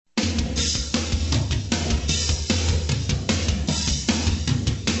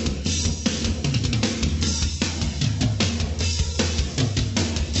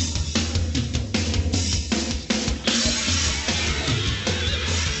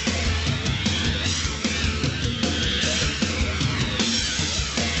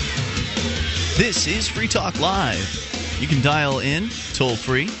This is Free Talk Live. You can dial in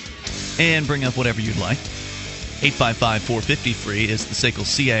toll-free and bring up whatever you'd like. 855-450-FREE is the SACL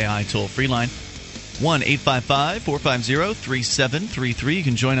CAI toll-free line. 1-855-450-3733. You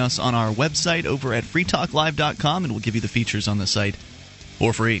can join us on our website over at freetalklive.com, and we'll give you the features on the site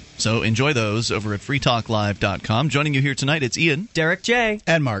for free. So enjoy those over at freetalklive.com. Joining you here tonight, it's Ian, Derek J.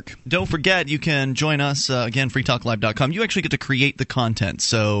 and Mark. Don't forget, you can join us, again, freetalklive.com. You actually get to create the content.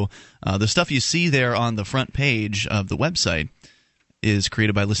 So the stuff you see there on the front page of the website is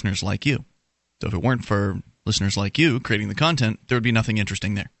created by listeners like you. So if it weren't for listeners like you creating the content, there would be nothing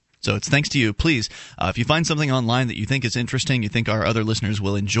interesting there. So it's thanks to you. Please, if you find something online that you think is interesting, you think our other listeners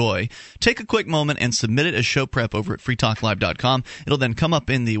will enjoy, take a quick moment and submit it as show prep over at freetalklive.com. It'll then come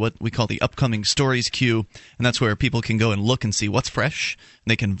up in the what we call the upcoming stories queue, and that's where people can go and look and see what's fresh.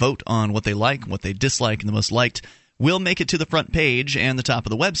 They can vote on what they like, what they dislike, and the most liked will make it to the front page and the top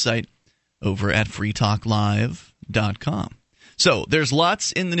of the website over at freetalklive.com. So there's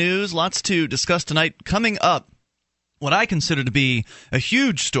lots in the news, lots to discuss tonight. Coming up, what I consider to be a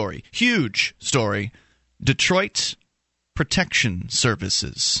huge story, Detroit Protection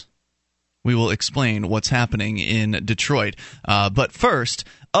Services. We will explain what's happening in Detroit. But first,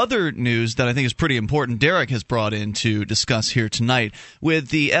 other news that I think is pretty important, Derek has brought in to discuss here tonight, with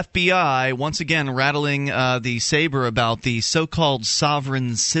the FBI once again rattling the saber about the so-called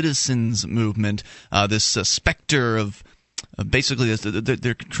sovereign citizens movement, this specter of basically,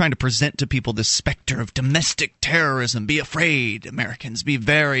 they're trying to present to people this specter of domestic terrorism. Be afraid, Americans. Be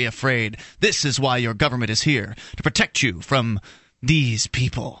very afraid. This is why your government is here, to protect you from these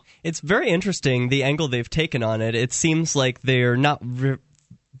people. It's very interesting, the angle they've taken on it. It seems like they're not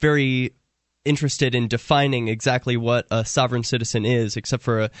very interested in defining exactly what a sovereign citizen is, except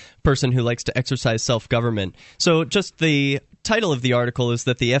for a person who likes to exercise self-government. So just the title of the article is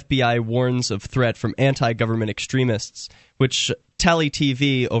that the FBI warns of threat from anti-government extremists, which Tally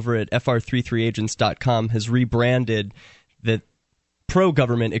TV over at fr33agents.com has rebranded that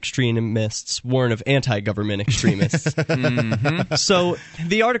pro-government extremists warn of anti-government extremists. So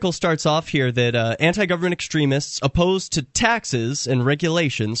the article starts off here that anti-government extremists opposed to taxes and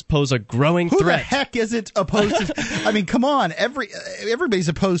regulations pose a growing threat. Who the heck is it opposed to? I mean, come on. Everybody's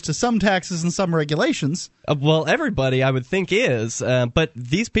opposed to some taxes and some regulations. Well, everybody, I would think, is. But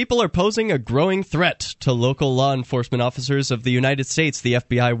these people are posing a growing threat to local law enforcement officers of the United States, the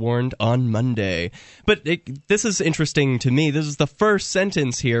FBI warned on Monday. But this is interesting to me. This is the first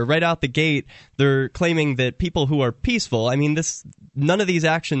sentence here. Right out the gate, they're claiming that people who are peaceful, I mean, none of these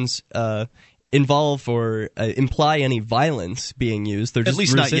actions involve or imply any violence being used. They're just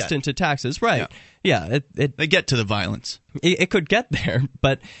resistant to taxes. Right. Yeah. They get to the violence. It could get there.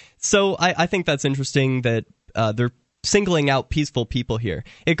 But so I think that's interesting that they're singling out peaceful people here.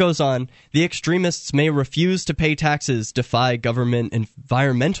 It goes on, the extremists may refuse to pay taxes, defy government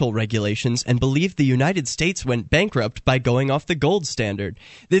environmental regulations, and believe the United States went bankrupt by going off the gold standard.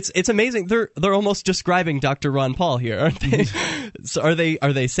 It's amazing. They're almost describing Dr. Ron Paul here, aren't they? So are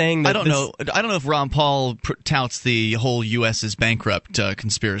they saying that I don't know if Ron Paul touts the whole U.S. is bankrupt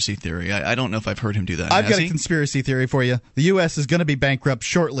conspiracy theory. I don't know if I've heard him do that. I've got a conspiracy theory for you. The U.S. is going to be bankrupt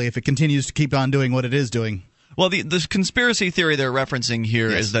shortly if it continues to keep on doing what it is doing. Well, the conspiracy theory they're referencing here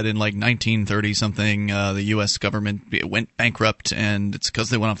is that in like 1930-something, the U.S. government went bankrupt, and it's because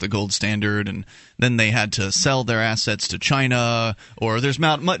they went off the gold standard, and then they had to sell their assets to China, or there's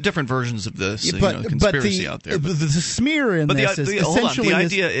different versions of this conspiracy out there. But the smear in this is essentially... The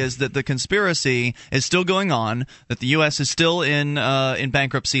idea is that the conspiracy is still going on, that the U.S. is still in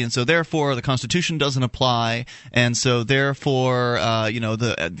bankruptcy, and so therefore the Constitution doesn't apply, and so therefore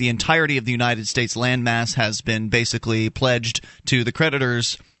the entirety of the United States landmass has been basically pledged to the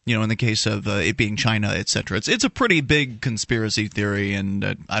creditors, in the case of it being China, etc. It's a pretty big conspiracy theory, and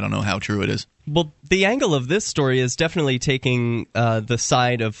I don't know how true it is. Well, the angle of this story is definitely taking the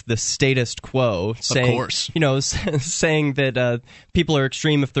side of the status quo, saying, of course. Saying that people are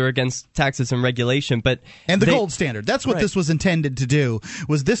extreme if they're against taxes and regulation, and the gold standard. That's what this was intended to do.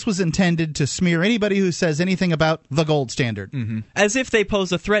 This was intended to smear anybody who says anything about the gold standard, as if they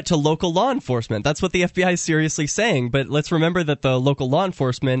pose a threat to local law enforcement. That's what the FBI is seriously saying. But let's remember that the local law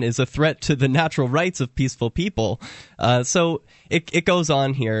enforcement is a threat to the natural rights of peaceful people. So it goes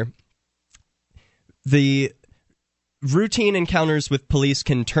on here. The routine encounters with police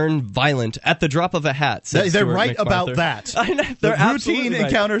can turn violent at the drop of a hat. They're right about that. They're routine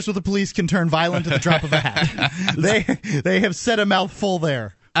encounters with the police can turn violent at the drop of a hat. They have said a mouthful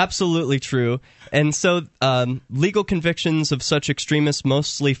there. Absolutely true. And so legal convictions of such extremists,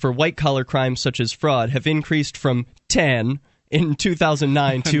 mostly for white-collar crimes such as fraud, have increased from 10 in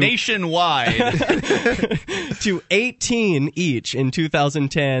 2009 to nationwide to 18 each in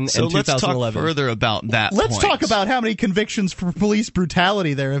 2010 and 2011. So let's talk further about that. Let's talk about how many convictions for police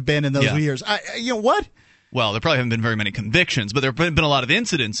brutality there have been in those years. You know what? Well, there probably haven't been very many convictions, but there have been a lot of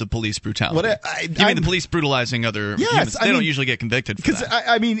incidents of police brutality. You mean the police brutalizing other humans? They don't usually get convicted for that.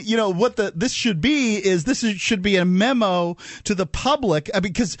 I mean, you know, what this should be is should be a memo to the public,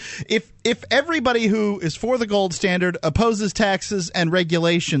 because if everybody who is for the gold standard opposes taxes and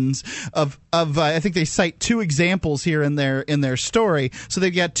regulations of I think they cite 2 examples here in their story, so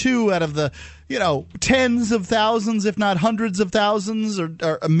they've got 2 out of the tens of thousands, if not hundreds of thousands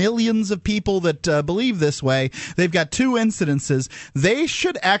or millions of people that believe this way. They've got 2 incidences. They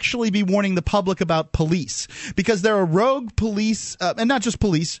should actually be warning the public about police, because there are rogue police, and not just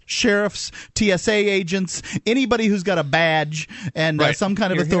police, sheriffs, TSA agents, anybody who's got a badge and some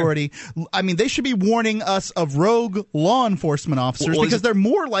kind of authority. I mean, they should be warning us of rogue law enforcement officers because they're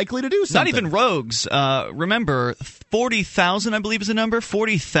more likely to do something. Not even rogues. Remember, 40,000, I believe is the number,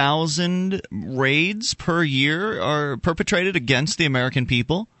 40,000 raids per year are perpetrated against the American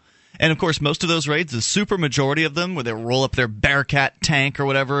people. And, of course, most of those raids, the super majority of them, where they roll up their Bearcat tank or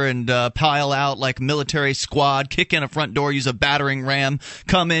whatever and pile out like a military squad, kick in a front door, use a battering ram,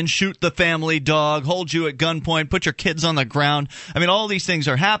 come in, shoot the family dog, hold you at gunpoint, put your kids on the ground. I mean, all these things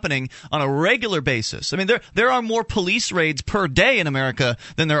are happening on a regular basis. I mean, there are more police raids per day in America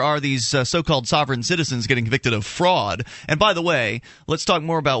than there are these so-called sovereign citizens getting convicted of fraud. And, by the way, let's talk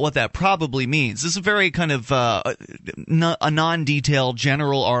more about what that probably means. This is a very kind of a non-detailed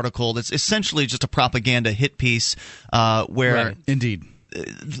general article that's essentially just a propaganda hit piece where indeed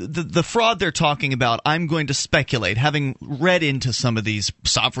the fraud they're talking about, I'm going to speculate, having read into some of these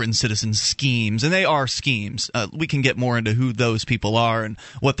sovereign citizen schemes, and they are schemes. We can get more into who those people are and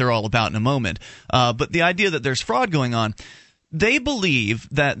what they're all about in a moment. But the idea that there's fraud going on, they believe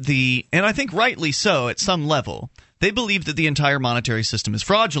that and I think rightly so at some level, they believe that the entire monetary system is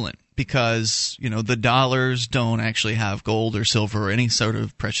fraudulent because, the dollars don't actually have gold or silver or any sort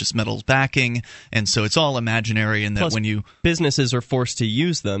of precious metals backing, and so it's all imaginary. And that Plus, businesses are forced to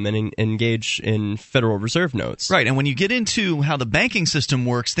use them and engage in Federal Reserve notes. Right, and when you get into how the banking system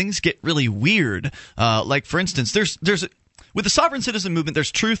works, things get really weird. Like, for instance, with the sovereign citizen movement,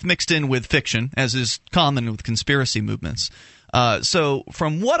 there's truth mixed in with fiction, as is common with conspiracy movements. So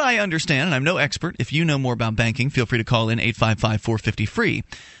from what I understand, and I'm no expert, if you know more about banking, feel free to call in 855-450-FREE.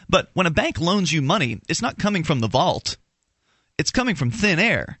 But when a bank loans you money, it's not coming from the vault. It's coming from thin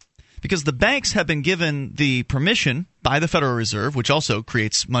air. Because the banks have been given the permission by the Federal Reserve, which also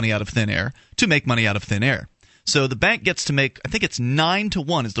creates money out of thin air, to make money out of thin air. So the bank gets to make, I think it's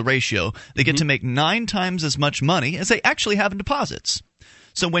 9-to-1 is the ratio. They get to make 9 times as much money as they actually have in deposits.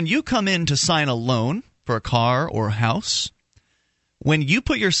 So when you come in to sign a loan for a car or a house, when you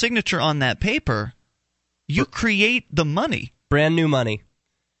put your signature on that paper, you create the money. Brand new money.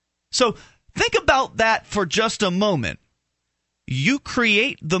 So think about that for just a moment. You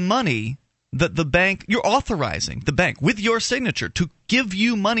create the money that the bank, you're authorizing the bank with your signature to give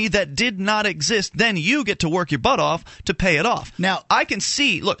you money that did not exist. Then you get to work your butt off to pay it off. Now, I can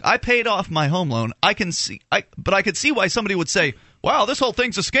see, look, I paid off my home loan. But I could see why somebody would say, wow, this whole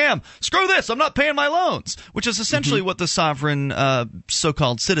thing's a scam. Screw this. I'm not paying my loans, which is essentially what the sovereign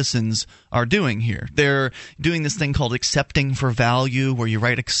so-called citizens are doing here. They're doing this thing called accepting for value, where you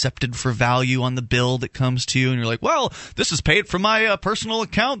write accepted for value on the bill that comes to you, and you're like, well, this is paid from my personal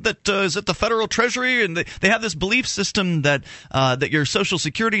account that is at the Federal Treasury, and they have this belief system that your Social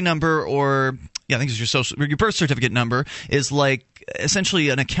Security number I think it's your birth certificate number is like essentially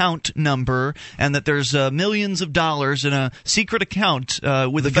an account number, and that there's millions of dollars in a secret account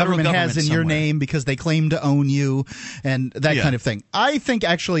with the federal government has in somewhere. your name because they claim to own you and that kind of thing. I think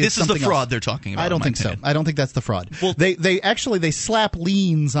actually this is the fraud they're talking about. I don't think so. I don't think that's the fraud. Well, they slap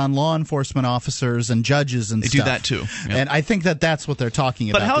liens on law enforcement officers and judges and stuff. They do that too. Yep. And I think that's what they're talking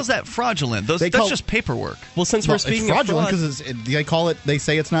about. But how is that fraudulent? That's just paperwork. Well, since we're speaking it's fraudulent of fraud, they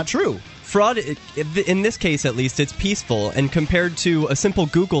say it's not true. Fraud, in this case at least, it's peaceful, and compared to a simple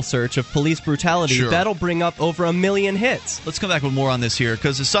Google search of police brutality, that'll bring up over 1 million hits. Let's come back with more on this here,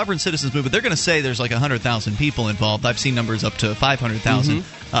 because the sovereign citizens movement, they're going to say there's like 100,000 people involved. I've seen numbers up to 500,000.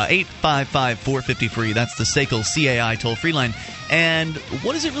 855-450-FREE, that's the SACL CAI toll-free line. And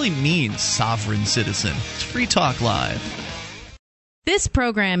what does it really mean, sovereign citizen? It's Free Talk Live. This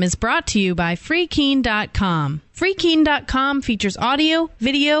program is brought to you by FreeKeene.com. FreeKeene.com features audio,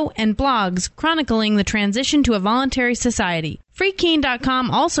 video, and blogs chronicling the transition to a voluntary society. FreeKeene.com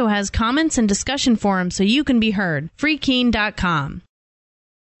also has comments and discussion forums so you can be heard. FreeKeene.com.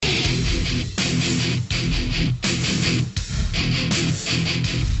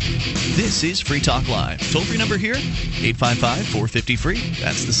 This is Free Talk Live. Toll-free number here, 855-450-FREE.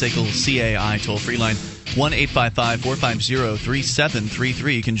 That's the SACL CAI toll-free line,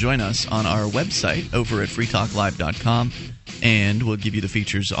 1-855-450-3733. You can join us on our website over at freetalklive.com, and we'll give you the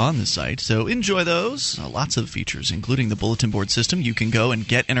features on the site. So enjoy those. Lots of features, including the bulletin board system. You can go and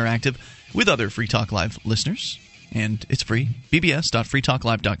get interactive with other Free Talk Live listeners, and it's free.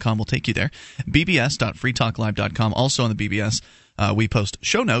 bbs.freetalklive.com will take you there. bbs.freetalklive.com. Also on the BBS, we post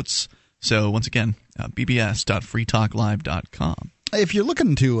show notes. So once again, bbs.freetalklive.com. If you're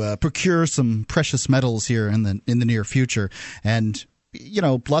looking to procure some precious metals here in the near future, and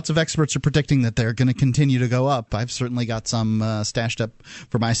lots of experts are predicting that they're going to continue to go up. I've certainly got some stashed up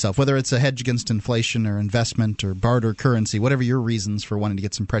for myself, whether it's a hedge against inflation or investment or barter currency, whatever your reasons for wanting to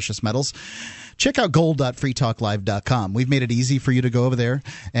get some precious metals. Check out gold.freetalklive.com. We've made it easy for you to go over there,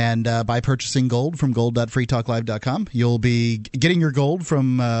 and by purchasing gold from gold.freetalklive.com, you'll be getting your gold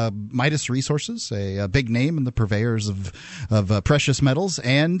from Midas Resources, a big name in the purveyors of precious metals,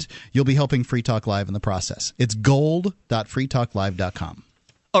 and you'll be helping Free Talk Live in the process. It's gold.freetalklive.com.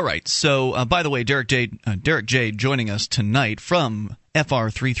 All right. So, by the way, Derek J. joining us tonight from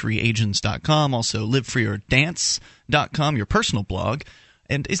FR33agents.com, also livefreeordance.com, your personal blog.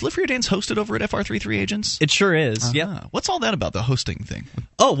 And is Live for Your Dance hosted over at FR33Agents? It sure is, yeah. What's all that about, the hosting thing?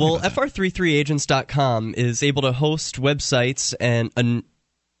 Oh, well, FR33agents.com is able to host websites and an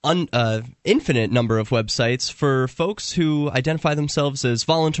infinite number of websites for folks who identify themselves as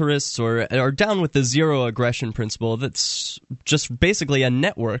voluntarists or are down with the zero aggression principle. That's just basically a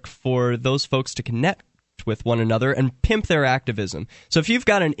network for those folks to connect with one another and pimp their activism. So if you've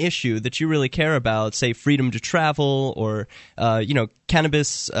got an issue that you really care about, say freedom to travel or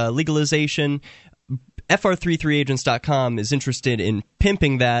cannabis legalization, FR33agents.com is interested in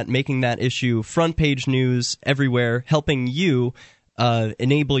pimping that, making that issue front page news everywhere, helping you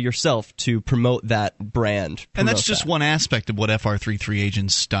enable yourself to promote that brand. And that's just one aspect of what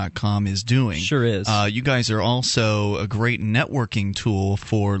FR33agents.com is doing. Sure is. You guys are also a great networking tool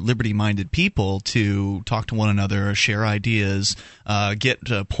for liberty-minded people to talk to one another, share ideas, get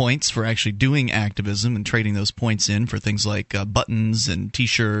points for actually doing activism and trading those points in for things like buttons and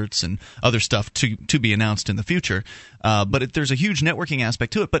T-shirts and other stuff to be announced in the future. But there's a huge networking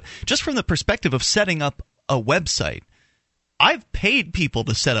aspect to it. But just from the perspective of setting up a website, I've paid people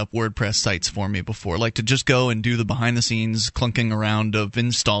to set up WordPress sites for me before, like to just go and do the behind-the-scenes clunking around of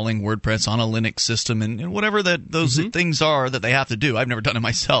installing WordPress on a Linux system and whatever those things are that they have to do. I've never done it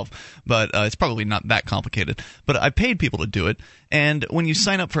myself, but it's probably not that complicated. But I paid people to do it, and when you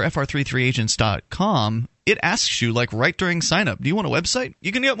sign up for FR33agents.com, it asks you, like, right during sign-up, do you want a website?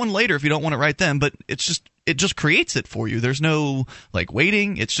 You can get one later if you don't want it right then, but it just creates it for you. There's no, like,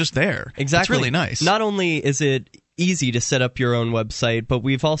 waiting. It's just there. Exactly. It's really nice. Not only is it easy to set up your own website, but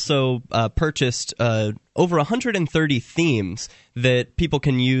we've also purchased over 130 themes that people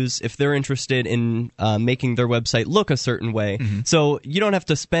can use if they're interested in making their website look a certain way. So you don't have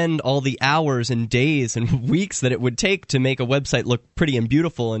to spend all the hours and days and weeks that it would take to make a website look pretty and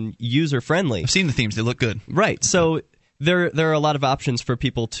beautiful and user-friendly. I've seen the themes. They look good. Right. So there are a lot of options for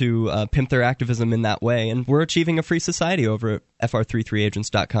people to pimp their activism in that way, and we're achieving a free society over at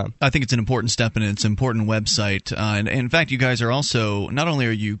FR33agents.com. I think it's an important step, and it's an important website. And in fact, you guys are also, not only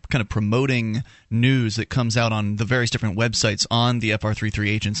are you kind of promoting news that comes out on the various different websites on the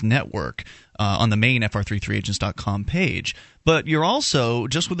FR33Agents network, on the main FR33agents.com page, but you're also,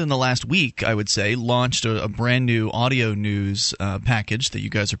 just within the last week, I would say, launched a brand new audio news package that you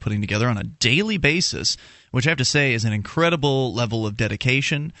guys are putting together on a daily basis, which I have to say is an incredible level of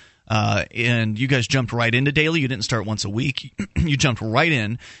dedication. And you guys jumped right into daily. You didn't start once a week. You jumped right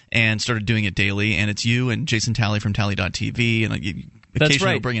in and started doing it daily. And it's you and Jason Talley from Tally.tv. And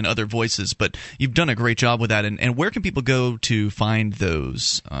occasionally bring in other voices. But you've done a great job with that. And where can people go to find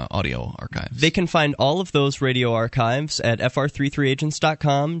those audio archives? They can find all of those radio archives at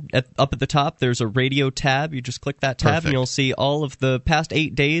FR33agents.com. Up at the top, there's a radio tab. You just click that tab, and you'll see all of the past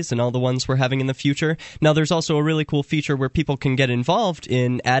 8 days and all the ones we're having in the future. Now, there's also a really cool feature where people can get involved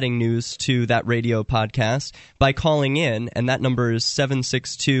in adding news to that radio podcast by calling in, and that number is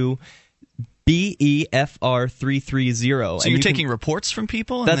 762 BEFR330. So you're taking reports from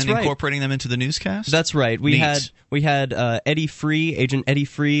people and then incorporating them into the newscast? That's right. We had Eddie Free, Agent Eddie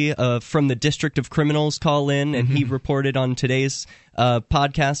Free from the District of Criminals call in, and he reported on today's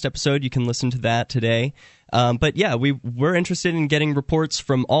podcast episode. You can listen to that today. But yeah, we're interested in getting reports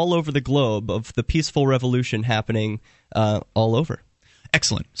from all over the globe of the peaceful revolution happening all over.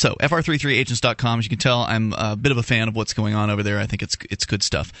 Excellent. So, FR33agents.com, as you can tell, I'm a bit of a fan of what's going on over there. I think it's good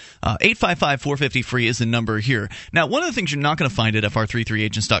stuff. 855-450-FREE is the number here. Now, one of the things you're not going to find at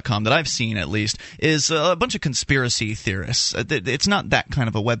FR33agents.com, that I've seen at least, is a bunch of conspiracy theorists. It's not that kind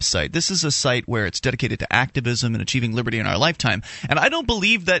of a website. This is a site where it's dedicated to activism and achieving liberty in our lifetime. And I don't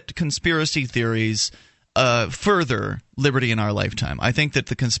believe that conspiracy theories further liberty in our lifetime. I think that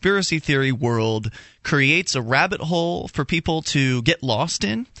the conspiracy theory world creates a rabbit hole for people to get lost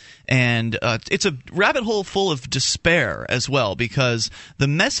in, and it's a rabbit hole full of despair as well, because the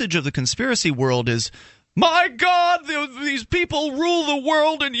message of the conspiracy world is, my God, these people rule the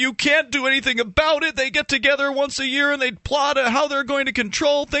world and you can't do anything about it. They get together once a year and they plot how they're going to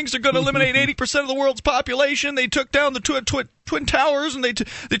control things. They're going to eliminate 80% of the world's population. They took down the Twin Towers, and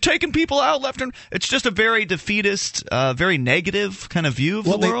they're taking people out left and it's just a very defeatist, very negative kind of view of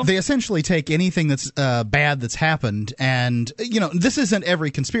the world. They essentially take anything that's bad that's happened, and this isn't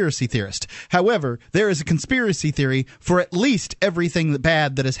every conspiracy theorist. However, there is a conspiracy theory for at least everything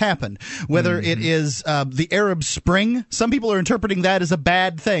bad that has happened. Whether it is the Arab Spring, some people are interpreting that as a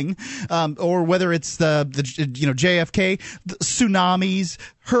bad thing, or whether it's the JFK, the tsunamis,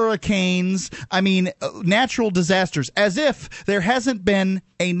 hurricanes, natural disasters, as if there hasn't been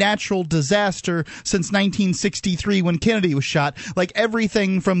a natural disaster since 1963 when Kennedy was shot. Like,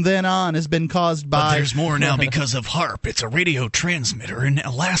 everything from then on has been caused by... But there's more now because of HAARP. It's a radio transmitter in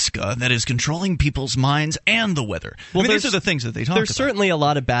Alaska that is controlling people's minds and the weather. Well, these are the things that they talk about. There's certainly a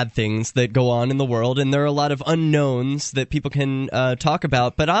lot of bad things that go on in the world, and there are a lot of unknowns that people can talk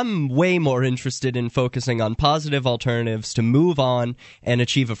about, but I'm way more interested in focusing on positive alternatives to move on and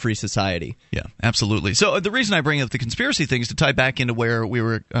achieve a free society. Yeah, absolutely. So the reason I bring up the conspiracy things to tie back into where we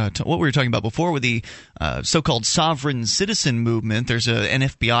were, what we were talking about before with the so-called sovereign citizen movement. There's an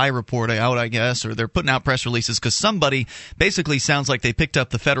FBI report out, I guess, or they're putting out press releases because somebody basically sounds like they picked up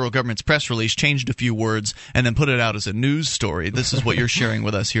the federal government's press release, changed a few words, and then put it out as a news story. This is what you're sharing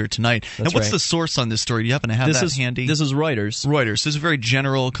with us here tonight. And what's the source on this story? Do you happen to have that handy? This is Reuters. Reuters. This is a very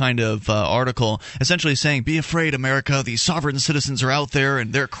general kind of article, essentially saying, "Be afraid, America. These sovereign citizens are out there,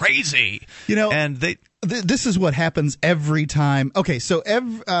 and they're crazy." And they. This is what happens every time. Okay, so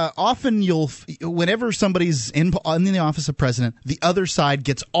often whenever somebody's in the office of president, the other side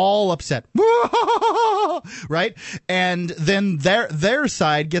gets all upset, right? And then their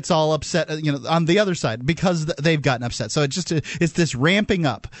side gets all upset, on the other side because they've gotten upset. So it's this ramping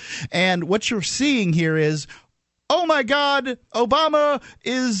up, and what you're seeing here is, oh my God, Obama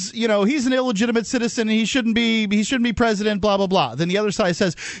is, he's an illegitimate citizen. He shouldn't be president, blah, blah, blah. Then the other side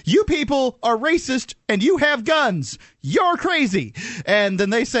says, you people are racist and you have guns. You're crazy. And then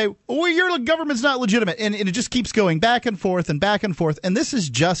they say, well, your government's not legitimate. And it just keeps going back and forth and back and forth. And this is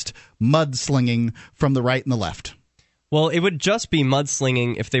just mudslinging from the right and the left. Well, it would just be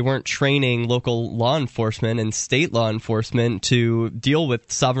mudslinging if they weren't training local law enforcement and state law enforcement to deal with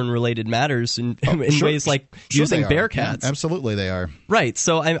sovereign-related matters in ways like using Bearcats. Yeah, absolutely, they are. Right.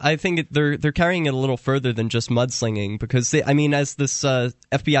 So I think they're carrying it a little further than just mudslinging, because as this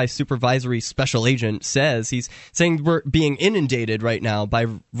FBI supervisory special agent says, he's saying we're being inundated right now by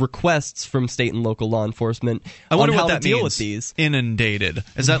requests from state and local law enforcement on how to deal with these. Inundated.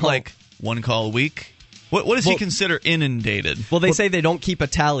 Is that like one call a week? What does he consider inundated? Well, they say they don't keep a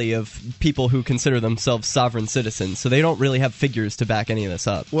tally of people who consider themselves sovereign citizens, so they don't really have figures to back any of this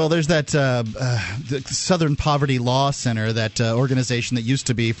up. Well, there's that the Southern Poverty Law Center, that organization that used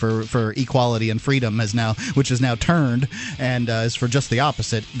to be for equality and freedom, which is now turned and is for just the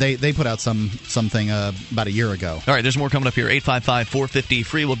opposite. They put out something about a year ago. All right, there's more coming up here.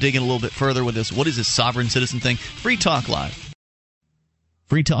 855-450-FREE. We'll dig in a little bit further with this. What is this sovereign citizen thing? Free Talk Live.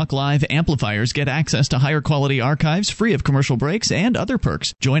 Free Talk Live amplifiers get access to higher quality archives, free of commercial breaks, and other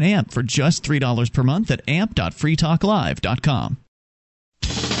perks. Join AMP for just $3 per month at amp.freetalklive.com.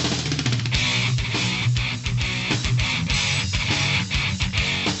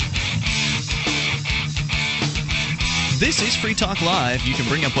 This is Free Talk Live. You can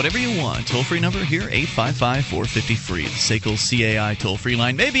bring up whatever you want. Toll-free number here, 855-450-FREE. The SACL CAI toll-free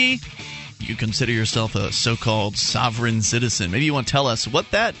line. Maybe you consider yourself a so-called sovereign citizen. Maybe you want to tell us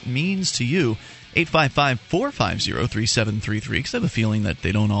what that means to you. 855-450-3733, because I have a feeling that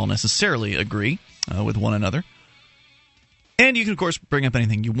they don't all necessarily agree with one another. And you can, of course, bring up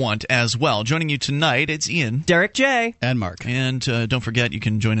anything you want as well. Joining you tonight, it's Ian, Derek J., and Mark. And don't forget, you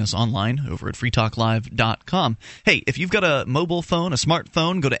can join us online over at freetalklive.com. Hey, if you've got a mobile phone, a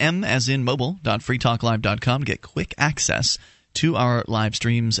smartphone, go to m.freetalklive.com to get quick access to our live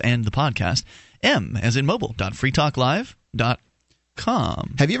streams and the podcast. M as in mobile.freetalklive.com.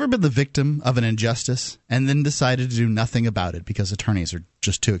 Have you ever been the victim of an injustice and then decided to do nothing about it because attorneys are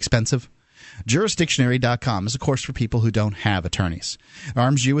just too expensive? Jurisdictionary.com is a course for people who don't have attorneys. It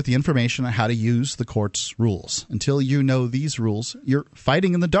arms you with the information on how to use the court's rules. Until you know these rules, you're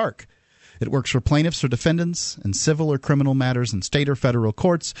fighting in the dark. It works for plaintiffs or defendants in civil or criminal matters in state or federal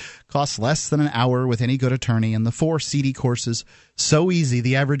courts. Costs less than an hour with any good attorney, and the 4 CD courses so easy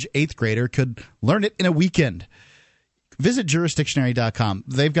the average 8th grader could learn it in a weekend. Visit jurisdictionary.com.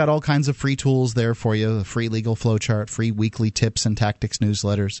 They've got all kinds of free tools there for you, the free legal flowchart, free weekly tips and tactics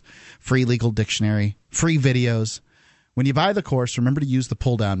newsletters, free legal dictionary, free videos. When you buy the course, remember to use the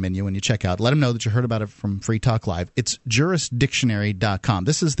pull-down menu when you check out. Let them know that you heard about it from Free Talk Live. It's jurisdictionary.com.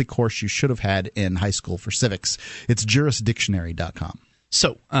 This is the course you should have had in high school for civics. It's jurisdictionary.com.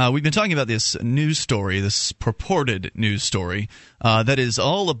 So we've been talking about this news story, this purported news story, that is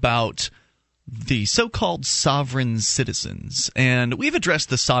all about the so-called sovereign citizens. And we've addressed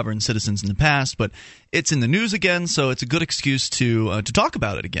the sovereign citizens in the past, but it's in the news again, so it's a good excuse to talk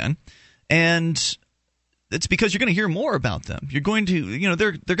about it again. And it's because you're going to hear more about them. You're going to,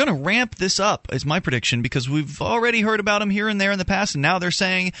 they're going to ramp this up, is my prediction, because we've already heard about them here and there in the past, and now they're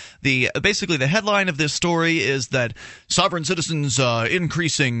saying basically the headline of this story is that sovereign citizens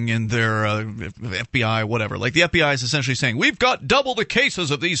increasing in their FBI, whatever. Like the FBI is essentially saying, we've got double the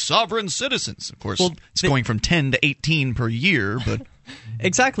cases of these sovereign citizens. Of course, it's going from 10 to 18 per year, but...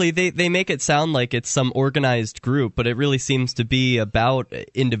 Exactly. They make it sound like it's some organized group, but it really seems to be about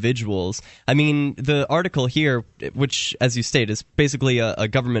individuals. I mean, the article here, which, as you state, is basically a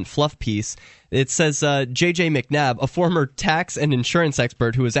government fluff piece, it says J.J. McNabb, a former tax and insurance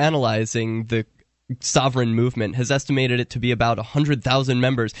expert who is analyzing the sovereign movement, has estimated it to be about 100,000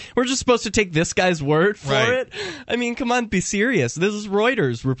 members. We're just supposed to take this guy's word for it? I mean, come on, be serious. This is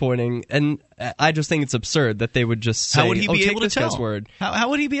Reuters reporting, and I just think it's absurd that they would just say, how would he be able to this tell? guy's word. How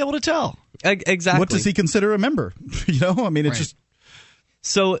would he be able to tell? Exactly. What does he consider a member? I mean, it's just...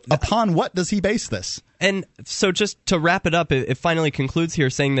 So upon what does he base this? And so just to wrap it up, it finally concludes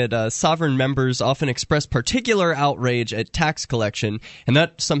here saying that sovereign members often express particular outrage at tax collection, and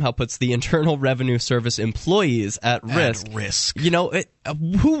that somehow puts the Internal Revenue Service employees at risk.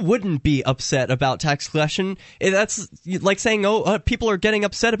 Who wouldn't be upset about tax collection? That's like saying, people are getting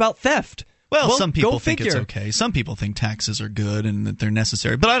upset about theft. Well, some people think it's okay. Some people think taxes are good and that they're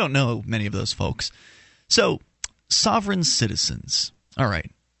necessary, but I don't know many of those folks. So, sovereign citizens. All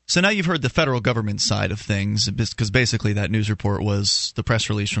right. So now you've heard the federal government side of things, because basically that news report was the press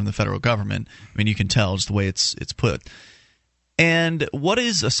release from the federal government. I mean, you can tell just the way it's put. And what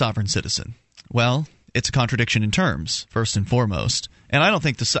is a sovereign citizen? Well, it's a contradiction in terms, first and foremost. And I don't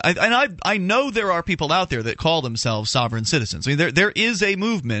think I know there are people out there that call themselves sovereign citizens. I mean, there is a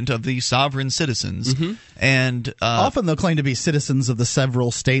movement of the sovereign citizens, and often they'll claim to be citizens of the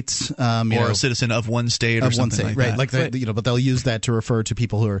several states, or a citizen of one state or something like that. Like but they'll use that to refer to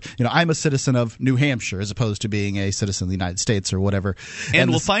people who are, I'm a citizen of New Hampshire as opposed to being a citizen of the United States or whatever. And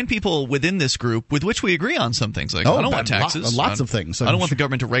we'll find people within this group with which we agree on some things. Like, I don't want taxes. Lots of things. I don't want the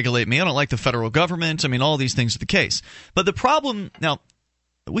government to regulate me. I don't like the federal government. I mean, all these things are the case. But the problem now.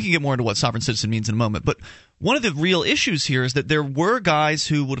 We can get more into what sovereign citizen means in a moment, but one of the real issues here is that there were guys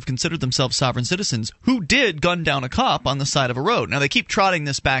who would have considered themselves sovereign citizens who did gun down a cop on the side of a road. Now, they keep trotting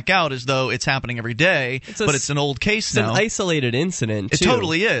this back out as though it's happening every day, but it's an old case now. It's an isolated incident, too. It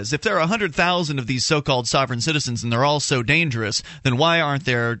totally is. If there are 100,000 of these so-called sovereign citizens and they're all so dangerous, then why aren't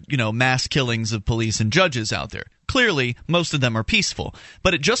there, mass killings of police and judges out there? Clearly, most of them are peaceful.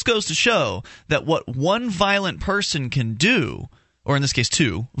 But it just goes to show that what one violent person can do, or in this case,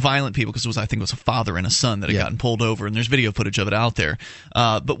 2 violent people, because I think it was a father and a son that had gotten pulled over, and there's video footage of it out there.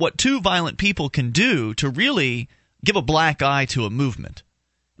 But what 2 violent people can do to really give a black eye to a movement.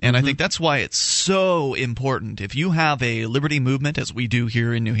 And I think that's why it's so important. If you have a liberty movement, as we do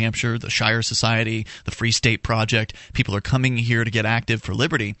here in New Hampshire, the Shire Society, the Free State Project, people are coming here to get active for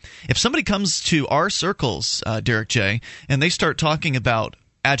liberty. If somebody comes to our circles, Derek J., and they start talking about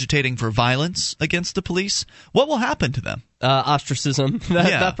agitating for violence against the police, what will happen to them? Ostracism.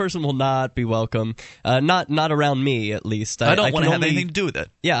 That person will not be welcome. Not around me, at least. I don't want to have anything to do with it.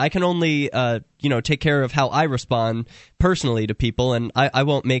 Yeah, I can only take care of how I respond personally to people, and I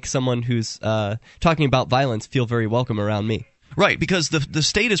won't make someone who's talking about violence feel very welcome around me. Right, because the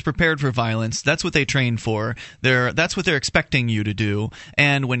state is prepared for violence. That's what they train for. That's what they're expecting you to do.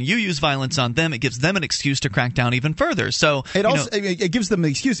 And when you use violence on them, it gives them an excuse to crack down even further. So it gives them the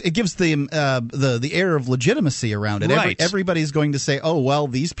excuse. It gives them the air of legitimacy around it. Right. Everybody's going to say, "Oh well,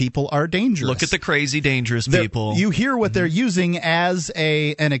 these people are dangerous. Look at the crazy, dangerous people." You hear what they're using as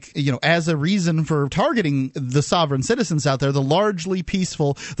as a reason for targeting the sovereign citizens out there, the largely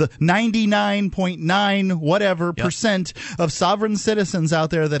peaceful, the 99.9 whatever percent of sovereign citizens out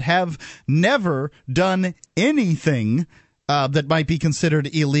there that have never done anything that might be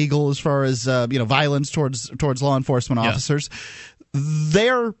considered illegal as far as violence towards law enforcement officers.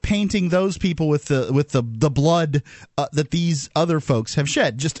 They're painting those people with the blood that these other folks have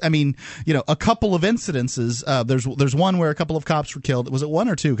shed. A couple of incidences. There's one where a couple of cops were killed. Was it one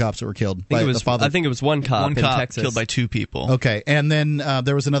or two cops that were killed? I think it was one cop in Texas. Killed by two people. Okay, and then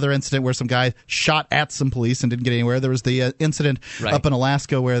there was another incident where some guy shot at some police and didn't get anywhere. There was the incident up in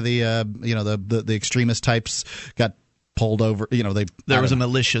Alaska where the extremist types got pulled over. There was a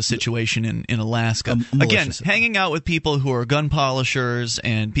militia situation in Alaska. Again, hanging out with people who are gun polishers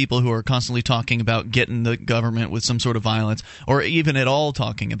and people who are constantly talking about getting the government with some sort of violence, or even at all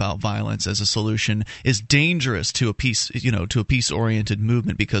talking about violence as a solution, is dangerous to a peace-oriented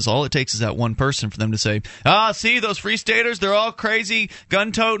movement, because all it takes is that one person for them to say, see, those free staters, they're all crazy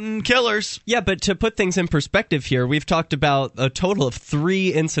gun-toting killers. Yeah, but to put things in perspective here, we've talked about a total of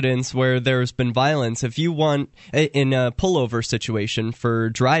 3 incidents where there's been violence. If you want in a pullover situation for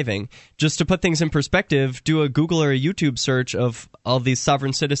driving, just to put things in perspective, do a Google or a YouTube search of all these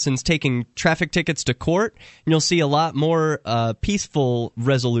sovereign citizens taking traffic tickets to court, and you'll see a lot more peaceful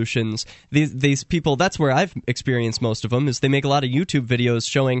resolutions. These people, that's where I've experienced most of them, is they make a lot of YouTube videos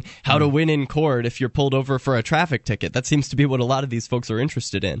showing how to win in court if you're pulled over for a traffic ticket. That seems to be what a lot of these folks are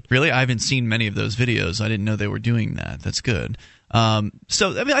interested in. Really? I haven't seen many of those videos. I didn't know they were doing that. That's good.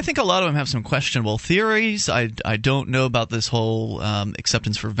 I think a lot of them have some questionable theories. I don't know about this whole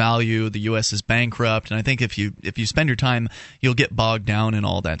acceptance for value. The U.S. is bankrupt, and I think if you spend your time, you'll get bogged down in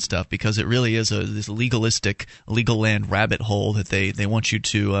all that stuff, because it really is this legalistic, legal land rabbit hole that they want you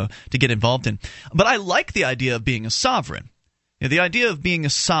to get involved in. But I like the idea of being a sovereign. The idea of being a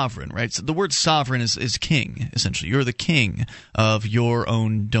sovereign, right? So the word sovereign is king, essentially. You're the king of your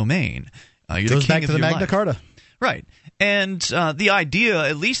own domain. You're Goes the king back to the Magna Carta. Right. And the idea,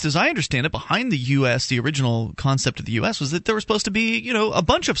 at least as I understand it, behind the U.S., the original concept of the U.S. was that there were supposed to be, a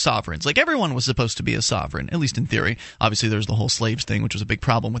bunch of sovereigns. Like, everyone was supposed to be a sovereign, at least in theory. Obviously, there's the whole slaves thing, which was a big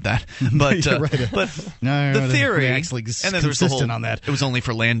problem with that. But the theory, actually and then there was the whole, on that. It was only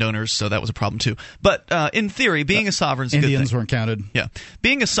for landowners, so that was a problem too. But in theory, being a sovereign is a good thing. Indians weren't counted. Yeah.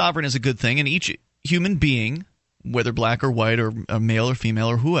 Being a sovereign is a good thing, and each human being, whether black or white or male or female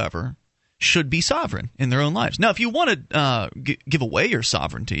or whoever, should be sovereign in their own lives. Now, if you want to give away your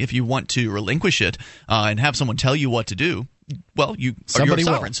sovereignty, if you want to relinquish it and have someone tell you what to do, well, you're a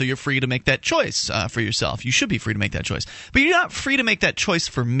sovereign, so you're free to make that choice for yourself. You should be free to make that choice. But you're not free to make that choice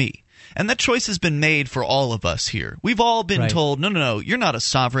for me. And that choice has been made for all of us here. We've all been told, no, you're not a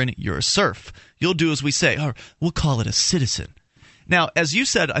sovereign, you're a serf. You'll do as we say, or we'll call it a citizen. Now, as you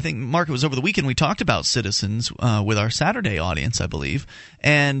said, I think, Mark, it was over the weekend we talked about citizens with our Saturday audience, I believe,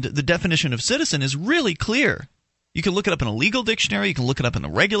 and the definition of citizen is really clear. You can look it up in a legal dictionary. You can look it up in the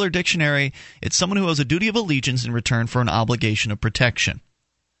regular dictionary. It's someone who owes a duty of allegiance in return for an obligation of protection.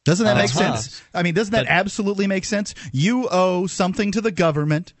 Doesn't that make sense? I mean, doesn't that absolutely make sense? You owe something to the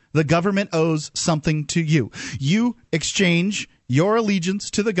government. The government owes something to you. You exchange your allegiance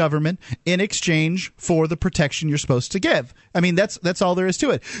to the government in exchange for the protection you're supposed to give. I mean, that's all there is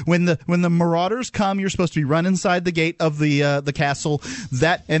to it. When the marauders come, you're supposed to be run inside the gate of the castle.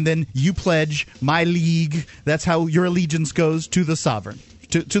 And then you pledge my league. That's how your allegiance goes to the sovereign.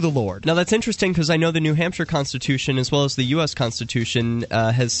 To the Lord. Now, that's interesting, because I know the New Hampshire Constitution, as well as the U.S. Constitution,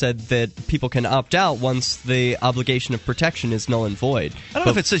 has said that people can opt out once the obligation of protection is null and void. I don't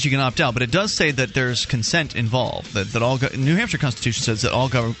know if it says you can opt out, but it does say that there's consent involved. That all New Hampshire Constitution says that all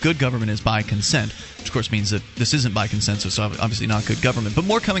good government is by consent, which of course means that this isn't by consensus, so obviously not good government. But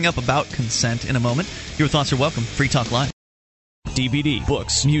more coming up about consent in a moment. Your thoughts are welcome. Free Talk Live. DVD,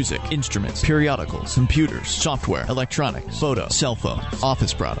 books, music, instruments, periodicals, computers, software, electronics, photo, cell phones,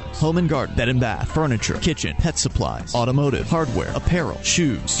 office products, home and garden, bed and bath, furniture, kitchen, pet supplies, automotive, hardware, apparel,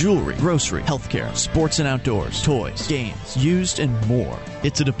 shoes, jewelry, grocery, healthcare, sports and outdoors, toys, games, used, and more.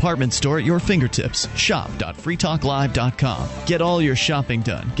 It's a department store at your fingertips. Shop.freetalklive.com. Get all your shopping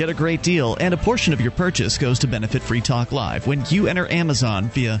done, get a great deal, and a portion of your purchase goes to benefit Free Talk Live when you enter Amazon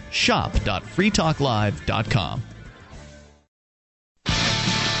via shop.freetalklive.com.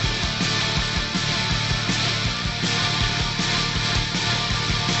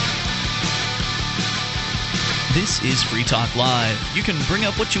 This is Free Talk Live. You can bring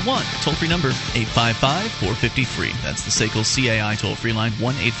up what you want. Toll-free number, 855-450-FREE. That's the SACL CAI toll-free line,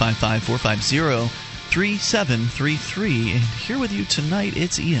 1-855-450-3733. And here with you tonight,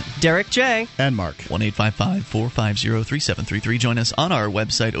 it's Ian. Derek J. And Mark. 1-855-450-3733. Join us on our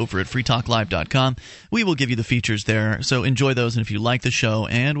website over at freetalklive.com. We will give you the features there, so enjoy those. And if you like the show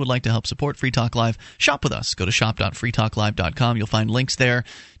and would like to help support Free Talk Live, shop with us. Go to shop.freetalklive.com. You'll find links there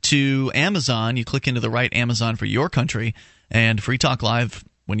to Amazon. You click into the right Amazon for your country, and Free Talk Live,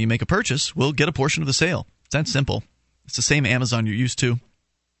 when you make a purchase, will get a portion of the sale. It's that simple. It's the same Amazon you're used to.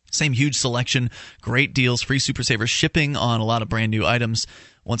 Same huge selection, great deals, free Super Saver shipping on a lot of brand new items.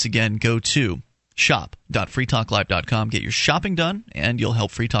 Once again, go to shop.freetalklive.com. Get your shopping done, and you'll help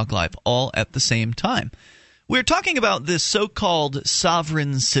Free Talk Live all at the same time. We're talking about this so-called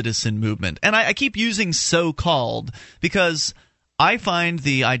sovereign citizen movement. And I keep using so-called because I find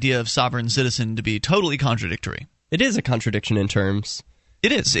the idea of sovereign citizen to be totally contradictory. It is a contradiction in terms.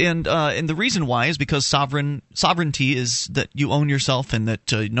 It is, and the reason why is because sovereignty is that you own yourself and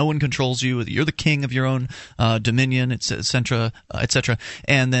that no one controls you. You're the king of your own dominion, etc., etc.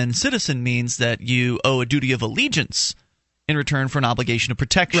 And then citizen means that you owe a duty of allegiance in return for an obligation of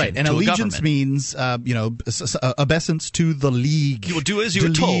protection. Right, and to allegiance means obeisance to the league. You will do as you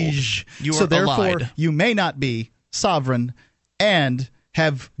are told. You are therefore, allied. you may not be sovereign and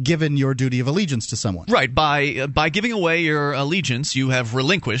have given your duty of allegiance to someone. Right. By giving away your allegiance, you have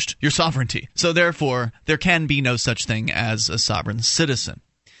relinquished your sovereignty. So therefore, there can be no such thing as a sovereign citizen.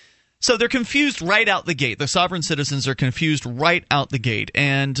 So they're confused right out the gate. The sovereign citizens are confused right out the gate.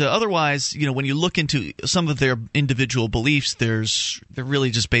 And otherwise, when you look into some of their individual beliefs, they're really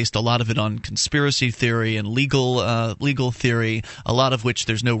just based a lot of it on conspiracy theory and legal theory, a lot of which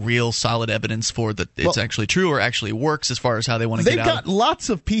there's no real solid evidence for that it's actually true or actually works as far as how they want to get out. They've got lots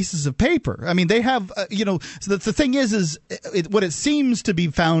of pieces of paper. I mean, they have, so the thing is what it seems to be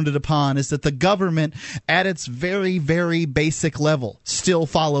founded upon is that the government at its very, very basic level still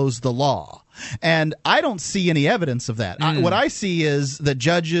follows the law. And I don't see any evidence of that. What I see is that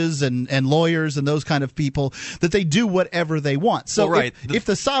judges and lawyers and those kind of people, that they do whatever they want. So if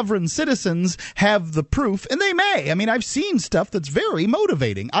the sovereign citizens have the proof, and they may. I mean, I've seen stuff that's very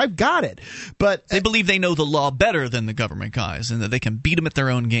motivating. I've got it. But they believe they know the law better than the government guys and that they can beat them at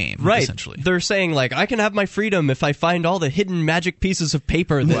their own game, essentially. They're saying, I can have my freedom if I find all the hidden magic pieces of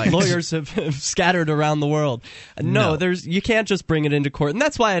paper that lawyers have scattered around the world. No, you can't just bring it into court. And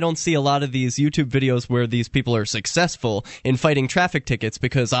that's why I don't see a lot of these YouTube videos where these people are successful in fighting traffic tickets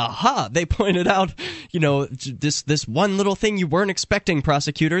because, they pointed out, this one little thing you weren't expecting,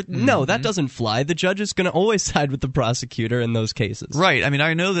 prosecutor. No, that doesn't fly. The judge is going to always side with the prosecutor in those cases. Right. I mean,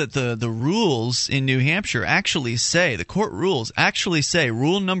 I know that the rules in New Hampshire actually say, the court rules actually say,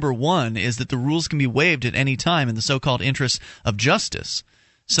 rule number 1 is that the rules can be waived at any time in the so-called interests of justice.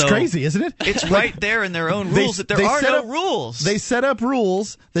 So it's crazy, isn't it? It's right there in their own rules that there are no rules. They set up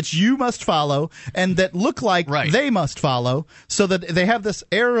rules that you must follow and that look like they must follow so that they have this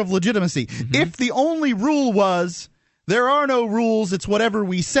air of legitimacy. If the only rule was there are no rules, it's whatever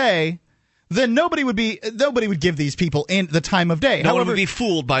we say, then nobody would give these people in the time of day. No one would be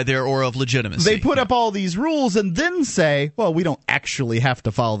fooled by their aura of legitimacy. They put up all these rules and then say, well, we don't actually have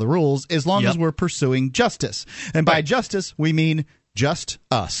to follow the rules as long as we're pursuing justice. And by justice, we mean just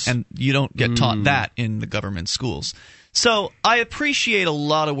us. And you don't get taught that in the government schools. So I appreciate a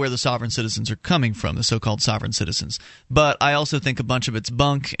lot of where the sovereign citizens are coming from, the so-called sovereign citizens. But I also think a bunch of it's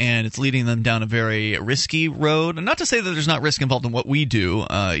bunk, and it's leading them down a very risky road. And not to say that there's not risk involved in what we do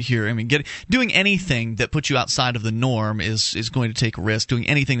here. I mean, doing anything that puts you outside of the norm is going to take risk. Doing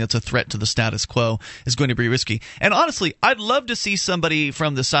anything that's a threat to the status quo is going to be risky. And honestly, I'd love to see somebody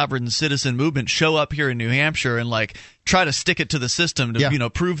from the sovereign citizen movement show up here in New Hampshire and try to stick it to the system to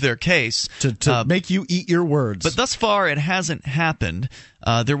prove their case to make you eat your words. But thus far, it hasn't happened.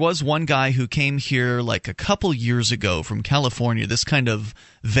 There was one guy who came here a couple years ago from California, this kind of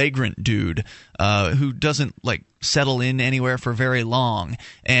vagrant dude who doesn't settle in anywhere for very long,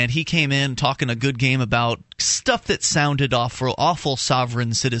 and he came in talking a good game about stuff that sounded awful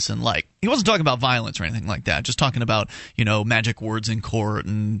sovereign citizen like. He wasn't talking about violence or anything like that, just talking about magic words in court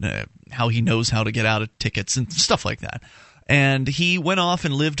and how he knows how to get out of tickets and stuff like that. And he went off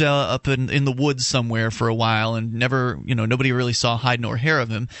and lived up in the woods somewhere for a while, and never, nobody really saw hide nor hair of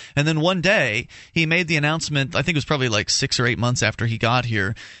him. And then one day, he made the announcement, I think it was probably like 6 or 8 months after he got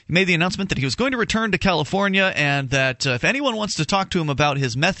here, he made the announcement that he was going to return to California, and that if anyone wants to talk to him about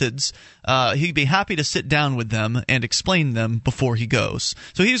his methods, he'd be happy to sit down with them and explain them before he goes.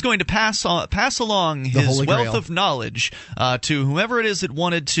 So he was going to pass along his wealth of knowledge to whomever it is that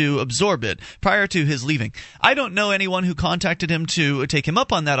wanted to absorb it prior to his leaving. I don't know anyone who contacted him to take him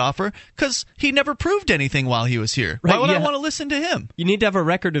up on that offer, because he never proved anything while he was here. Right, why would I want to listen to him? You need to have a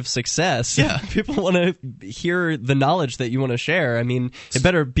record of success. Yeah. People want to hear the knowledge that you want to share. I mean, it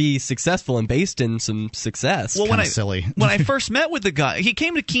better be successful and based in some success. Well, silly. When I first met with the guy, he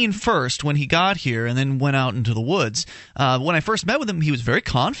came to Keene first when he got here, and then went out into the woods. When I first met with him, he was very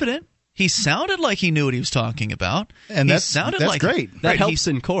confident. He sounded like he knew what he was talking about. And that's great. That helps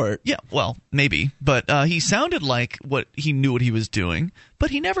in court. Yeah, well, maybe. But he sounded like he knew what he was doing,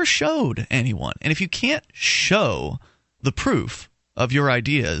 but he never showed anyone. And if you can't show the proof of your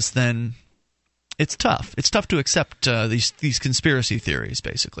ideas, then it's tough. It's tough to accept these conspiracy theories,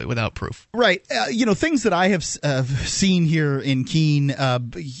 basically, without proof. Right. Things that I have seen here in Keene,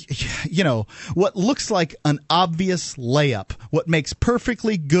 what looks like an obvious layup, what makes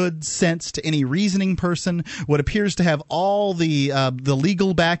perfectly good sense to any reasoning person, what appears to have all the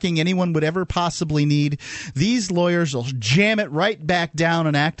legal backing anyone would ever possibly need, these lawyers will jam it right back down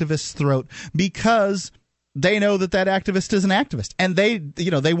an activist's throat because they know that activist is an activist, and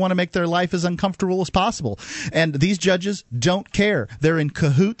they want to make their life as uncomfortable as possible. And these judges don't care; they're in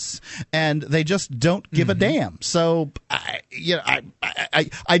cahoots, and they just don't give a damn. So,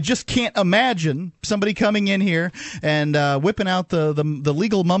 I just can't imagine somebody coming in here and whipping out the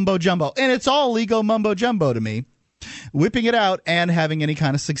legal mumbo jumbo, and it's all legal mumbo jumbo to me, whipping it out and having any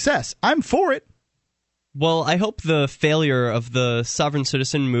kind of success. I'm for it. Well, I hope the failure of the sovereign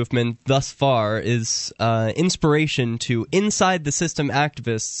citizen movement thus far is inspiration to inside the system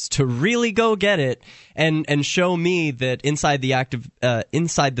activists to really go get it and show me that inside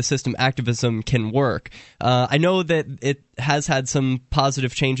the system activism can work. I know that it has had some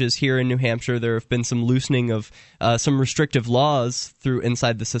positive changes here in New Hampshire. There have been some loosening of some restrictive laws through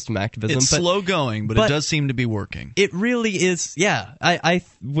inside the system activism. It's slow going, but it does seem to be working. It really is. Yeah, I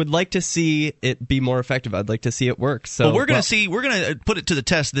would like to see it be more effective. I'd like to see it work. So well, we're going to put it to the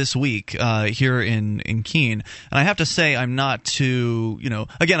test this week here in Keene, and I have to say I'm not too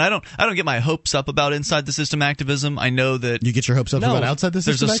again I don't get my hopes up about inside the system activism. I know that you get your hopes up about outside the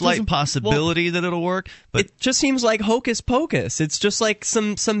system. There's a slight possibility that it'll work, but it just seems like hocus pocus. It's just like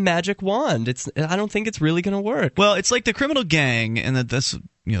some magic wand. I don't think it's really going to work. Well, it's like the criminal gang, and that's.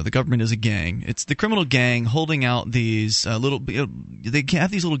 The government is a gang. It's the criminal gang holding out these they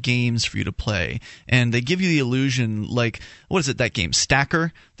have these little games for you to play, and they give you the illusion, like, what is it, that game,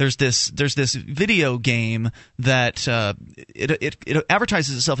 Stacker? There's this video game that it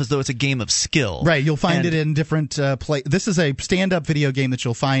advertises itself as though it's a game of skill. Right, you'll find it in different This is a stand-up video game that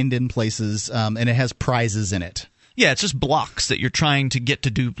you'll find in places, and it has prizes in it. Yeah, it's just blocks that you're trying to get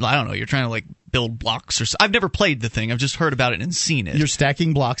to do. I don't know. You're trying to like build blocks, or I've never played the thing. I've just heard about it and seen it. You're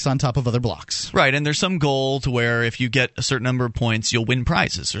stacking blocks on top of other blocks. Right, and there's some goal to where if you get a certain number of points, you'll win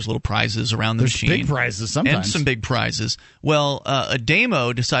prizes. There's little prizes around the machine. There's big prizes sometimes. And some big prizes. Well,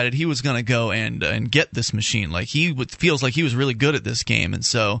 Adamo decided he was going to go and get this machine. Like, feels like he was really good at this game, and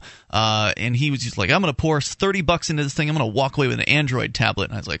so and he was just like, I'm going to pour $30 into this thing. I'm going to walk away with an Android tablet.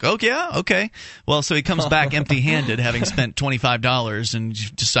 And I was like, okay. Well, so he comes back empty-handed, having spent $25,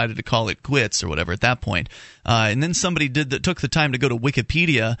 and decided to call it quits or whatever at that point. And then somebody took the time to go to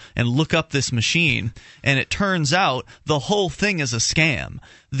Wikipedia and look up this machine, and it turns out the whole thing is a scam.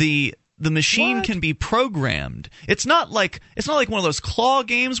 The machine can be programmed. It's not like one of those claw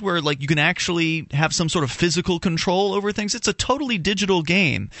games where like you can actually have some sort of physical control over things. It's a totally digital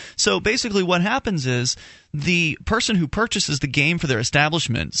game. So basically what happens is the person who purchases the game for their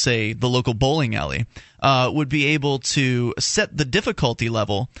establishment, say the local bowling alley, would be able to set the difficulty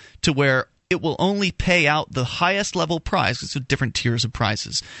level to where it will only pay out the highest level prize. It's different tiers of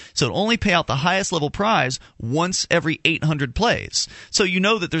prizes. So it'll only pay out the highest level prize once every 800 plays. So you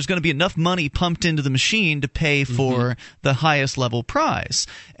know that there's going to be enough money pumped into the machine to pay for the highest level prize.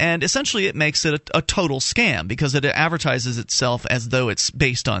 And essentially it makes it a total scam because it advertises itself as though it's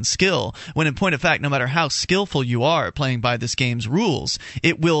based on skill, when in point of fact, no matter how skillful you are at playing by this game's rules,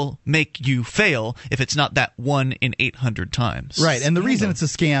 it will make you fail if it's not that 1 in 800 times. Right, and the reason it's a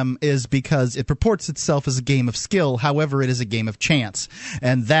scam is because it purports itself as a game of skill. However, it is a game of chance,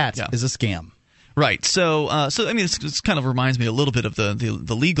 and that is a scam. Right. So I mean, this kind of reminds me a little bit of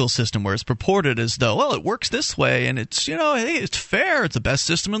the legal system, where it's purported as though, well, it works this way, and it's, hey, it's fair, it's the best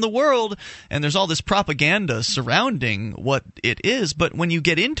system in the world, and there's all this propaganda surrounding what it is. But when you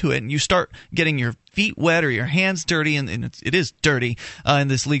get into it and you start getting your feet wet or your hands dirty, and it is dirty in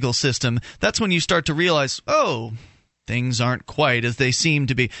this legal system, that's when you start to realize, oh, things aren't quite as they seem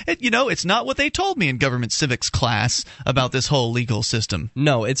to be. It's not what they told me in government civics class about this whole legal system.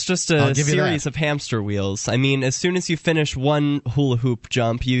 No, it's just a series of hamster wheels. I mean, as soon as you finish one hula hoop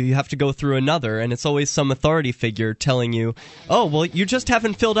jump, you have to go through another, and it's always some authority figure telling you, oh, well, you just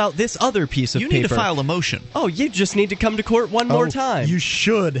haven't filled out this other piece of paper. You need to file a motion. Oh, you just need to come to court one more time. You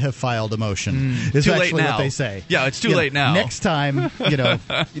should have filed a motion. Is too actually late now. What they say. Yeah, it's too late now. Next time,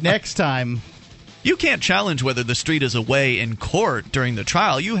 next time. You can't challenge whether the street is away in court during the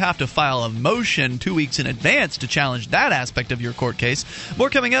trial. You have to file a motion 2 weeks in advance to challenge that aspect of your court case.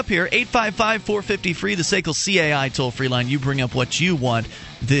 More coming up here. 855-450-FREE, the SACL CAI toll-free line. You bring up what you want.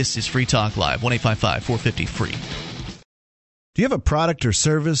 This is Free Talk Live, 1-855-450-FREE. Do you have a product or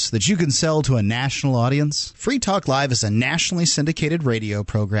service that you can sell to a national audience? Free Talk Live is a nationally syndicated radio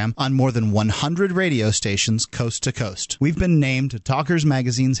program on more than 100 radio stations coast to coast. We've been named to Talkers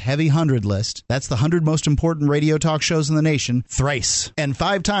Magazine's Heavy 100 list. That's the 100 most important radio talk shows in the nation, thrice. And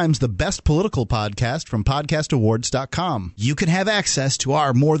 5 times the best political podcast from podcastawards.com. You can have access to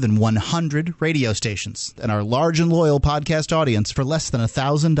our more than 100 radio stations and our large and loyal podcast audience for less than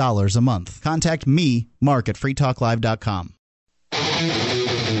 $1,000 a month. Contact me, Mark, at freetalklive.com.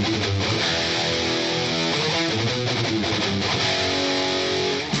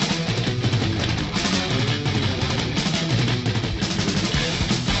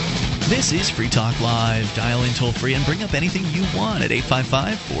 This is Free Talk Live. Dial in toll-free and bring up anything you want at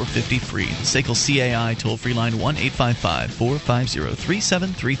 855-450-FREE. The SACL CAI toll-free line,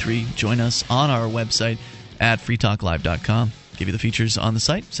 1-855-450-3733. Join us on our website at freetalklive.com. Give you the features on the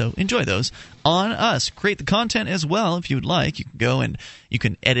site, so enjoy those on us. Create the content as well if you would like. You can go and you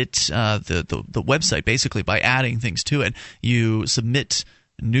can edit the website basically by adding things to it. You submit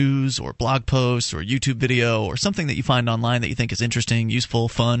news or blog posts or YouTube video or something that you find online that you think is interesting, useful,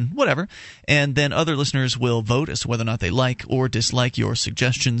 fun, whatever, and then other listeners will vote as to whether or not they like or dislike your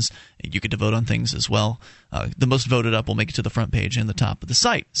suggestions. You get to vote on things as well. The most voted up will make it to the front page and the top of the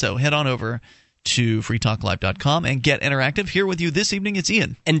site. So head on over to freetalklive.com and get interactive. Here with you this evening, it's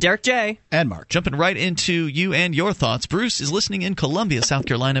Ian. And Derek J. And Mark. Jumping right into you and your thoughts. Bruce is listening in Columbia, South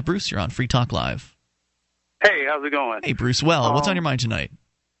Carolina. Bruce, you're on Free Talk Live. Hey, how's it going? Hey, Bruce. Well, what's on your mind tonight?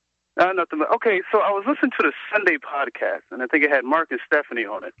 Nothing. Okay, so I was listening to the Sunday podcast, and I think it had Mark and Stephanie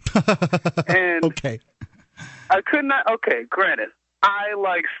on it. And okay. I could not. Okay, granted, I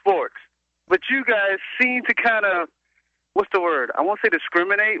like sports, but you guys seem to kind of, what's the word? I won't say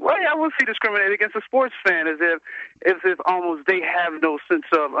discriminate. Well, yeah, I will say discriminate against a sports fan, as if almost they have no sense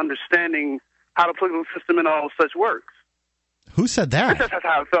of understanding how the political system and all such works. Who said that? That's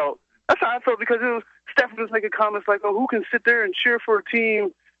how I felt. That's how I felt, because Stephanie was making comments like, "Oh, who can sit there and cheer for a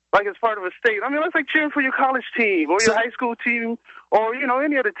team like it's part of a state?" I mean, that's like cheering for your college team or your high school team or,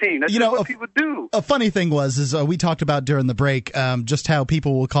 any other team. That's just what people do. A funny thing is we talked about during the break just how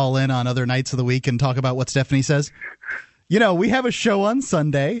people will call in on other nights of the week and talk about what Stephanie says. We have a show on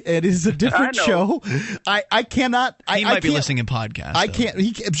Sunday. It is a different show. I cannot. He might be listening in podcast. I can't.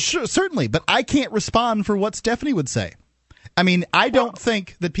 Certainly, but I can't respond for what Stephanie would say. I mean, I don't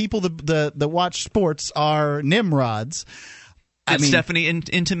think that people that watch sports are nimrods. Did Stephanie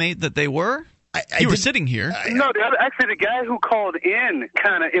intimate that they were? You were sitting here. No, actually, the guy who called in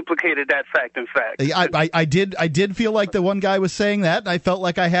kind of implicated that fact. In fact, I did feel like the one guy was saying that, and I felt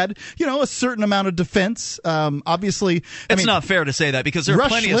like I had a certain amount of defense. Obviously, it's not fair to say that, because there are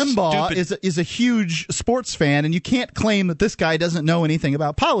plenty of Limbaugh is a huge sports fan, and you can't claim that this guy doesn't know anything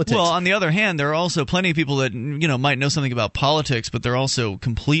about politics. Well, on the other hand, there are also plenty of people that might know something about politics, but they're also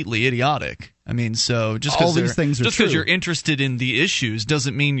completely idiotic. I mean, so just because you're interested in the issues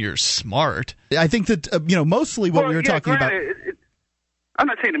doesn't mean you're smart. I think that mostly what we were talking about. I'm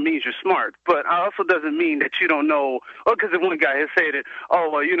not saying it means you're smart, but it also doesn't mean that you don't know. Because the one guy has said it. Oh,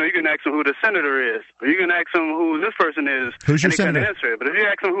 well, you can ask him who the senator is, or you can ask him who this person is. Who's your senator? And they can't answer it. But if you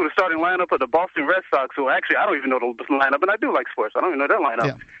ask him who the starting lineup of the Boston Red Sox, who actually I don't even know the lineup, and I do like sports, I don't even know their lineup.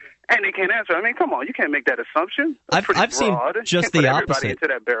 Yeah. And they can't answer. I mean, come on, you can't make that assumption. I've seen just the opposite. Into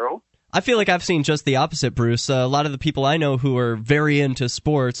that barrel. I feel like I've seen just the opposite, Bruce. A lot of the people I know who are very into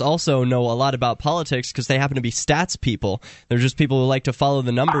sports also know a lot about politics because they happen to be stats people. They're just people who like to follow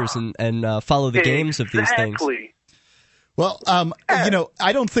the numbers and follow the games of these things. Well,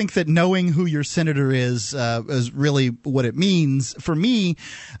 I don't think that knowing who your senator is really what it means. For me,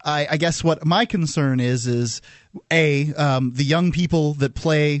 I guess what my concern is the young people that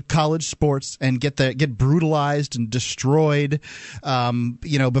play college sports and get brutalized and destroyed,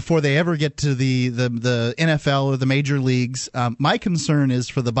 before they ever get to the NFL or the major leagues. My concern is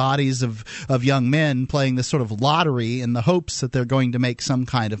for the bodies of young men playing this sort of lottery in the hopes that they're going to make some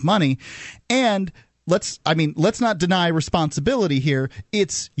kind of money. And let's not deny responsibility here.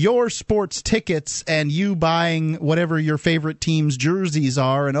 It's your sports tickets and you buying whatever your favorite team's jerseys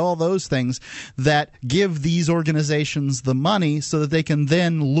are and all those things that give these organizations the money so that they can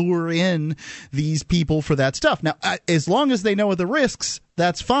then lure in these people for that stuff. Now, as long as they know the risks,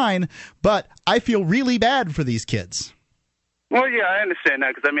 that's fine, but I feel really bad for these kids. Well, yeah, I understand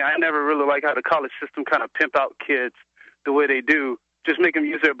that because, I never really like how the college system kind of pimp out kids the way they do. Just make them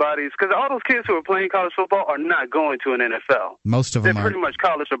use their bodies. Because all those kids who are playing college football are not going to an NFL. Most of them They're pretty much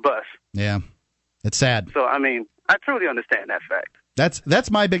college or bust. Yeah. It's sad. So, I truly understand that fact. That's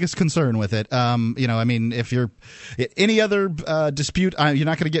my biggest concern with it. If you're any other dispute, you're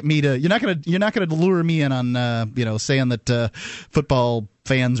not going to get me to. You're not going to lure me in on saying that football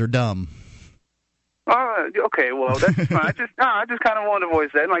fans are dumb. Okay, well, that's fine. I just kind of wanted to voice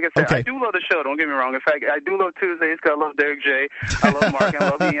that. And like I said, okay. I do love the show. Don't get me wrong. In fact, I do love Tuesdays because I love Derek J. I love Mark. I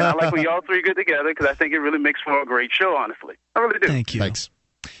love Ian. I like when y'all three get together because I think it really makes for a great show, honestly. I really do. Thank you. Thanks.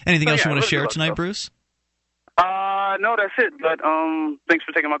 Anything else you want to share tonight, Bruce? No, that's it. But thanks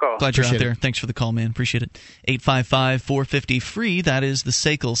for taking my call. Glad you're out there. Thanks for the call, man. Appreciate it. 855-450-FREE. That is the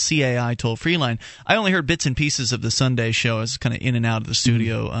SACL CAI toll-free line. I only heard bits and pieces of the Sunday show. I was kind of in and out of the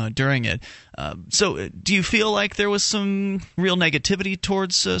studio during it. So do you feel like there was some real negativity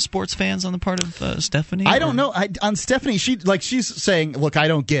towards sports fans on the part of Stephanie? I don't know. On Stephanie, she's saying, look, I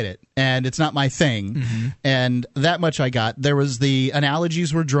don't get it, and it's not my thing. Mm-hmm. And that much I got. There was the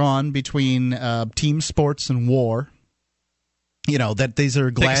analogies were drawn between team sports and war. That these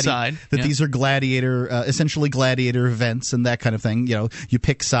are these are gladiator, essentially gladiator events and that kind of thing. You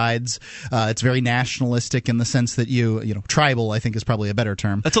pick sides. It's very nationalistic in the sense that tribal, I think, is probably a better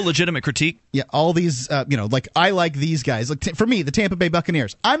term. That's a legitimate critique. Yeah, all these, I like these guys. Like for me, the Tampa Bay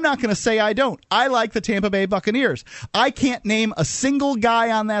Buccaneers. I'm not going to say I don't. I like the Tampa Bay Buccaneers. I can't name a single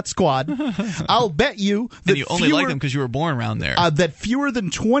guy on that squad. I'll bet you that and you only like them because you were born around there. That fewer than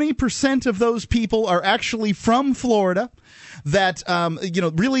 20% of those people are actually from Florida. That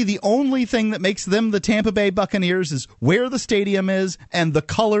really the only thing that makes them the Tampa Bay Buccaneers is where the stadium is and the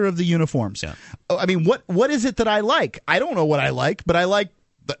color of the uniforms. Yeah. What is it that I like? I don't know what I like, but I like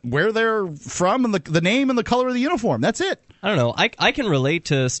where they're from and the name and the color of the uniform. That's it. I don't know. I can relate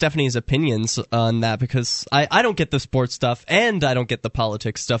to Stephanie's opinions on that because I don't get the sports stuff and I don't get the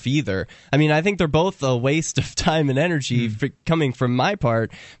politics stuff either. I think they're both a waste of time and energy coming from my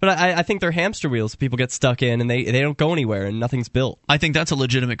part, but I think they're hamster wheels people get stuck in and they don't go anywhere and nothing's built. I think that's a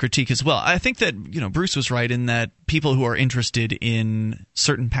legitimate critique as well. I think that Bruce was right in that people who are interested in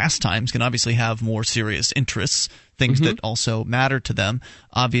certain pastimes can obviously have more serious interests. Things that also matter to them.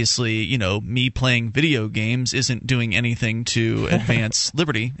 Obviously, me playing video games isn't doing anything to advance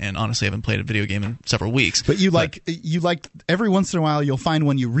liberty, and honestly, I haven't played a video game in several weeks. But you like every once in a while you'll find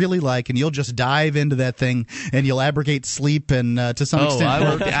one you really like, and you'll just dive into that thing, and you'll abrogate sleep, and to some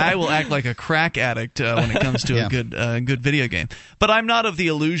extent, I will act like a crack addict when it comes to a good video game. But I'm not of the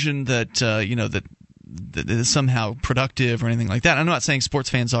illusion that that is somehow productive or anything like that. I'm not saying sports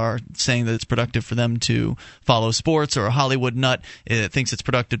fans are saying that it's productive for them to follow sports, or a Hollywood nut thinks it's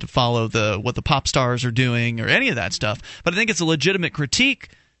productive to follow what the pop stars are doing or any of that stuff. But I think it's a legitimate critique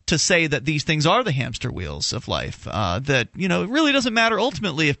to say that these things are the hamster wheels of life. That it really doesn't matter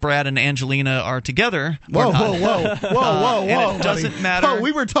ultimately if Brad and Angelina are together. Whoa! And it doesn't matter. Oh,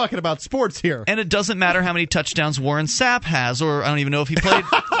 we were talking about sports here. And it doesn't matter how many touchdowns Warren Sapp has, or I don't even know if he played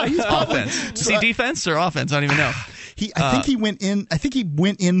offense. Is he defense or offense? I don't even know. I think he went in. I think he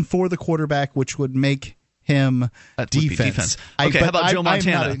went in for the quarterback, which would make him defense. Okay, how about Joe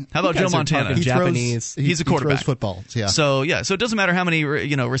Montana? How about Joe Montana? Japanese. He's a quarterback. He throws football. Yeah. So it doesn't matter how many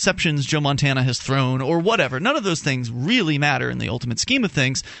receptions Joe Montana has thrown or whatever. None of those things really matter in the ultimate scheme of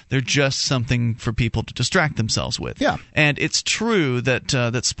things. They're just something for people to distract themselves with. Yeah. And it's true that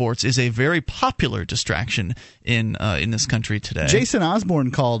that sports is a very popular distraction in this country today. Jason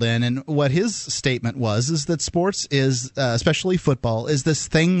Osborne called in, and what his statement is that sports is, especially football, is this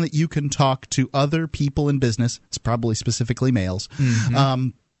thing that you can talk to other people in business. It's probably specifically males.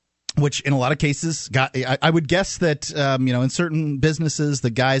 which in a lot of cases, I would guess that in certain businesses the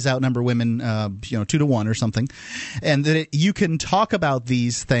guys outnumber women 2 to 1 or something, and that you can talk about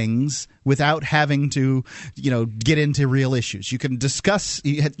these things without having to get into real issues. You can discuss.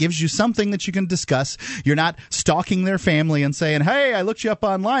 It gives you something that you can discuss. You're not stalking their family and saying, "Hey, I looked you up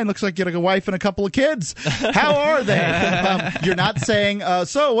online. Looks like you got a wife and a couple of kids. How are they?" You're not saying,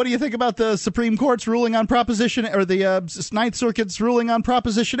 "So, what do you think about the Supreme Court's ruling on Proposition or the Ninth Circuit's ruling on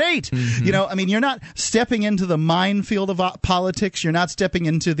Proposition 8?" Mm-hmm. You're not stepping into the minefield of politics. You're not stepping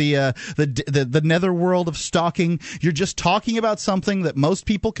into the netherworld of stalking. You're just talking about something that most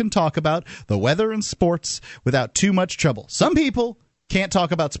people can talk about, the weather and sports, without too much trouble. Some people can't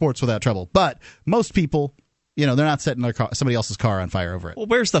talk about sports without trouble, but most people, they're not setting somebody else's car on fire over it. Well,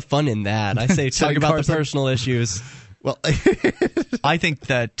 where's the fun in that? I say talk about the personal issues. Well, I think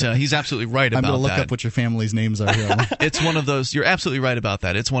that he's absolutely right about that. I'm going to look up what your family's names are here. It's one of those. You're absolutely right about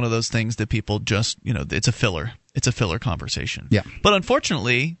that. It's one of those things that people just, it's a filler. It's a filler conversation. Yeah. But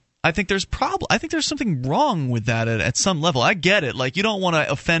unfortunately, I think there's something wrong with that at some level. I get it. Like, you don't want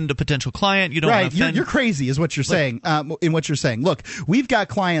to offend a potential client. You don't want to offend. You're crazy is what you're saying. In what you're saying. Look, we've got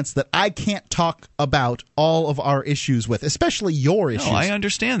clients that I can't talk about all of our issues with, especially your issues. No, I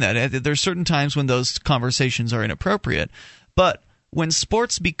understand that. There's certain times when those conversations are inappropriate. But when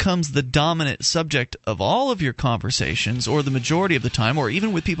sports becomes the dominant subject of all of your conversations, or the majority of the time, or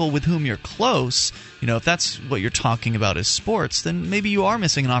even with people with whom you're close, if that's what you're talking about is sports, then maybe you are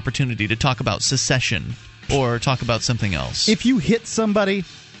missing an opportunity to talk about secession or talk about something else. If you hit somebody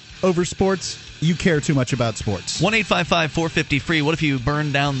over sports, you care too much about sports. 1-855-450-FREE. What if you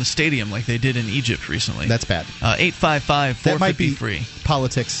burned down the stadium like they did in Egypt recently? That's bad. 855-450-FREE. That might be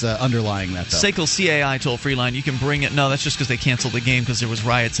politics underlying that, though. SACL CAI toll-free line. You can bring it. No, that's just because they canceled the game because there was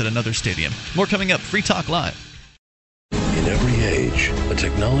riots at another stadium. More coming up. Free Talk Live. In every age, a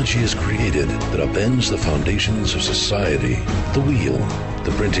technology is created that upends the foundations of society. The wheel,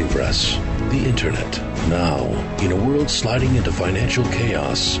 the printing press, the internet. Now, in a world sliding into financial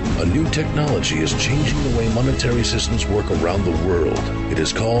chaos, a new technology is changing the way monetary systems work around the world. It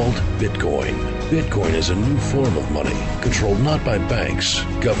is called Bitcoin. Bitcoin is a new form of money, controlled not by banks,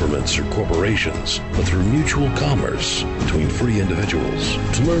 governments, or corporations, but through mutual commerce between free individuals.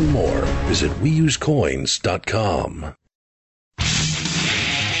 To learn more, visit WeUseCoins.com.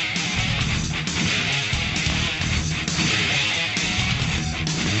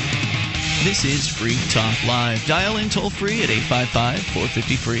 This is Free Talk Live. Dial in toll-free at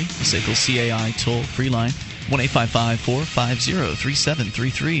 855-450-FREE, the SACL CAI toll-free line,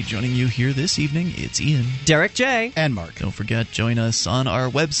 1-855-450-3733. Joining you here this evening, it's Ian, Derek J. and Mark. Don't forget, join us on our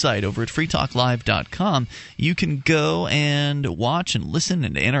website over at freetalklive.com. You can go and watch and listen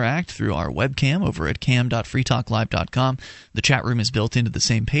and interact through our webcam over at cam.freetalklive.com. The chat room is built into the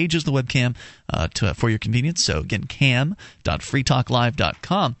same page as the webcam for your convenience. So again,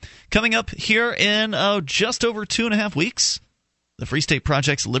 cam.freetalklive.com. Coming up here in just over 2.5 weeks, the Free State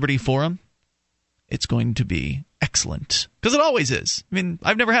Project's Liberty Forum. It's going to be excellent, because it always is. I mean,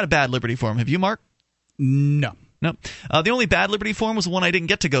 I've never had a bad Liberty Forum. Have you, Mark? No. No. The only bad Liberty Forum was the one I didn't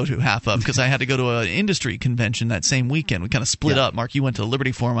get to go to half of, because I had to go to an industry convention that same weekend. We kind of split up. Mark, you went to the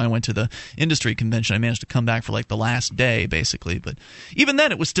Liberty Forum. I went to the industry convention. I managed to come back for like the last day, basically. But even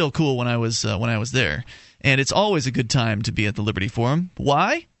then, it was still cool when I was there. And it's always a good time to be at the Liberty Forum.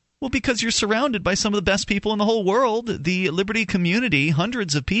 Why? Well, because you're surrounded by some of the best people in the whole world. The Liberty community,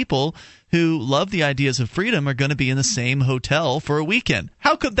 hundreds of people who love the ideas of freedom, are going to be in the same hotel for a weekend.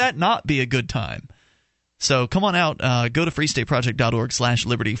 How could that not be a good time? So come on out. Go to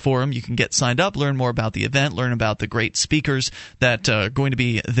freestateproject.org/Liberty Forum. You can get signed up, learn more about the event, learn about the great speakers that are going to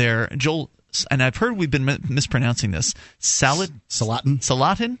be there. Joel, and I've heard we've been mispronouncing this. Salatin?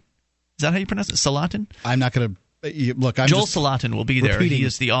 Salatin? Is that how you pronounce it? Salatin? I'm not going to. Look, Joel Salatin will be there. Repeating. He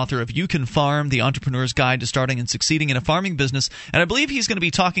is the author of You Can Farm, The Entrepreneur's Guide to Starting and Succeeding in a Farming Business. And I believe he's going to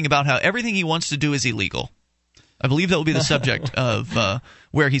be talking about how everything he wants to do is illegal. I believe that will be the subject of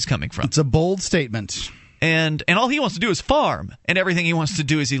where he's coming from. It's a bold statement. And all he wants to do is farm, and everything he wants to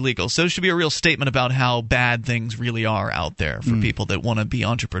do is illegal. So it should be a real statement about how bad things really are out there for people that want to be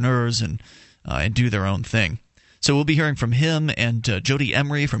entrepreneurs and do their own thing. So we'll be hearing from him and Jody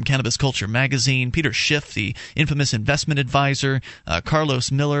Emery from Cannabis Culture Magazine, Peter Schiff, the infamous investment advisor,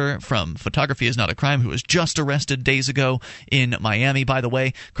 Carlos Miller from Photography is Not a Crime, who was just arrested days ago in Miami. By the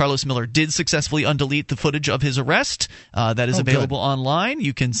way, Carlos Miller did successfully undelete the footage of his arrest. That is available online.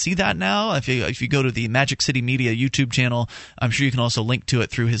 You can see that now. If you go to the Magic City Media YouTube channel, I'm sure you can also link to it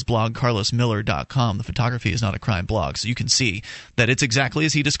through his blog, carlosmiller.com, the Photography is Not a Crime blog. So you can see that it's exactly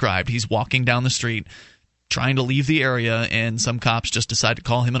as he described. He's walking down the street, trying to leave the area, and some cops just decide to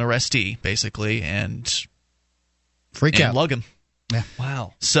call him an arrestee, basically, and lug him. Yeah.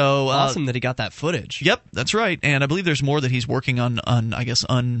 Wow. So awesome that he got that footage. Yep, that's right. And I believe there's more that he's working on I guess,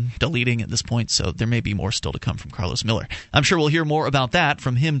 undeleting at this point, so there may be more still to come from Carlos Miller. I'm sure we'll hear more about that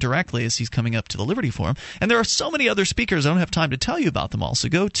from him directly as he's coming up to the Liberty Forum. And there are so many other speakers, I don't have time to tell you about them all. So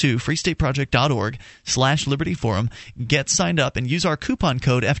go to freestateproject.org/Liberty Forum, get signed up, and use our coupon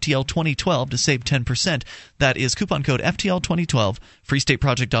code FTL2012 to save 10%. That is coupon code FTL2012,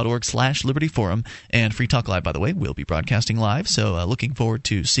 freestateproject.org/Liberty Forum. And Free Talk Live, by the way, will be broadcasting live, so looking forward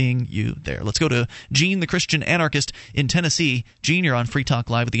to seeing you there. Let's go to Gene, the Christian anarchist in Tennessee. Gene, you're on Free Talk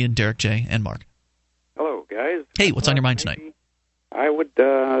Live with Ian, Derek, Jay, and Mark. Hello, guys. Hey, what's on your mind tonight? I would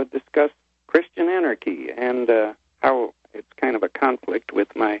discuss Christian anarchy and how it's kind of a conflict with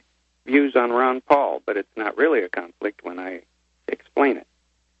my views on Ron Paul, but it's not really a conflict when I explain it.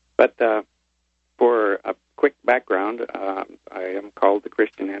 But for a quick background, I am called the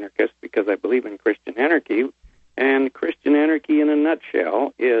Christian anarchist because I believe in Christian anarchy. And Christian anarchy, in a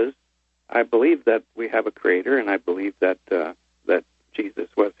nutshell, is I believe that we have a creator, and I believe that that Jesus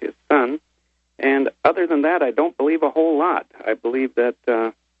was his son. And other than that, I don't believe a whole lot. I believe that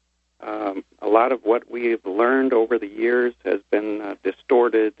a lot of what we have learned over the years has been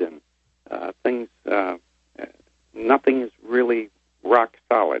distorted, and things. Nothing is really rock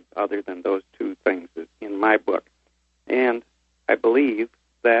solid other than those two things in my book. And I believe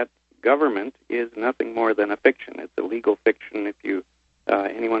that government is nothing more than a fiction. It's a legal fiction. If you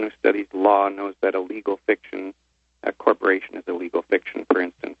anyone who studies law knows that a legal fiction, a corporation is a legal fiction, for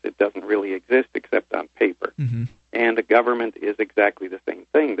instance. It doesn't really exist except on paper. Mm-hmm. And a government is exactly the same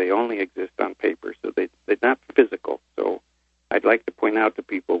thing. They only exist on paper, so they're not physical. So I'd like to point out to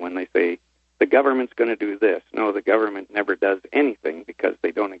people when they say, the government's going to do this. No, the government never does anything because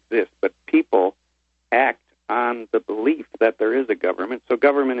they don't exist. But people act on the belief that there is a government. So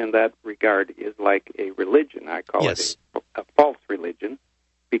government in that regard is like a religion. I call it a false religion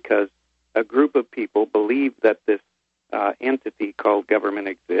because a group of people believe that this entity called government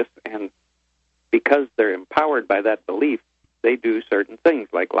exists, and because they're empowered by that belief, they do certain things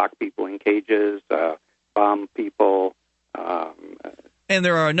like lock people in cages, bomb people. And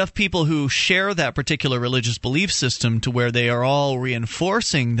there are enough people who share that particular religious belief system to where they are all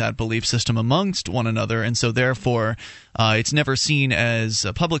reinforcing that belief system amongst one another, and so therefore it's never seen as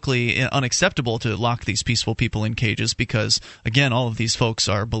publicly unacceptable to lock these peaceful people in cages because, again, all of these folks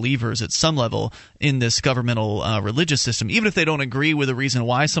are believers at some level in this governmental religious system. Even if they don't agree with the reason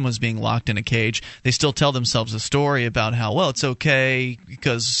why someone's being locked in a cage, they still tell themselves a story about how, well, it's okay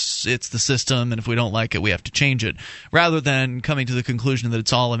because it's the system, and if we don't like it, we have to change it, rather than coming to the conclusion that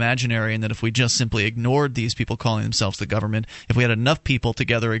it's all imaginary and that if we just simply ignored these people calling themselves the government, if we had enough people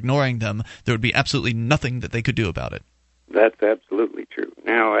together ignoring them, there would be absolutely nothing that they could do about it. That's absolutely true.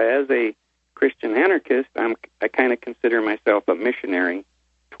 Now, as a Christian anarchist, I kind of consider myself a missionary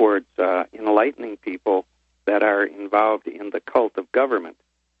towards enlightening people that are involved in the cult of government.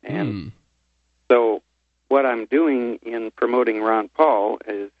 And so what I'm doing in promoting Ron Paul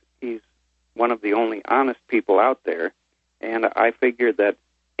is he's one of the only honest people out there. And I figure that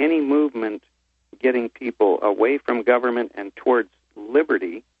any movement getting people away from government and towards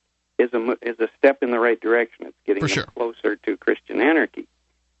liberty is a step in the right direction. It's getting them closer to Christian anarchy.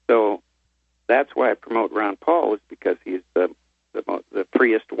 So that's why I promote Ron Paul, is because he's the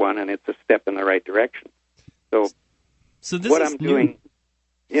freest one, and it's a step in the right direction. So this what is I'm doing,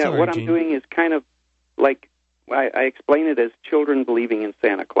 Gene. doing is kind of like I explain it as children believing in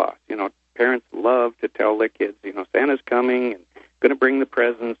Santa Claus. You know, parents love to tell their kids, you know, Santa's coming and going to bring the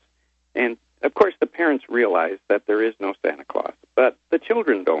presents. And, of course, the parents realize that there is no Santa Claus, but the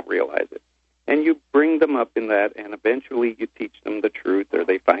children don't realize it. And you bring them up in that, and eventually you teach them the truth, or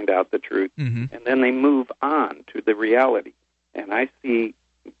they find out the truth, and then they move on to the reality. And I see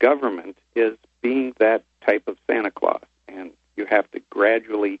government as being that type of Santa Claus, and you have to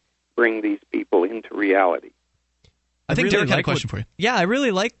gradually bring these people into reality. I think Derek had a question for you. Yeah, I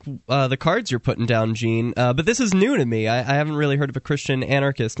really like the cards you're putting down, Gene, but this is new to me. I haven't really heard of a Christian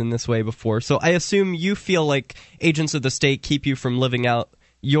anarchist in this way before, so I assume you feel like agents of the state keep you from living out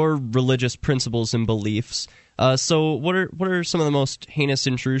your religious principles and beliefs. So what are some of the most heinous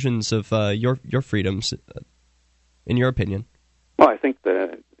intrusions of your freedoms, in your opinion? Well, I think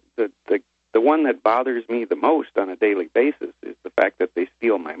the one that bothers me the most on a daily basis is the fact that they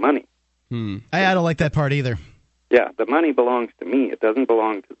steal my money. I don't like that part either. Yeah, the money belongs to me. It doesn't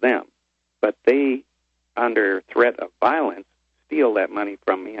belong to them. But they, under threat of violence, steal that money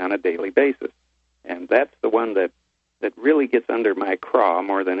from me on a daily basis. And that's the one that that really gets under my craw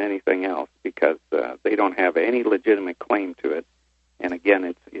more than anything else, because they don't have any legitimate claim to it. And again,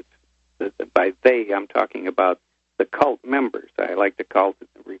 it's by they, I'm talking about the cult members. I like to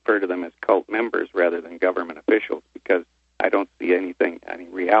refer to them as cult members rather than government officials, because I don't see any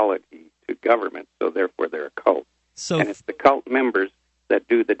reality to government, so therefore they're a cult. And it's the cult members that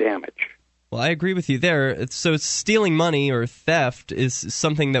do the damage. Well, I agree with you there. So stealing money or theft is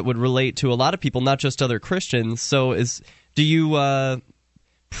something that would relate to a lot of people, not just other Christians. So do you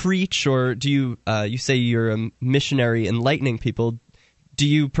preach, or do you say you're a missionary enlightening people? Do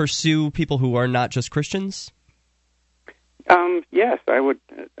you pursue people who are not just Christians? Yes, I would.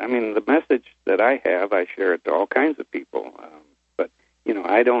 I mean, the message that I have, I share it to all kinds of people. But,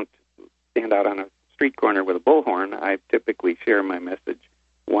 I don't stand out on a street corner with a bullhorn. I typically share my message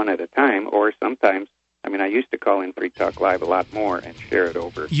one at a time, or sometimes, I used to call in Free Talk Live a lot more and share it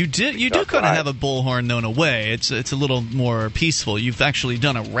over. You do kind of have a bullhorn, though, in a way. It's a little more peaceful. You've actually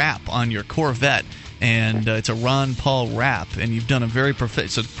done a rap on your Corvette, and it's a Ron Paul rap, and you've done a very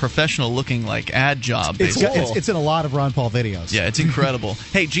professional-looking ad job. It's in a lot of Ron Paul videos. Yeah, it's incredible.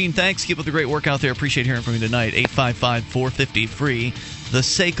 Hey, Gene, thanks. Keep up the great work out there. Appreciate hearing from you tonight. 855-450-FREE. The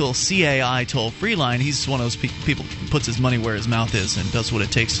SACL CAI toll-free line. He's one of those people who puts his money where his mouth is and does what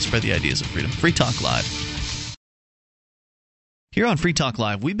it takes to spread the ideas of freedom. Free Talk Live. Here on Free Talk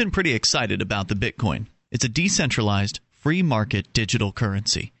Live, we've been pretty excited about the Bitcoin. It's a decentralized, free market digital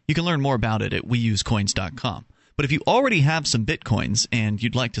currency. You can learn more about it at weusecoins.com. But if you already have some Bitcoins and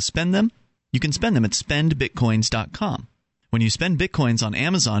you'd like to spend them, you can spend them at spendbitcoins.com. When you spend Bitcoins on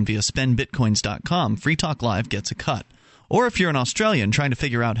Amazon via spendbitcoins.com, Free Talk Live gets a cut. Or if you're an Australian trying to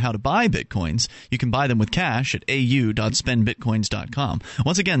figure out how to buy Bitcoins, you can buy them with cash at au.spendbitcoins.com.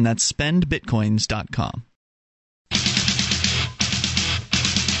 Once again, that's spendbitcoins.com.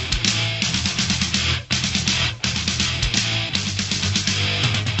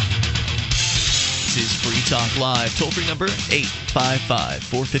 This is Free Talk Live. Toll-free number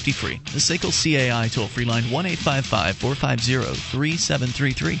 855-450-FREE. The SACL CAI toll-free line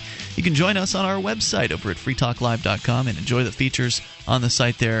 1-855-450-3733. You can join us on our website over at freetalklive.com and enjoy the features on the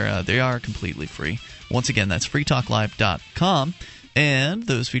site there. They are completely free. Once again, that's freetalklive.com, and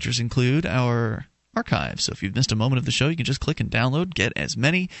those features include our archive. So if you've missed a moment of the show, you can just click and download, get as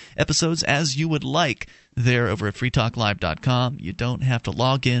many episodes as you would like there over at freetalklive.com. You don't have to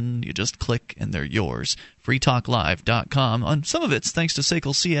log in. You just click and they're yours. freetalklive.com. On some of it's thanks to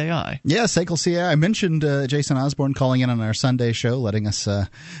SACL CAI. Yeah, SACL CAI. I mentioned Jason Osborne calling in on our Sunday show, letting us,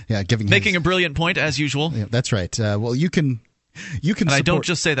 making a brilliant point as usual. Yeah, that's right. Well, you can. And I don't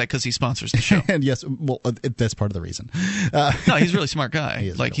just say that because he sponsors the show. And yes, well, that's part of the reason. No, he's a really smart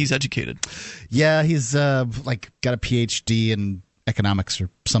guy. He's educated. Yeah, he's got a PhD in economics or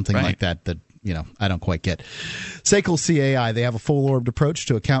something like that. That I don't quite get. SACL CAI, they have a full-orbed approach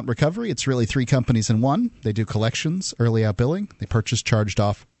to account recovery. It's really three companies in one. They do collections, early out billing. They purchase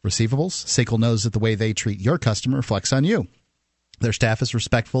charged-off receivables. SACL knows that the way they treat your customer reflects on you. Their staff is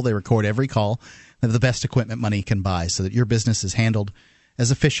respectful. They record every call. They have the best equipment money can buy so that your business is handled as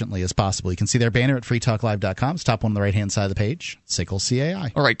efficiently as possible. You can see their banner at freetalklive.com. It's top one on the right-hand side of the page. SACL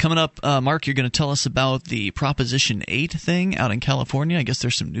CAI. All right, coming up, Mark, you're going to tell us about the Proposition 8 thing out in California. I guess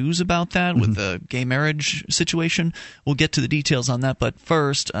there's some news about that with the gay marriage situation. We'll get to the details on that. But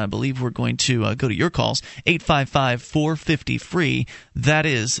first, I believe we're going to go to your calls. 855-450-FREE. That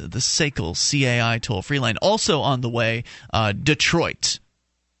is the SACL CAI toll-free line. Also on the way, Detroit.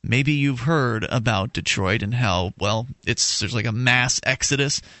 Maybe you've heard about Detroit and how, there's like a mass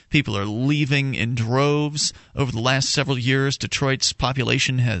exodus. People are leaving in droves. Over the last several years, Detroit's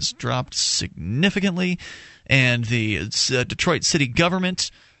population has dropped significantly. And the Detroit city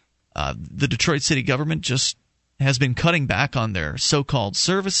government just has been cutting back on their so-called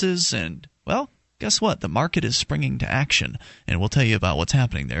services. And, guess what? The market is springing to action, and we'll tell you about what's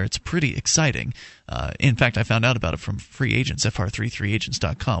happening there. It's pretty exciting. In fact, I found out about it from free agents,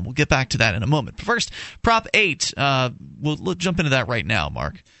 fr33agents.com. We'll get back to that in a moment. But first, Prop 8. We'll jump into that right now,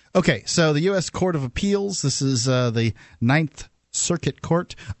 Mark. Okay, so the U.S. Court of Appeals, this is the Ninth Circuit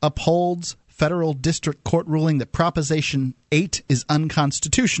Court, upholds federal district court ruling that Proposition 8 is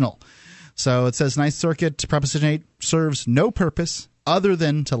unconstitutional. So it says Ninth Circuit, Proposition 8 serves no purpose other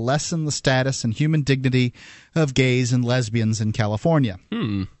than to lessen the status and human dignity of gays and lesbians in California.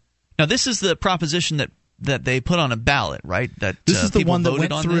 Now, this is the proposition that they put on a ballot, right? That this is the one that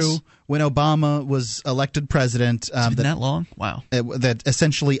went through this? When Obama was elected president. It's been that long? Wow. That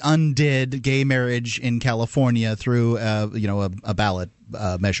essentially undid gay marriage in California through a ballot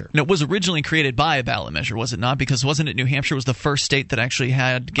measure. And it was originally created by a ballot measure, was it not? Because wasn't it New Hampshire was the first state that actually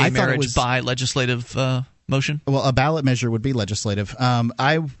had gay marriage by legislative motion? Well, a ballot measure would be legislative.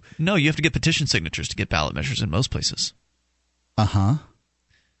 No, you have to get petition signatures to get ballot measures in most places. Uh-huh.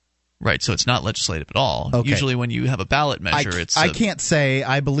 Right, so it's not legislative at all. Okay. Usually when you have a ballot measure, I can't say.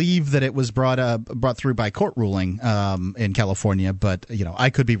 I believe that it was brought through by court ruling in California, but I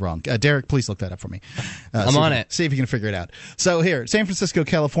could be wrong. Derek, please look that up for me. I'm on it. See if you can figure it out. So here, San Francisco,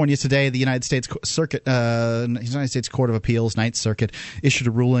 California, today, the United States United States Court of Appeals, Ninth Circuit, issued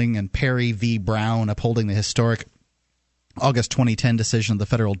a ruling in Perry v. Brown upholding the historic August 2010 decision of the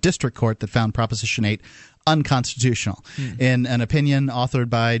Federal District Court that found Proposition 8 unconstitutional. In an opinion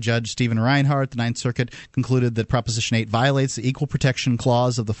authored by Judge Stephen Reinhart, the Ninth Circuit concluded that Proposition 8 violates the Equal Protection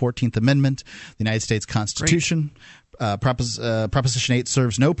Clause of the 14th Amendment, the United States Constitution. Proposition 8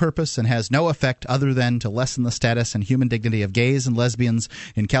 serves no purpose and has no effect other than to lessen the status and human dignity of gays and lesbians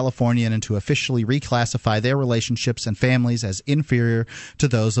in California and to officially reclassify their relationships and families as inferior to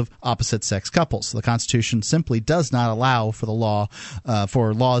those of opposite-sex couples. The Constitution simply does not allow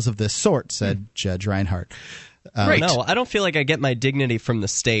for laws of this sort, said Judge Reinhart. Right. No, I don't feel like I get my dignity from the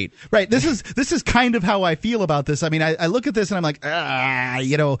state. Right. This is kind of how I feel about this. I mean, I look at this and I'm like,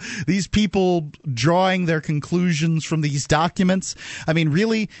 these people drawing their conclusions from these documents. I mean,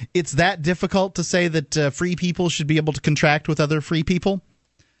 really, it's that difficult to say that free people should be able to contract with other free people?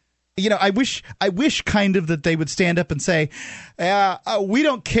 I wish kind of that they would stand up and say, we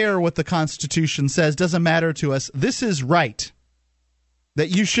don't care what the Constitution says, doesn't matter to us. This is right. That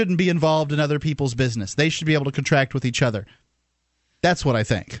you shouldn't be involved in other people's business. They should be able to contract with each other. That's what I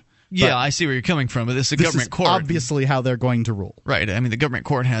think. Yeah, but I see where you're coming from, but this is a government court. Obviously how they're going to rule. Right. I mean, the government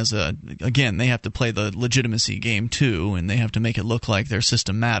court has again, they have to play the legitimacy game too, and they have to make it look like their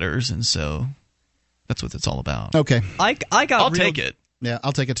system matters, and so that's what it's all about. Okay. I'll take it. Yeah,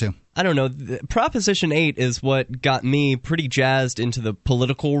 I'll take it too. I don't know. Proposition 8 is what got me pretty jazzed into the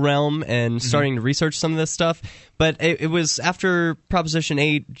political realm and starting to research some of this stuff. But it was after Proposition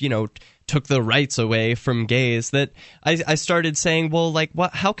 8, took the rights away from gays that I started saying, well, like,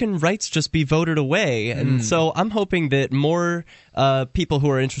 how can rights just be voted away? And so I'm hoping that more people who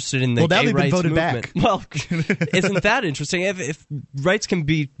are interested in the gay rights movement. Back. Well, isn't that interesting? If rights can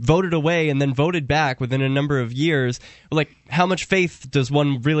be voted away and then voted back within a number of years, like, how much faith does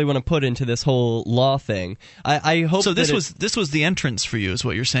one really want to put into this whole law thing? I hope. So this was the entrance for you, is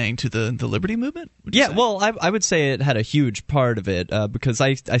what you're saying, to the liberty movement? Yeah, well, I would say it had a huge part of it because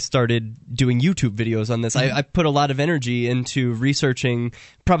I started doing YouTube videos on this. I put a lot of energy into researching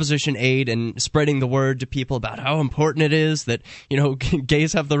Proposition 8 and spreading the word to people about how important it is that,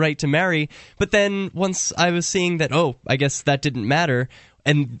 gays have the right to marry. But then once I was seeing that, I guess that didn't matter,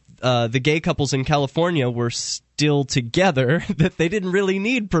 and the gay couples in California were still together, that they didn't really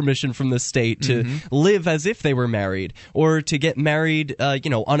need permission from the state to live as if they were married, or to get married,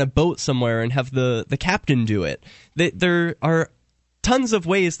 on a boat somewhere and have the captain do it. There are tons of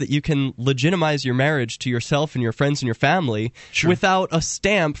ways that you can legitimize your marriage to yourself and your friends and your family without a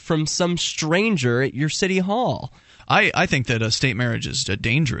stamp from some stranger at your city hall. I think that a state marriage is a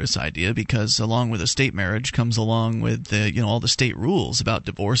dangerous idea because along with a state marriage comes along with all the state rules about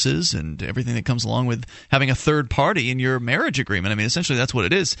divorces and everything that comes along with having a third party in your marriage agreement. I mean, essentially that's what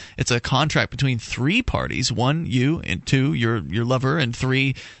it is. It's a contract between three parties: one, you, and two, your lover, and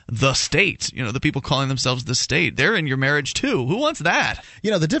three, the state. The people calling themselves the state. They're in your marriage too. Who wants that?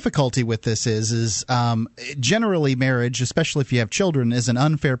 The difficulty with this is generally marriage, especially if you have children, is an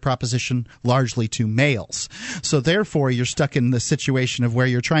unfair proposition largely to males. So therefore, you're stuck in the situation of where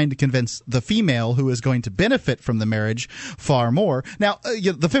you're trying to convince the female who is going to benefit from the marriage far more. Now,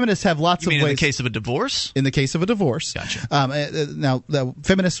 the feminists have lots of ways. In the case of a divorce? In the case of a divorce. Gotcha. Now, the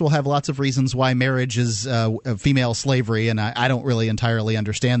feminists will have lots of reasons why marriage is female slavery, and I don't really entirely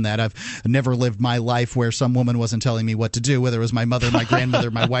understand that. I've never lived my life where some woman wasn't telling me what to do, whether it was my mother, my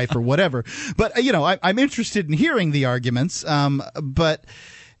grandmother, my wife, or whatever. But, I'm interested in hearing the arguments, but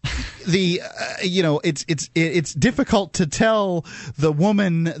it's difficult to tell the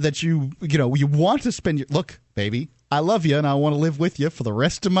woman that you want to spend your look, baby, I love you and I want to live with you for the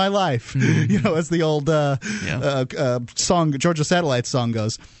rest of my life. As the old song, Georgia Satellite song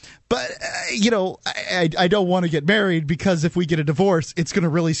goes. But I don't want to get married because if we get a divorce, it's going to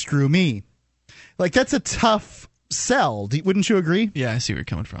really screw me. Like, that's a tough sell. Wouldn't you agree? Yeah, I see where you're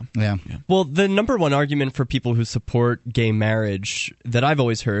coming from. Yeah. Well, the number one argument for people who support gay marriage that I've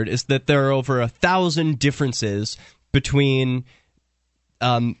always heard is that there are over 1,000 differences between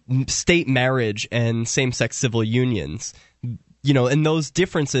state marriage and same-sex civil unions. and those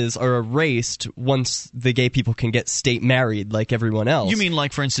differences are erased once the gay people can get state married like everyone else. You mean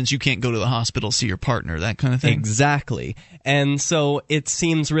like, for instance, you can't go to the hospital, see your partner, that kind of thing? Exactly. And so it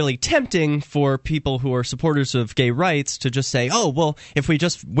seems really tempting for people who are supporters of gay rights to just say, oh, well, if we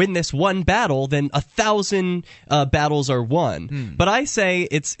just win this one battle, then 1,000 battles are won. But I say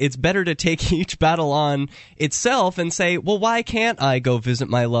it's better to take each battle on itself and say, well, why can't I go visit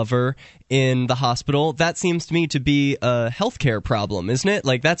my lover in the hospital? That seems to me to be a healthcare problem, isn't it?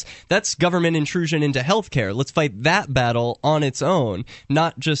 Like that's government intrusion into healthcare. Let's fight that battle on its own,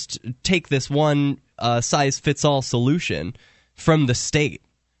 not just take this one size-fits-all solution from the state.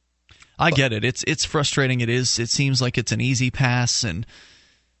 I get it. It's frustrating. It seems like it's an easy pass, and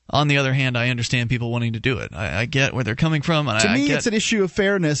on the other hand, I understand people wanting to do it. I get where they're coming from. And to me, it's an issue of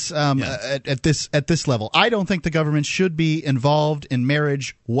fairness at this level. I don't think the government should be involved in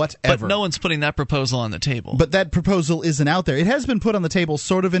marriage whatever. But no one's putting that proposal on the table. But that proposal isn't out there. It has been put on the table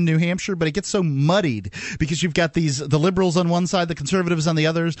sort of in New Hampshire, but it gets so muddied because you've got the liberals on one side, the conservatives on the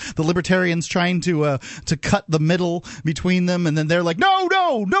others, the libertarians trying to cut the middle between them, and then they're like, no,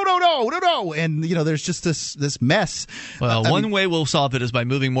 and there's just this mess. Well, one way we'll solve it is by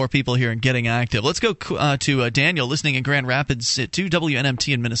moving more people here and getting active. Let's go to Daniel, listening in Grand Rapids to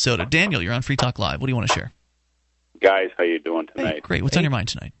WNMT in Minnesota. Daniel, you're on Free Talk Live. What do you want to share? Guys, how you doing tonight? Hey, great. What's on your mind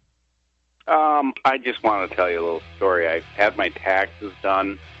tonight? I just want to tell you a little story. I had my taxes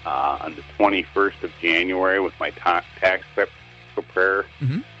done on the 21st of January with my tax preparer,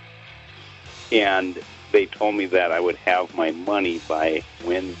 and they told me that I would have my money by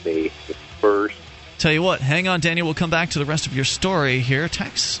Wednesday the 1st. Tell you what, hang on, Daniel. We'll come back to the rest of your story here.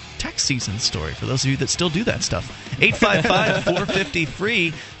 Tax season story for those of you that still do that stuff.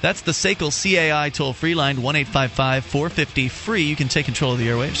 855-450-FREE. That's the SACL CAI toll-free line, 1-855-450-FREE. You can take control of the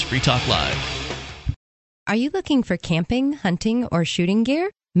airwaves. Free Talk Live. Are you looking for camping, hunting, or shooting gear?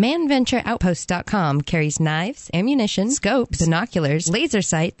 ManVentureOutpost.com carries knives, ammunition, scopes, binoculars, laser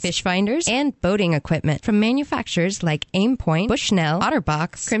sights, fish finders, and boating equipment from manufacturers like Aimpoint, Bushnell,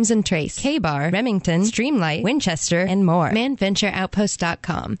 Otterbox, Crimson Trace, K-Bar, Remington, Streamlight, Winchester, and more.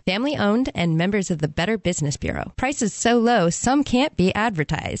 ManVentureOutpost.com. Family owned and members of the Better Business Bureau. Prices so low, some can't be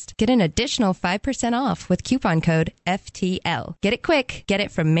advertised. Get an additional 5% off with coupon code FTL. Get it quick. Get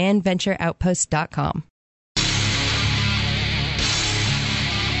it from ManVentureOutpost.com.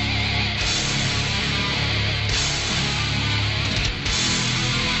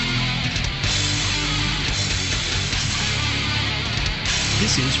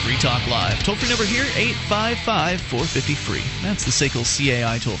 This is Free Talk Live. Toll-free number here, 855-450-FREE. That's the SACL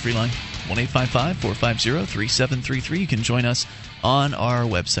CAI toll-free line, 1-855-450-3733. You can join us on our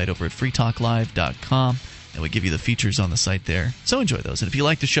website over at freetalklive.com, and we give you the features on the site there. So enjoy those. And if you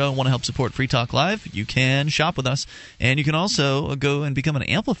like the show and want to help support Free Talk Live, you can shop with us. And you can also go and become an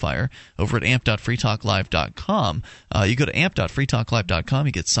amplifier over at amp.freetalklive.com. You go to amp.freetalklive.com,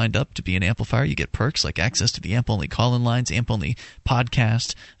 you get signed up to be an amplifier. You get perks like access to the AMP-only call-in lines, AMP-only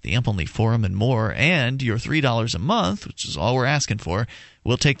podcast, the AMP-only forum, and more. And your $3 a month, which is all we're asking for,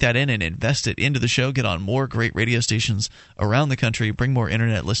 we'll take that in and invest it into the show, get on more great radio stations around the country, bring more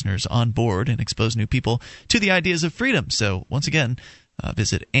internet listeners on board, and expose new people to the ideas of freedom. So once again,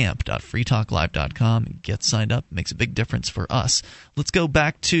 visit amp.freetalklive.com and get signed up. It makes a big difference for us. Let's go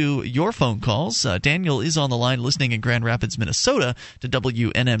back to your phone calls. Daniel is on the line listening in Grand Rapids, Minnesota to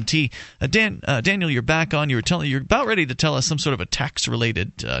WNMT. Daniel, you're back on. You're about ready to tell us some sort of a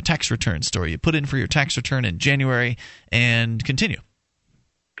tax-related tax return story. You put in for your tax return in January, and continue.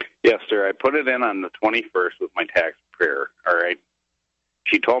 Yes, sir. I put it in on the 21st with my tax preparer, all right?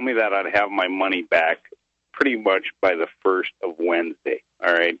 She told me that I'd have my money back pretty much by the 1st of Wednesday,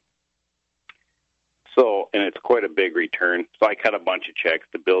 all right? So, and it's quite a big return. So I cut a bunch of checks,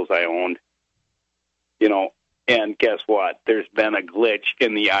 the bills I owned, and guess what? There's been a glitch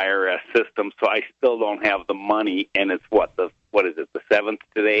in the IRS system, so I still don't have the money, and it's the 7th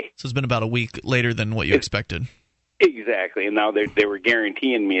today? So it's been about a week later than what you expected. Exactly, and now they were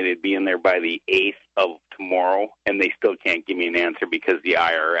guaranteeing me they'd be in there by the 8th of tomorrow, and they still can't give me an answer because the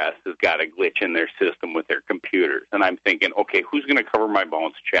IRS has got a glitch in their system with their computers. And I'm thinking, okay, who's going to cover my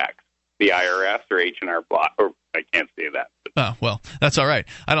bounce checks? The IRS or H&R Block? Or I can't say that. Oh, well, that's all right.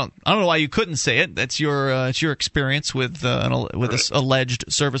 I don't know why you couldn't say it. That's your experience with this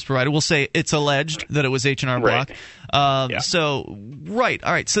alleged service provider. We'll say it's alleged that it was H&R Block. Right. So, right,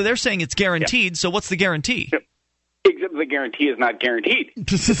 all right. So they're saying it's guaranteed. Yeah. So what's the guarantee? Yep. The guarantee is not guaranteed.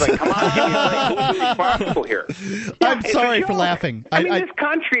 It's like, come on, who's responsible here? I'm sorry for laughing. This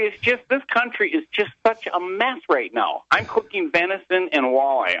country is just such a mess right now. I'm cooking venison and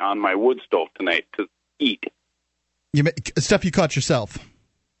walleye on my wood stove tonight to eat. Stuff you caught yourself.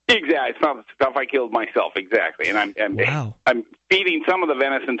 Exactly, stuff I killed myself. Exactly, and I'm feeding some of the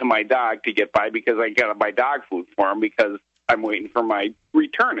venison to my dog to get by because I got to buy dog food for him because I'm waiting for my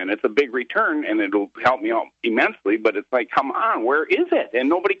return, and it's a big return, and it'll help me out immensely. But it's like, come on, where is it? And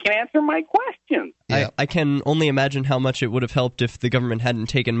nobody can answer my questions. Yeah. I can only imagine how much it would have helped if the government hadn't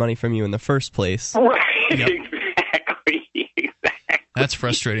taken money from you in the first place. Right. Yep. Exactly. That's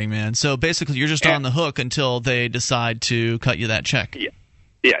frustrating, man. So basically, you're just on the hook until they decide to cut you that check.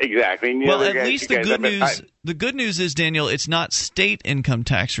 Yeah, exactly. Well, at least the good news is, Daniel, it's not state income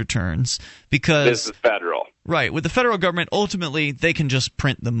tax returns because this is federal. Right. With the federal government, ultimately, they can just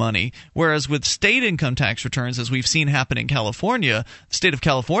print the money. Whereas with state income tax returns, as we've seen happen in California, the state of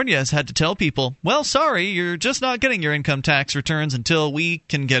California has had to tell people, well, sorry, you're just not getting your income tax returns until we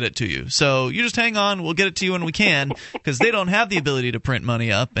can get it to you. So you just hang on. We'll get it to you when we can, because they don't have the ability to print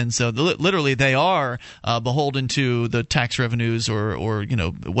money up. And so literally they are beholden to the tax revenues or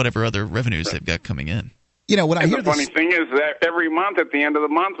whatever other revenues they've got coming in. When I hear the funny thing is that every month at the end of the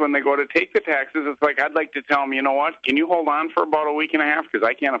month when they go to take the taxes, it's like I'd like to tell them, you know what, can you hold on for about a week and a half because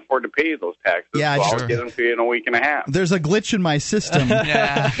I can't afford to pay those taxes. Yeah, so I'll get them to you in a week and a half. There's a glitch in my system.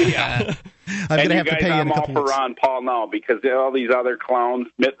 Yeah. I'm going to have to pay you in a couple I'm all for Ron Paul now because all these other clowns,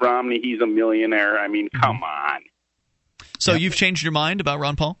 Mitt Romney, he's a millionaire. I mean, come on. So you've changed your mind about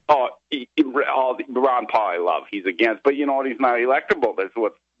Ron Paul? Oh, Ron Paul I love. He's against, but you know what? He's not electable. That's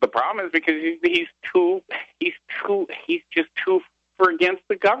what the problem is because he's just too for against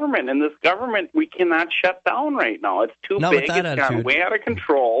the government. And this government we cannot shut down right now. It's too big. It's gone way out of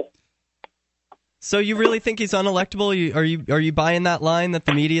control. So you really think he's unelectable? Are you buying that line that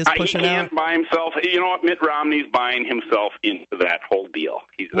the media is pushing out? He can't buy himself. You know what? Mitt Romney's buying himself into that whole deal.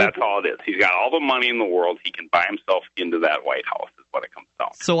 That's all it is. He's got all the money in the world. He can buy himself into that White House is what it comes down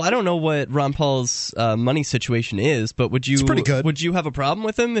to. So I don't know what Ron Paul's money situation is, but would you? It's pretty good. Would you have a problem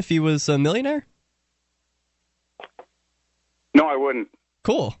with him if he was a millionaire? No, I wouldn't.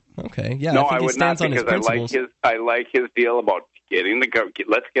 Cool. Okay. Yeah. No, I think I would not because I like his deal about getting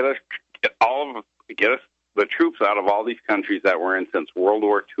let's get the troops out of all these countries that we're in since World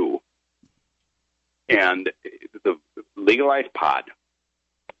War II, and the legalized pot,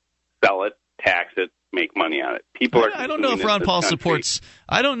 sell it, tax it, make money on it. I don't know if Ron Paul supports.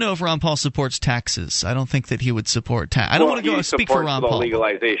 I don't know if Ron Paul supports taxes. I don't think that he would support tax. I don't want to go speak for Ron Paul. The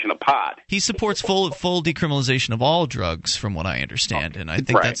legalization of pot. He supports full decriminalization of all drugs, from what I understand, and I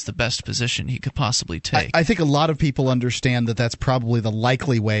think that's the best position he could possibly take. I think a lot of people understand that that's probably the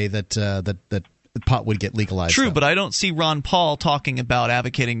likely way that pot would get legalized. True, but I don't see Ron Paul talking about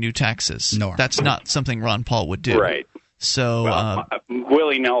advocating new taxes. No, that's not something Ron Paul would do. Right. So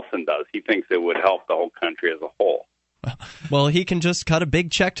Willie Nelson does. He thinks it would help the whole country as a whole. Well, he can just cut a big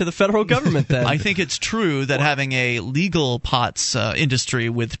check to the federal government then. I think it's true that having a legal pots industry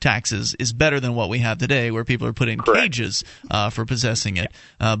with taxes is better than what we have today, where people are put in cages for possessing it.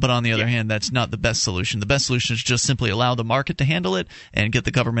 But on the other hand, that's not the best solution. The best solution is just simply allow the market to handle it and get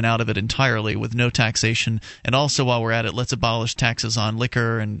the government out of it entirely with no taxation. And also, while we're at it, let's abolish taxes on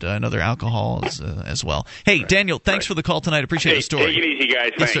liquor and other alcohols as well. Hey, Daniel, thanks for the call tonight. Appreciate the story. Take it easy,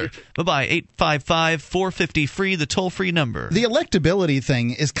 guys. Yes, sir. Bye-bye. 855-450-FREE, the toll-free number. The electability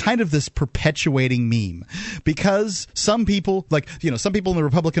thing is kind of this perpetuating meme because some people, some people in the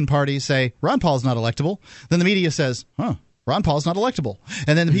Republican Party say Ron Paul's not electable. Then the media says, Ron Paul's not electable.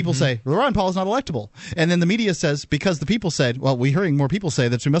 And then the people say, well, Ron Paul's not electable. And then the media says, because the people said, well, we're hearing more people say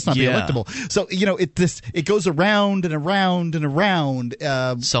that we must not be electable. So, it goes around and around and around.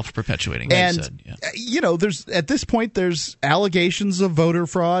 Self-perpetuating, and, there's at this point, there's allegations of voter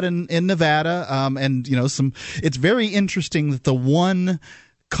fraud in Nevada. It's very interesting that the one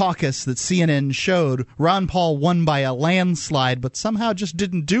caucus that CNN showed, Ron Paul won by a landslide, but somehow just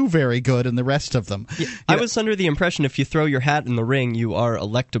didn't do very good in the rest of them. Yeah, I was under the impression if you throw your hat in the ring, you are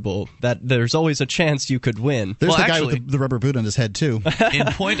electable, that there's always a chance you could win. There's the guy with the rubber boot on his head, too. In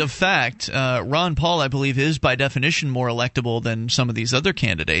point of fact, Ron Paul, I believe, is by definition more electable than some of these other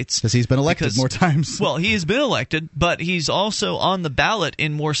candidates. Because he's been elected more times. Well, he has been elected, but he's also on the ballot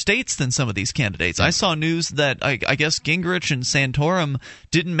in more states than some of these candidates. I saw news that I guess Gingrich and Santorum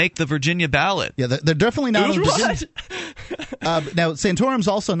didn't make the Virginia ballot. Yeah, they're definitely not on Virginia. Now, Santorum's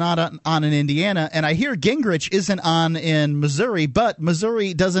also not on in Indiana, and I hear Gingrich isn't on in Missouri, but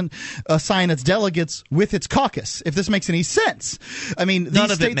Missouri doesn't assign its delegates with its caucus, if this makes any sense. I mean, none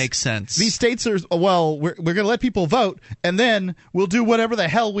of it makes sense. These states are, we're going to let people vote, and then we'll do whatever the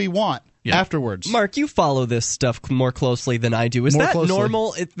hell we want. afterwards. Mark, you follow this stuff more closely than I do. Is More that closely.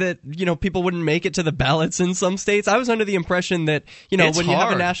 normal that people wouldn't make it to the ballots in some states? I was under the impression that It's when you have a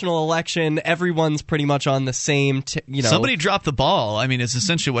hard. national election, everyone's pretty much on the same. Somebody dropped the ball. I mean, it's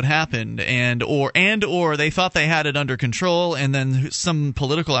essentially what happened, or they thought they had it under control, and then some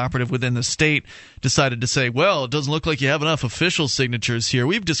political operative within the state decided to say, "Well, it doesn't look like you have enough official signatures here.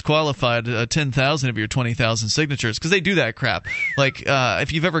 We've disqualified 10,000 of your 20,000 signatures," because they do that crap. Like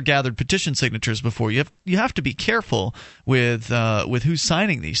if you've ever gathered petition signatures before, you have to be careful with who's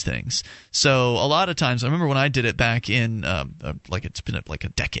signing these things. So a lot of times, I remember when I did it back in it's been like a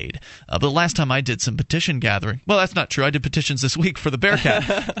decade. But the last time I did some petition gathering, well, that's not true. I did petitions this week for the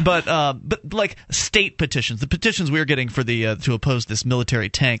Bearcat, but like state petitions, the petitions we were getting for the to oppose this military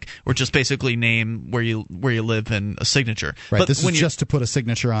tank were just basically name where you live and a signature. Right. But This is just to put a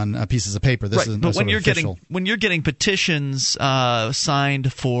signature on pieces of paper. This right, isn't but when you're official. getting petitions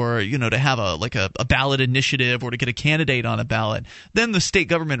signed for to have a ballot initiative or to get a candidate on a ballot, then the state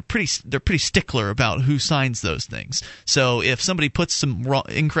government they're pretty stickler about who signs those things. So if somebody puts some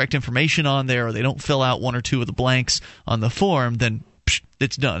incorrect information on there, or they don't fill out one or two of the blanks on the form, then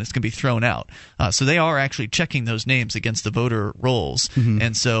it's done. It's going to be thrown out. So they are actually checking those names against the voter rolls. Mm-hmm.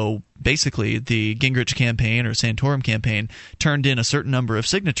 And so basically the Gingrich campaign or Santorum campaign turned in a certain number of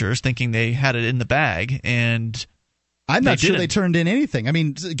signatures thinking they had it in the bag, and I'm not sure they turned in anything. I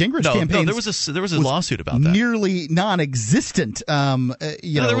mean, Gingrich campaign. No, there was a lawsuit about that. Nearly non-existent.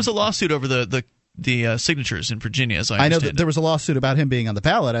 There was a lawsuit over the signatures in Virginia, as I understand. I know that there was a lawsuit about him being on the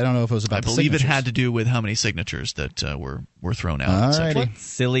ballot. I don't know if it was about the signatures. I believe it had to do with how many signatures that were thrown out. What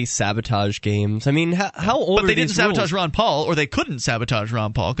silly sabotage games. I mean, how old But are they these didn't sabotage rules? Ron Paul, or they couldn't sabotage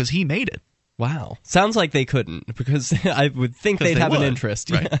Ron Paul because he made it. Wow. Sounds like they couldn't, because I would think they'd have an interest.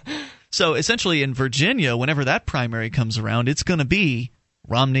 Right. So essentially in Virginia, whenever that primary comes around, it's going to be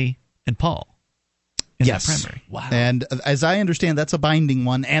Romney and Paul in that primary. Wow. And as I understand, that's a binding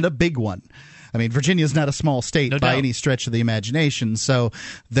one and a big one. I mean, Virginia's not a small state by any stretch of the imagination, so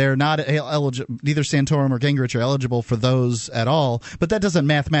they're not eligible. Neither Santorum or Gingrich are eligible for those at all, but that doesn't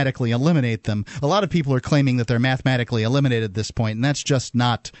mathematically eliminate them. A lot of people are claiming that they're mathematically eliminated at this point, and that's just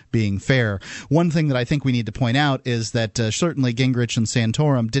not being fair. One thing that I think we need to point out is that certainly Gingrich and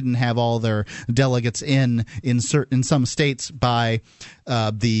Santorum didn't have all their delegates in some states by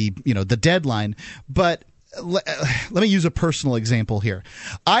the deadline, but let me use a personal example here.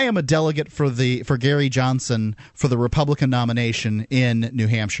 I am a delegate for Gary Johnson for the Republican nomination in New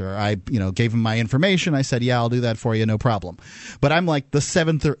Hampshire. I gave him my information. I said, yeah, I'll do that for you, no problem. But I'm like the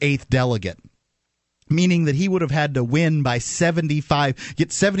 7th or 8th delegate, meaning that he would have had to win by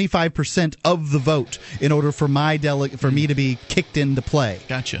 75% of the vote in order for me to be kicked into play.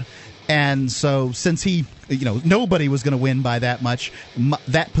 Gotcha. And so since nobody was going to win by that much,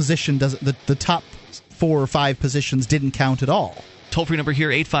 that position doesn't, the top 4 or 5 positions didn't count at all. Toll-free number here,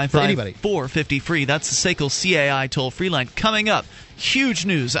 855-450-FREE. That's the SACL CAI toll-free line. Coming up, huge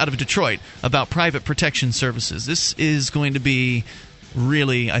news out of Detroit about private protection services. This is going to be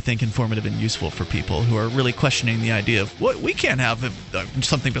really, I think, informative and useful for people who are really questioning the idea of, what, we can't have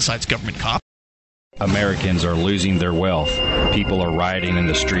something besides government cops. Americans are losing their wealth. People are rioting in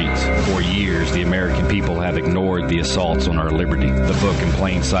the streets. For years, the American people have ignored the assaults on our liberty. The book In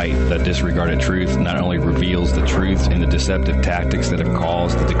Plain Sight, The Disregarded Truth, not only reveals the truths and the deceptive tactics that have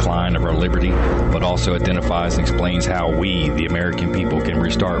caused the decline of our liberty, but also identifies and explains how we, the American people, can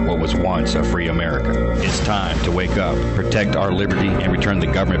restart what was once a free America. It's time to wake up, protect our liberty, and return the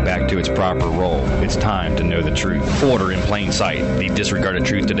government back to its proper role. It's time to know the truth. Order In Plain Sight, The Disregarded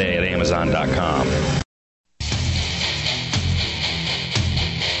Truth today at Amazon.com.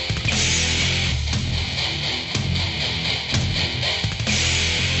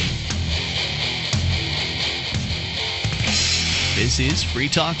 This is Free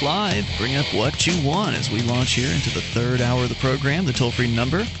Talk Live. Bring up what you want as we launch here into the third hour of the program. The toll-free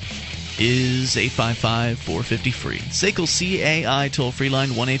number is 855-450-FREE. SACL CAI toll-free line,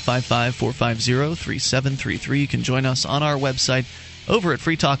 1-855-450-3733. You can join us on our website over at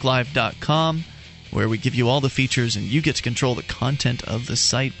freetalklive.com, where we give you all the features and you get to control the content of the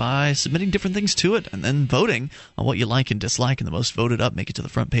site by submitting different things to it and then voting on what you like and dislike, and the most voted up make it to the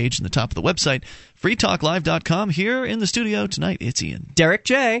front page and the top of the website. freetalklive.com. Here in the studio tonight, it's Ian, Derek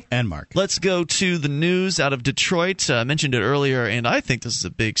J. and Mark. Let's go to the news out of Detroit. I mentioned it earlier, and I think this is a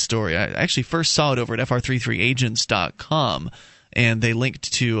big story. I actually first saw it over at fr33agents.com, and they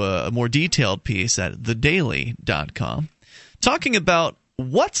linked to a more detailed piece at thedaily.com talking about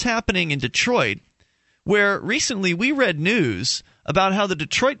what's happening in Detroit, where recently we read news about how the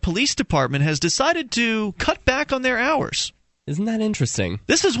Detroit Police Department has decided to cut back on their hours. Isn't that interesting?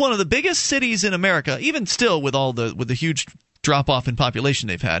 This is one of the biggest cities in America, even still with the huge drop-off in population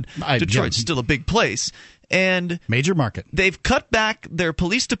they've had. Detroit's still a big place. And major market. They've cut back their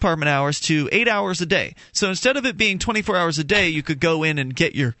police department hours to 8 hours a day. So instead of it being 24 hours a day, you could go in and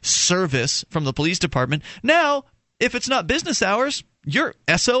get your service from the police department. Now, if it's not business hours, you're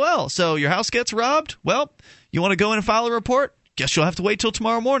SOL. So your house gets robbed. Well, you want to go in and file a report? Guess you'll have to wait till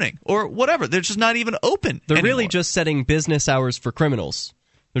tomorrow morning or whatever. They're just not even open. They're anymore. really just setting business hours for criminals.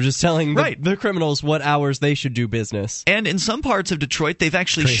 They're just telling the criminals what hours they should do business. And in some parts of Detroit, they've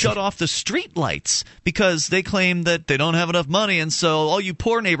actually shut off the street lights because they claim that they don't have enough money, and so all you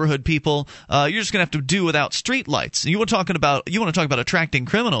poor neighborhood people, you're just going to have to do without street lights. And you want to talk about attracting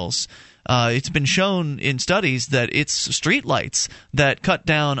criminals. It's been shown in studies that it's street lights that cut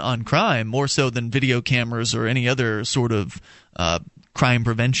down on crime more so than video cameras or any other sort of crime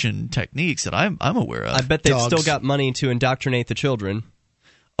prevention techniques that I'm aware of. I bet they've still got money to indoctrinate the children.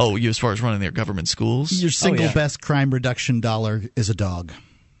 Oh, as far as running their government schools? Your single best crime reduction dollar is a dog.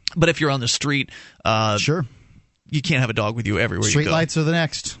 But if you're on the street, sure, you can't have a dog with you everywhere you go. Street lights are the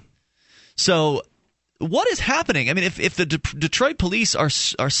next. So what is happening? I mean, if the Detroit police are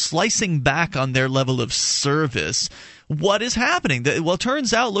slicing back on their level of service, what is happening? Well, it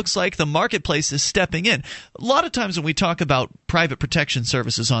turns out, looks like the marketplace is stepping in. A lot of times when we talk about private protection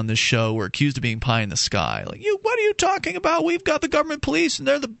services on this show, we're accused of being pie in the sky. Like, what are you talking about? We've got the government police, and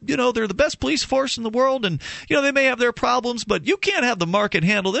they're the best police force in the world, and they may have their problems, but you can't have the market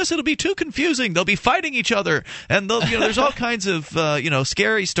handle this. It'll be too confusing. They'll be fighting each other, and there's all kinds of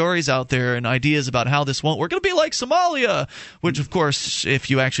scary stories out there and ideas about how this won't work. It'll be like Somalia, which, of course, if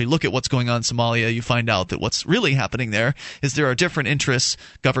you actually look at what's going on in Somalia, you find out that what's really happening there is there are different interests,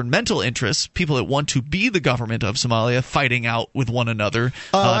 governmental interests, people that want to be the government of Somalia fighting out with one another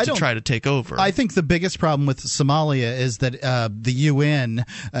to try to take over. I think the biggest problem with Somalia is that the UN,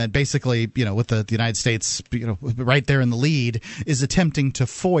 basically, with the United States, right there in the lead, is attempting to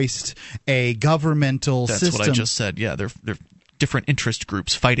foist a governmental system. That's what I just said. Yeah, they're different interest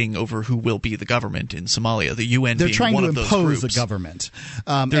groups fighting over who will be the government in Somalia. The UN they're being trying one to of those impose groups. a government.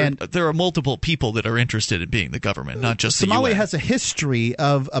 And there are multiple people that are interested in being the government, not just the UN. Somalia has a history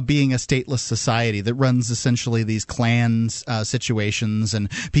of being a stateless society that runs essentially these clans situations, and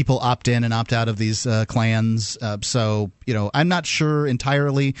people opt in and opt out of these clans. So I'm not sure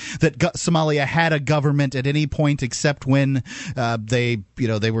entirely that Somalia had a government at any point except when they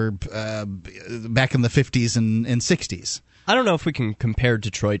were back in the 50s and 60s. I don't know if we can compare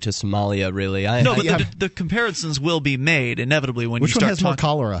Detroit to Somalia, really. The comparisons will be made inevitably when Which you start one has more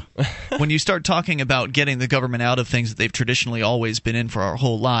cholera? When you start talking about getting the government out of things that they've traditionally always been in for our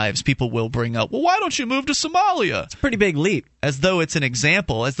whole lives, people will bring up, well, why don't you move to Somalia? It's a pretty big leap. As though it's an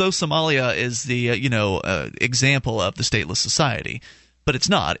example, as though Somalia is the example of the stateless society. But it's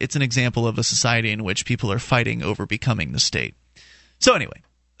not. It's an example of a society in which people are fighting over becoming the state. So anyway.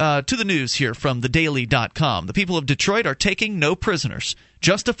 To the news here from thedaily.com. The people of Detroit are taking no prisoners.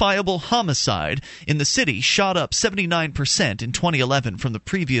 Justifiable homicide in the city shot up 79% in 2011 from the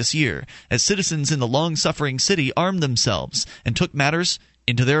previous year as citizens in the long-suffering city armed themselves and took matters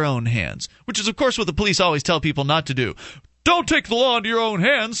into their own hands, which is, of course, what the police always tell people not to do. Don't take the law into your own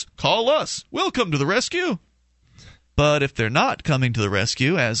hands. Call us. We'll come to the rescue. But if they're not coming to the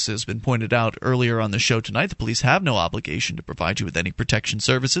rescue, as has been pointed out earlier on the show tonight, the police have no obligation to provide you with any protection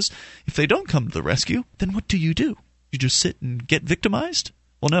services. If they don't come to the rescue, then what do? You just sit and get victimized?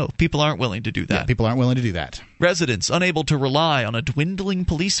 Well, no, people aren't willing to do that. Yeah, people aren't willing to do that. Residents, unable to rely on a dwindling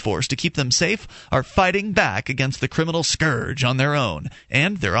police force to keep them safe, are fighting back against the criminal scourge on their own,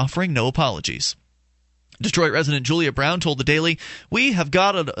 and they're offering no apologies. Detroit resident Julia Brown told The Daily, "We have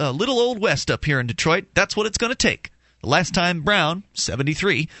got a little Old West up here in Detroit. That's what it's going to take." The last time Brown,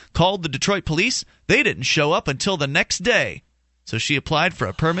 73, called the Detroit police, they didn't show up until the next day. So she applied for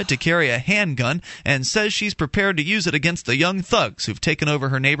a permit to carry a handgun and says she's prepared to use it against the young thugs who've taken over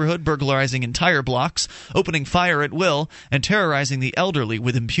her neighborhood, burglarizing entire blocks, opening fire at will, and terrorizing the elderly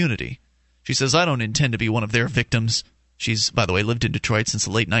with impunity. She says, "I don't intend to be one of their victims." She's, by the way, lived in Detroit since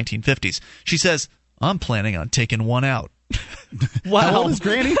the late 1950s. She says, "I'm planning on taking one out." Wow. How old is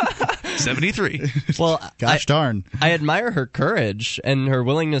Granny? 73. Well, gosh darn. I admire her courage and her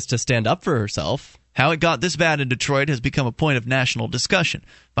willingness to stand up for herself. How it got this bad in Detroit has become a point of national discussion.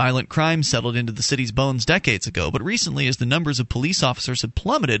 Violent crime settled into the city's bones decades ago, but recently, as the numbers of police officers have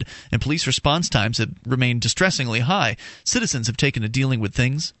plummeted and police response times have remained distressingly high, citizens have taken to dealing with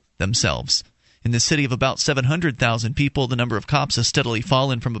things themselves. In this city of about 700,000 people, the number of cops has steadily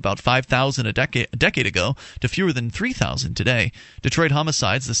fallen from about 5,000 a decade ago to fewer than 3,000 today. Detroit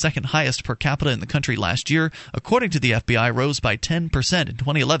homicides, the second highest per capita in the country last year, according to the FBI, rose by 10% in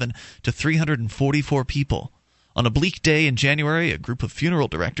 2011 to 344 people. On a bleak day in January, a group of funeral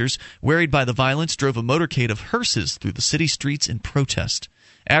directors, worried by the violence, drove a motorcade of hearses through the city streets in protest.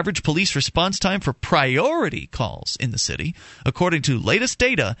 Average police response time for priority calls in the city, according to latest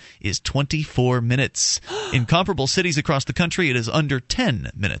data, is 24 minutes. In comparable cities across the country, it is under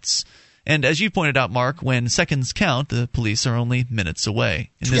 10 minutes. And as you pointed out, Mark, when seconds count, the police are only minutes away.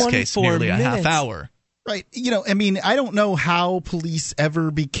 In this case, nearly a half hour. Right. I mean, I don't know how police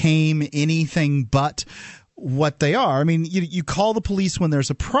ever became anything but what they are. I mean, you call the police when there's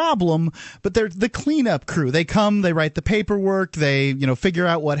a problem, but they're the cleanup crew. They come, they write the paperwork, they figure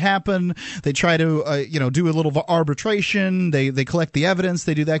out what happened, they try to do a little arbitration, they collect the evidence,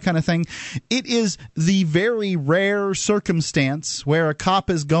 they do that kind of thing. It is the very rare circumstance where a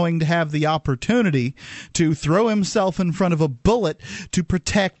cop is going to have the opportunity to throw himself in front of a bullet to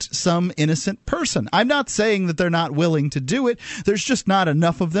protect some innocent person. I'm not saying that they're not willing to do it. There's just not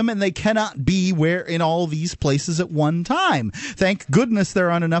enough of them, and they cannot be where in all these places at one time. Thank goodness there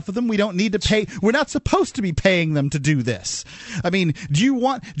aren't enough of them. We don't need to pay. We're not supposed to be paying them to do this. I mean, you,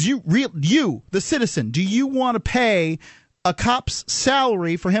 the citizen, do you want to pay a cop's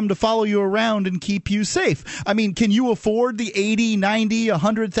salary for him to follow you around and keep you safe? I mean, can you afford the $80,000,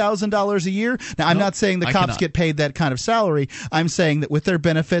 $90,000, $100,000 a year? Now, I'm not saying the cops get paid that kind of salary. I'm saying that with their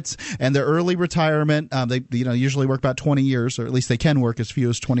benefits and their early retirement, they usually work about 20 years, or at least they can work as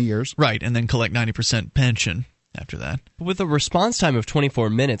few as 20 years. Right, and then collect 90% pension after that. With a response time of 24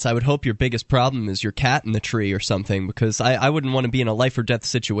 minutes, I would hope your biggest problem is your cat in the tree or something, because I wouldn't want to be in a life or death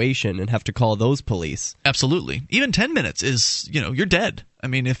situation and have to call those police. Absolutely. Even 10 minutes is, you're dead. I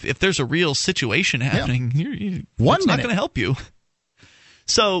mean, if there's a real situation happening, it's not going to help you.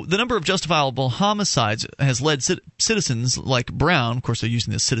 So the number of justifiable homicides has led citizens like Brown, of course they're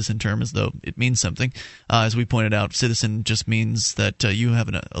using this citizen term as though it means something. As we pointed out, citizen just means that you have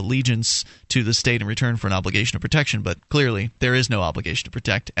an allegiance to the state in return for an obligation of protection, but clearly there is no obligation to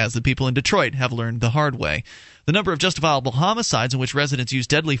protect, as the people in Detroit have learned the hard way. The number of justifiable homicides in which residents use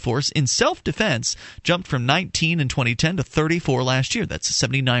deadly force in self-defense jumped from 19 in 2010 to 34 last year. That's a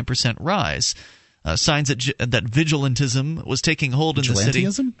 79% rise. Signs that vigilantism was taking hold in the city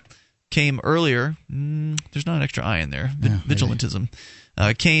came earlier. There's not an extra I in there. Vigilantism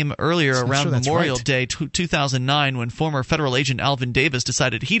came earlier around Memorial Day 2009, when former federal agent Alvin Davis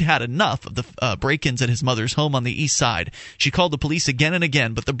decided he'd had enough of the break-ins at his mother's home on the east side. She called the police again and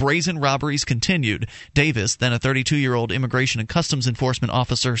again, but the brazen robberies continued. Davis, then a 32-year-old Immigration and Customs Enforcement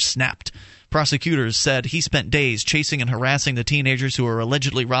officer, snapped. Prosecutors said he spent days chasing and harassing the teenagers who were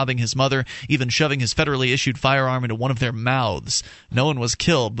allegedly robbing his mother, even shoving his federally issued firearm into one of their mouths. No one was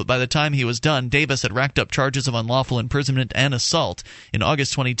killed, but by the time he was done, Davis had racked up charges of unlawful imprisonment and assault. In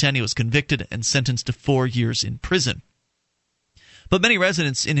August 2010, he was convicted and sentenced to 4 years in prison. But many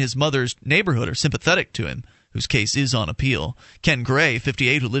residents in his mother's neighborhood are sympathetic to him, whose case is on appeal. Ken Gray,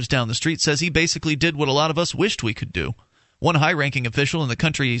 58, who lives down the street, says he basically did what a lot of us wished we could do. One high-ranking official in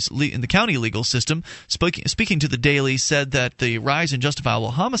the county legal system, speaking to the Daily, said that the rise in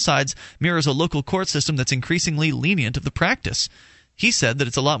justifiable homicides mirrors a local court system that's increasingly lenient of the practice. He said that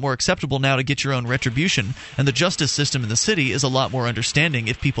it's a lot more acceptable now to get your own retribution, and the justice system in the city is a lot more understanding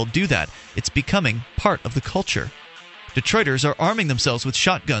if people do that. It's becoming part of the culture. Detroiters are arming themselves with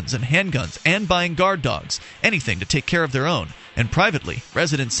shotguns and handguns and buying guard dogs, anything to take care of their own. And privately,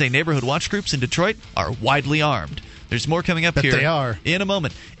 residents say neighborhood watch groups in Detroit are widely armed. There's more coming up here they are. In a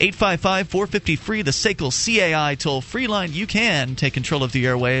moment. 855-450-FREE, the SACL CAI toll-free line. You can take control of the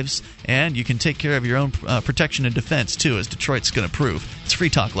airwaves, and you can take care of your own protection and defense, too, as Detroit's going to prove. It's Free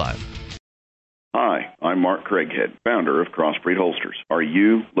Talk Live. Hi, I'm Mark Craighead, founder of Crossbreed Holsters. Are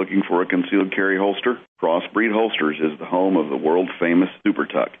you looking for a concealed carry holster? Crossbreed Holsters is the home of the world-famous Super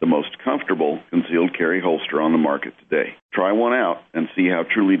Tuck, the most comfortable concealed carry holster on the market today. Try one out and see how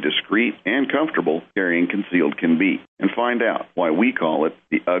truly discreet and comfortable carrying concealed can be, and find out why we call it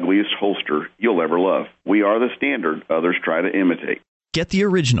the ugliest holster you'll ever love. We are the standard others try to imitate. Get the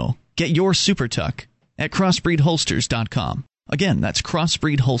original. Get your Super Tuck at crossbreedholsters.com. Again, that's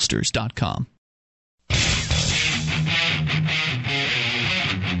crossbreedholsters.com.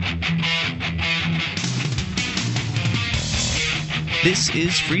 This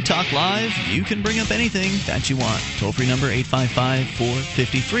is Free Talk Live. You can bring up anything that you want. Toll-free number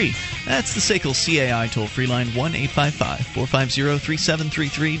 855-450-FREE. That's the SACL CAI toll-free line,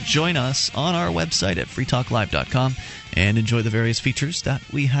 1-855-450-3733. Join us on our website at freetalklive.com and enjoy the various features that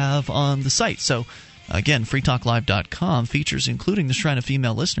we have on the site. So, again, freetalklive.com features including the Shrine of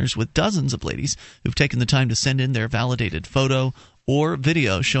Female Listeners with dozens of ladies who've taken the time to send in their validated photo or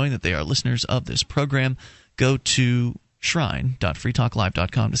video showing that they are listeners of this program. Go to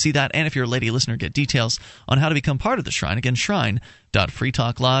shrine.freetalklive.com to see that. And if you're a lady listener, get details on how to become part of the Shrine. Again,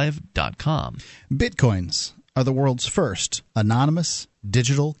 shrine.freetalklive.com. Bitcoins are the world's first anonymous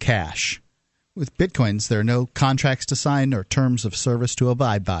digital cash. With Bitcoins, there are no contracts to sign or terms of service to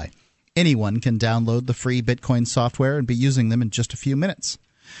abide by. Anyone can download the free Bitcoin software and be using them in just a few minutes.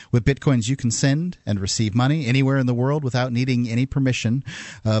 With Bitcoins, you can send and receive money anywhere in the world without needing any permission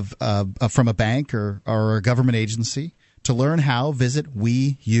from a bank or a government agency. To learn how, visit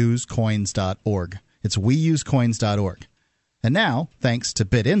weusecoins.org. It's weusecoins.org. And now, thanks to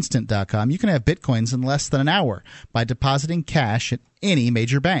BitInstant.com, you can have Bitcoins in less than an hour by depositing cash at any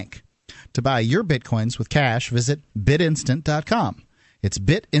major bank. To buy your Bitcoins with cash, visit BitInstant.com. It's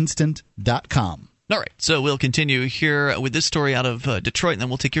BitInstant.com. All right, so we'll continue here with this story out of Detroit, and then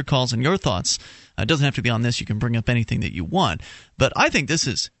we'll take your calls and your thoughts. It doesn't have to be on this. You can bring up anything that you want. But I think this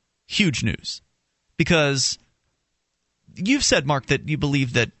is huge news because you've said, Mark, that you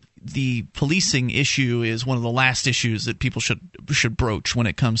believe that the policing issue is one of the last issues that people should broach when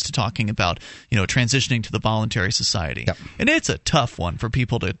it comes to talking about, transitioning to the voluntary society. Yep. And it's a tough one for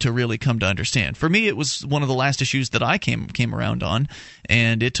people to really come to understand. For me, it was one of the last issues that I came around on,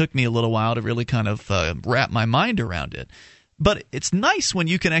 and it took me a little while to really kind of wrap my mind around it. But it's nice when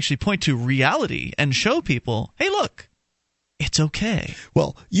you can actually point to reality and show people, hey, look, it's okay.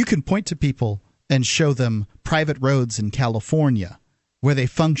 Well, you can point to people and show them private roads in California where they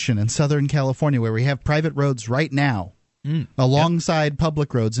function, in Southern California, where we have private roads right now alongside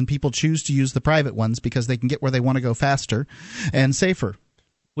public roads, and people choose to use the private ones because they can get where they want to go faster and safer.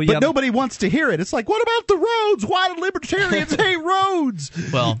 Well, but nobody wants to hear it. It's like, what about the roads? Why do libertarians hate roads?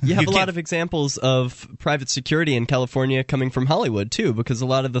 Well, you have a lot of examples of private security in California coming from Hollywood, too, because a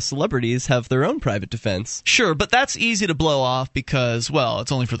lot of the celebrities have their own private defense. Sure, but that's easy to blow off because, well,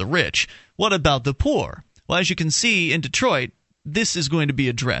 it's only for the rich. What about the poor? Well, as you can see in Detroit, this is going to be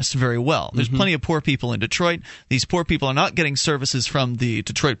addressed very well. There's plenty of poor people in Detroit. These poor people are not getting services from the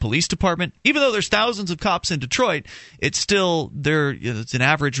Detroit Police Department. Even though there's thousands of cops in Detroit, it's still it's an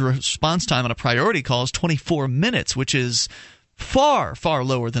average response time on a priority call is 24 minutes, which is far, far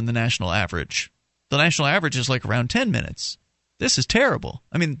lower than the national average. The national average is like around 10 minutes. This is terrible.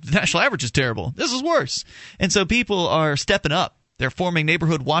 I mean, the national average is terrible. This is worse. And so people are stepping up. They're forming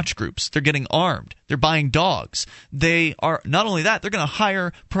neighborhood watch groups. They're getting armed. They're buying dogs. They are not only that, they're going to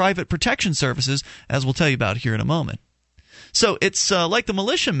hire private protection services, as we'll tell you about here in a moment. So it's like the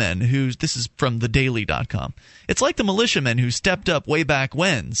militiamen this is from thedaily.com. It's like the militiamen who stepped up way back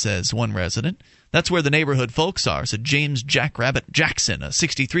when, says one resident. That's where the neighborhood folks are, said James Jackrabbit Jackson, a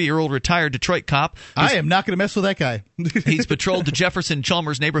 63-year-old retired Detroit cop. I am not going to mess with that guy. He's patrolled the Jefferson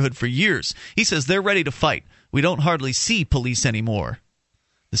Chalmers neighborhood for years. He says they're ready to fight. We don't hardly see police anymore.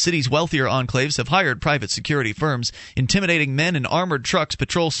 The city's wealthier enclaves have hired private security firms. Intimidating men in armored trucks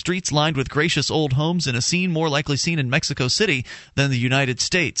patrol streets lined with gracious old homes in a scene more likely seen in Mexico City than the United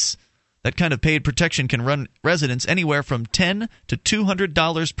States. That kind of paid protection can run residents anywhere from $10 to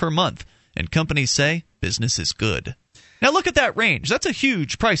 $200 per month, and companies say business is good. Now look at that range. That's a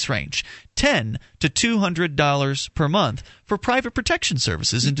huge price range. $10 to $200 per month for private protection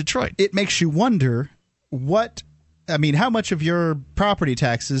services in Detroit. It makes you wonder how much of your property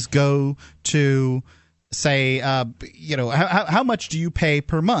taxes go to, say, how much do you pay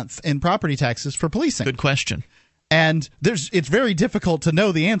per month in property taxes for policing? Good question. And it's very difficult to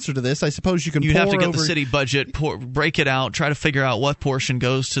know the answer to this. I suppose you can. You'd have to get the city budget, break it out, try to figure out what portion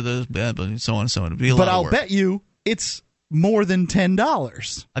goes to the so on and so on. It'd be a lot of work. But I'll bet you it's more than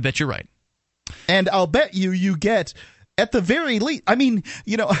 $10. I bet you're right. And I'll bet you get. At the very least, I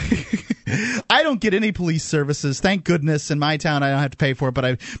don't get any police services. Thank goodness in my town I don't have to pay for it, but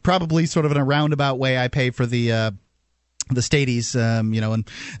I probably sort of in a roundabout way I pay for the stadies, and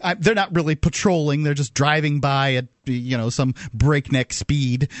they're not really patrolling. They're just driving by at, some breakneck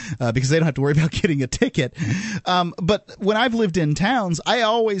speed because they don't have to worry about getting a ticket. But when I've lived in towns, I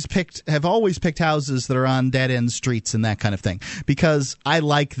have always picked houses that are on dead-end streets and that kind of thing because I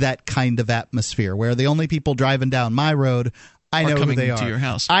like that kind of atmosphere where the only people driving down my road I know who they are. To your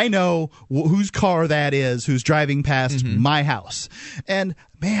house. I know whose car that is who's driving past my house. And,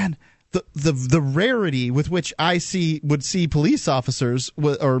 man, the rarity with which I would see police officers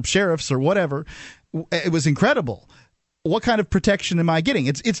or sheriffs or whatever, it was incredible. What kind of protection am I getting?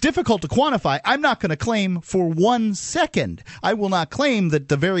 It's difficult to quantify. I'm not going to claim for 1 second. I will not claim that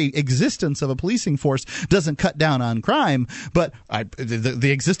the very existence of a policing force doesn't cut down on crime, but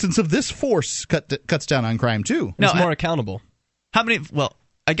the existence of this force cuts down on crime too. It's more accountable. How many? Well,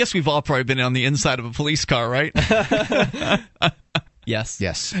 I guess we've all probably been on the inside of a police car, right? Yes.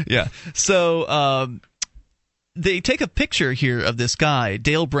 Yeah. So they take a picture here of this guy,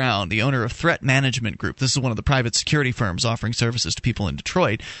 Dale Brown, the owner of Threat Management Group. This is one of the private security firms offering services to people in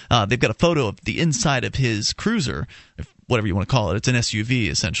Detroit. They've got a photo of the inside of his cruiser, whatever you want to call it. It's an SUV,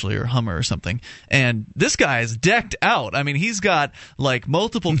 essentially, or Hummer or something. And this guy is decked out. I mean, he's got, like,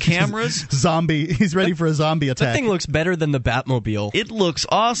 multiple cameras. He's ready for a zombie attack. That thing looks better than the Batmobile. It looks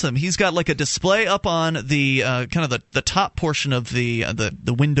awesome. He's got, like, a display up on the kind of the top portion of the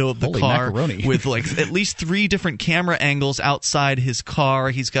window of the Holy car macaroni. with, like, at least 3 different camera angles outside his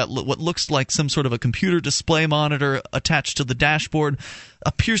car. He's got what looks like some sort of a computer display monitor attached to the dashboard.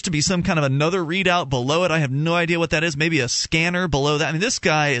 Appears to be some kind of another readout below it. I have no idea what that is. Maybe a scanner below that. I mean, this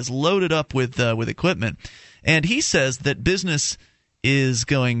guy is loaded up with equipment, and he says that business is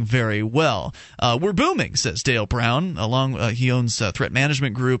going very well. We're booming, says Dale Brown. He owns Threat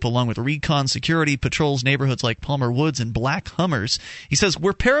Management Group, along with Recon Security, patrols neighborhoods like Palmer Woods and Black Hummers. He says,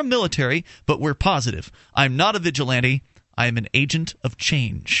 we're paramilitary, but we're positive. I'm not a vigilante. I am an agent of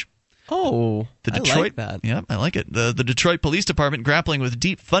change. Oh, I like that. Yeah, I like it. The Detroit Police Department, grappling with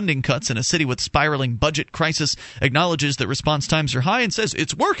deep funding cuts in a city with spiraling budget crisis, acknowledges that response times are high and says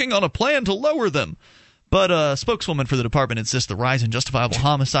it's working on a plan to lower them. But a spokeswoman for the department insists the rise in justifiable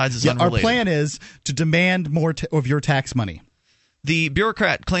homicides is unrelated. Our plan is to demand more of your tax money. The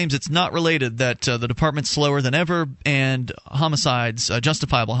bureaucrat claims it's not related, that the department's slower than ever, and homicides,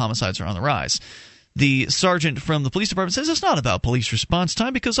 justifiable homicides, are on the rise. The sergeant from the police department says it's not about police response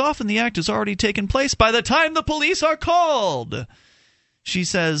time because often the act has already taken place by the time the police are called. She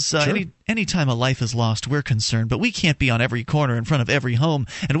says, Sure. any time a life is lost, we're concerned, but we can't be on every corner in front of every home,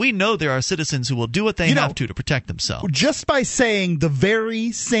 and we know there are citizens who will do what they have to protect themselves. Just by saying the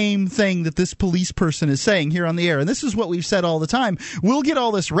very same thing that this police person is saying here on the air, and this is what we've said all the time, we'll get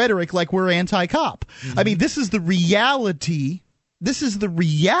all this rhetoric like we're anti-cop. Mm-hmm. I mean, this is the reality. This is the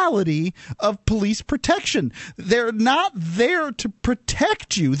reality of police protection. They're not there to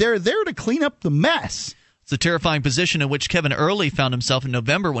protect you. They're there to clean up the mess. It's a terrifying position in which Kevin Early found himself in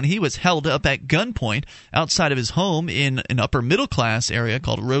November when he was held up at gunpoint outside of his home in an upper-middle-class area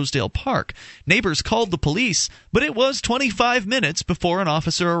called Rosedale Park. Neighbors called the police, but it was 25 minutes before an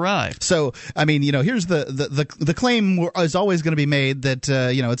officer arrived. So, I mean, here's the claim is always going to be made that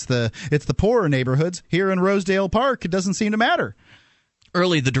it's the poorer neighborhoods here in Rosedale Park. It doesn't seem to matter.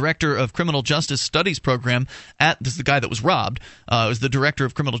 Early, the director of Criminal Justice Studies program this is the guy that was robbed, was the director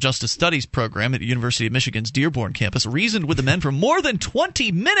of Criminal Justice Studies program at the University of Michigan's Dearborn campus, reasoned with the men for more than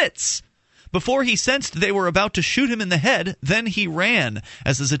 20 minutes before he sensed they were about to shoot him in the head. Then he ran.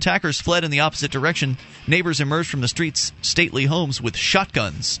 As his attackers fled in the opposite direction, neighbors emerged from the street's stately homes with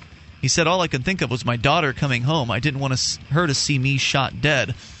shotguns. He said, all I could think of was my daughter coming home. I didn't want her to see me shot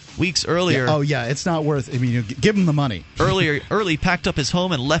dead. Weeks earlier... it's not worth... I mean, give him the money. Early packed up his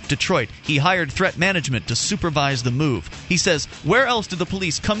home and left Detroit. He hired Threat Management to supervise the move. He says, where else did the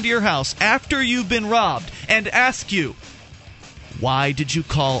police come to your house after you've been robbed and ask you, why did you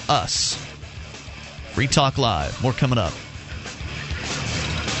call us? Free Talk Live. More coming up.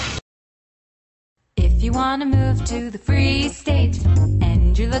 If you want to move to the free state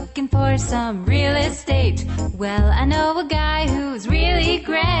and you're looking for some real estate, well, I know a guy who's really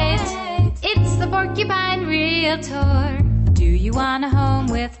great. It's the Porcupine Realtor. Do you want a home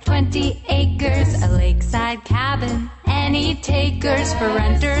with 20 acres, a lakeside cabin, any takers for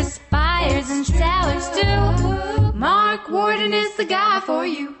renters, buyers, and sellers too? Mark Warden is the guy for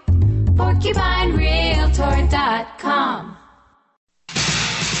you. PorcupineRealtor.com.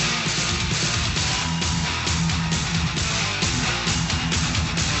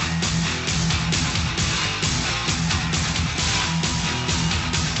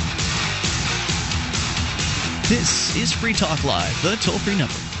 This is Free Talk Live. The toll-free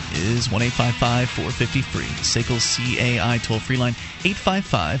number is 1-855-450-FREE. SACL's CAI toll-free line,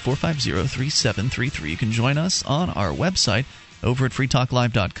 855-450-3733. You can join us on our website, over at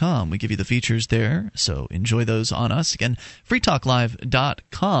freetalklive.com. We give you the features there, so enjoy those on us. Again,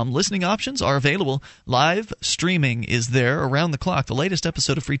 freetalklive.com. Listening options are available. Live streaming is there around the clock. The latest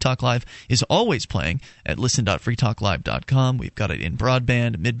episode of Free Talk Live is always playing at listen.freetalklive.com. We've got it in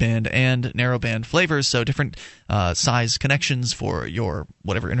broadband, midband, and narrowband flavors, so different size connections for your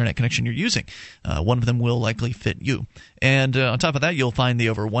whatever internet connection you're using. One of them will likely fit you. And on top of that, you'll find the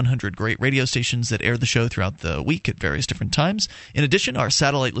over 100 great radio stations that air the show throughout the week at various different times. In addition, our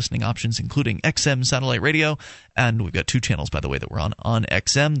satellite listening options, including XM satellite radio, and we've got 2 channels, by the way, that we're on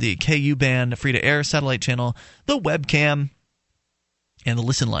XM, the KU band free-to-air satellite channel, the webcam, and the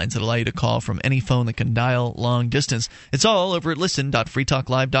listen lines that allow you to call from any phone that can dial long distance. It's all over at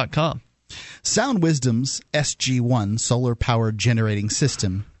listen.freetalklive.com. Sound Wisdom's SG1 solar-powered generating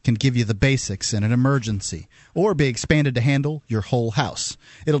system can give you the basics in an emergency or be expanded to handle your whole house.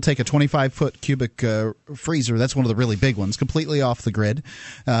 It'll take a 25-foot cubic freezer, that's one of the really big ones, completely off the grid.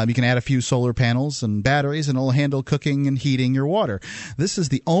 You can add a few solar panels and batteries, and it'll handle cooking and heating your water. This is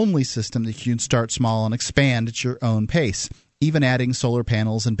the only system that you can start small and expand at your own pace. Even adding solar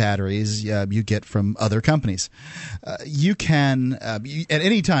panels and batteries you get from other companies. You can, at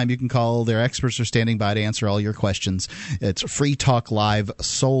any time, you can call. Their experts are standing by to answer all your questions. It's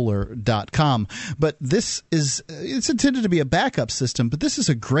freetalklivesolar.com. But it's intended to be a backup system, but this is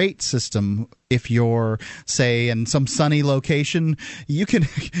a great system if you're, say, in some sunny location. You can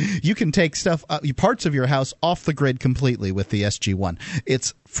take parts of your house off the grid completely with the SG1.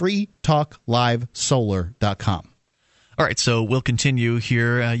 It's freetalklivesolar.com. All right, so we'll continue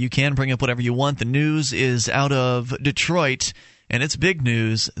here. You can bring up whatever you want. The news is out of Detroit, and it's big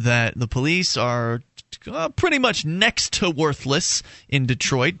news that the police are pretty much next to worthless in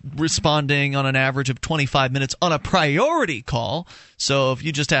Detroit, responding on an average of 25 minutes on a priority call. So if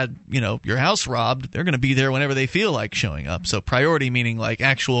you just had, your house robbed, they're going to be there whenever they feel like showing up. So priority meaning like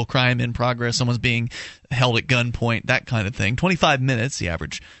actual crime in progress, someone's being held at gunpoint, that kind of thing. 25 minutes, the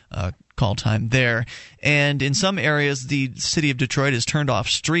average call time there. And in some areas, the city of Detroit has turned off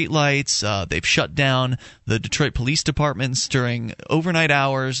street lights. They've shut down the Detroit police departments during overnight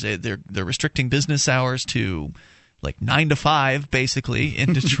hours. They're restricting business hours to like 9 to 5, basically,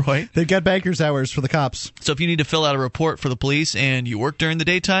 in Detroit. They've got banker's hours for the cops. So if you need to fill out a report for the police and you work during the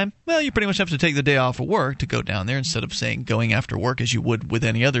daytime, well, you pretty much have to take the day off of work to go down there instead of saying going after work as you would with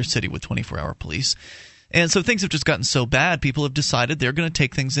any other city with 24-hour police. And so things have just gotten so bad, people have decided they're going to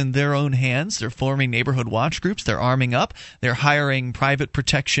take things in their own hands. They're forming neighborhood watch groups. They're arming up. They're hiring private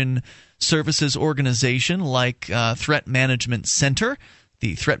protection services organization like Threat Management Center.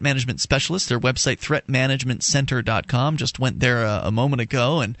 The threat management specialists, their website, threatmanagementcenter.com, just went there a moment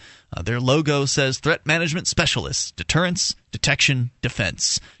ago, and their logo says Threat Management Specialists, Deterrence, Detection,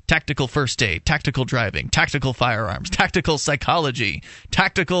 Defense, Tactical First Aid, Tactical Driving, Tactical Firearms, Tactical Psychology,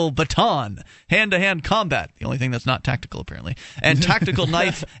 Tactical Baton, Hand-to-Hand Combat, the only thing that's not tactical apparently, and Tactical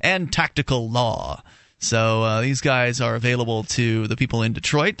Knife and Tactical Law. So these guys are available to the people in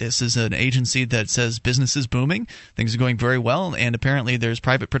Detroit. This is an agency that says business is booming. Things are going very well, and apparently there's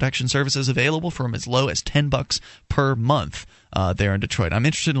private protection services available from as low as $10 per month there in Detroit. I'm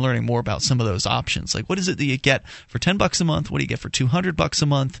interested in learning more about some of those options. Like, what is it that you get for $10 a month? What do you get for $200 a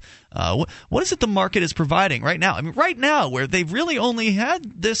month? What is it the market is providing right now? I mean, right now, where they've really only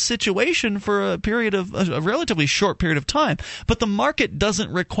had this situation for a relatively short period of time, but the market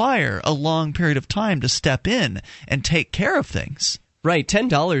doesn't require a long period of time to step in and take care of things. Right,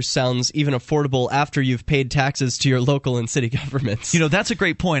 $10 sounds even affordable after you've paid taxes to your local and city governments. That's a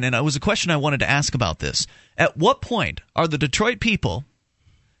great point, and it was a question I wanted to ask about this. At what point are the Detroit people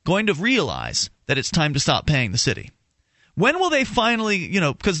going to realize that it's time to stop paying the city? When will they finally,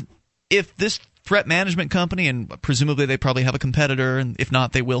 because if this threat management company, and presumably they probably have a competitor, and if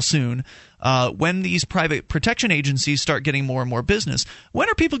not, they will soon, when these private protection agencies start getting more and more business, when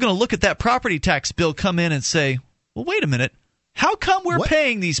are people going to look at that property tax bill, come in and say, well, wait a minute, how come we're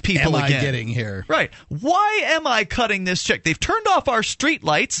paying these people again? What am I getting here? Right. Why am I cutting this check? They've turned off our street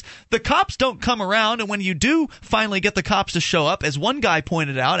lights. The cops don't come around, and when you do finally get the cops to show up, as one guy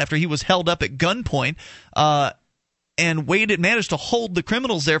pointed out after he was held up at gunpoint, and managed to hold the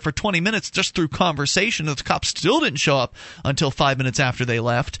criminals there for 20 minutes just through conversation. The cops still didn't show up until 5 minutes after they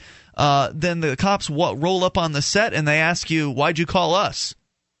left. Then the cops roll up on the set and they ask you, why'd you call us?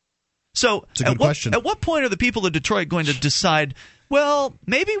 So at what point are the people of Detroit going to decide, well,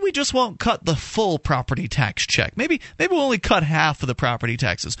 maybe we just won't cut the full property tax check. Maybe we'll only cut half of the property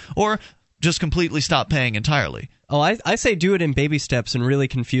taxes, or just completely stop paying entirely. Oh, I say do it in baby steps and really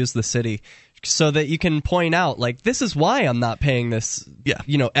confuse the city. so that you can point out, like, this is why I'm not paying this,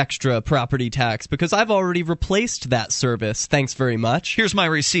 extra property tax, because I've already replaced that service. Thanks very much. Here's my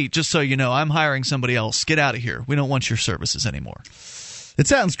receipt, just so you know. I'm hiring somebody else. Get out of here. We don't want your services anymore. It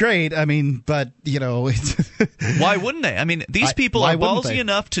sounds great. I mean, but, it's why wouldn't they? I mean, these people are ballsy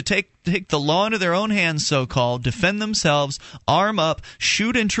enough to take the law into their own hands, so-called, defend themselves, arm up,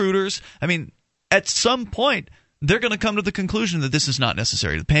 shoot intruders. I mean, at some point, they're going to come to the conclusion that this is not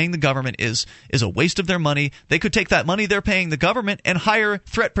necessary. Paying the government is a waste of their money. They could take that money they're paying the government and hire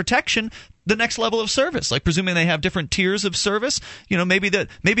threat protection, the next level of service, like presuming they have different tiers of service.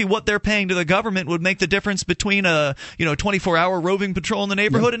 Maybe what they're paying to the government would make the difference between a 24-hour roving patrol in the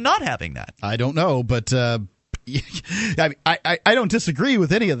neighborhood and not having that. I don't know, but I don't disagree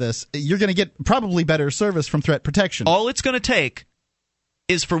with any of this. You're going to get probably better service from threat protection. All it's going to take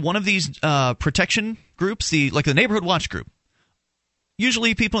is for one of these protection groups, like the neighborhood watch group.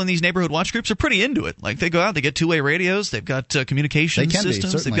 Usually people in these neighborhood watch groups are pretty into it. Like, they go out, they get two-way radios, they've got communication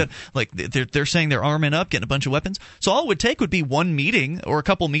systems. They've got, like, they're saying they're arming up, getting a bunch of weapons. So all it would take would be one meeting or a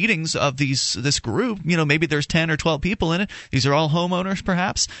couple meetings of this group. Maybe there's 10 or 12 people in it. These are all homeowners,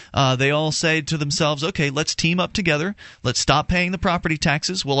 perhaps. They all say to themselves, okay, let's team up together. Let's stop paying the property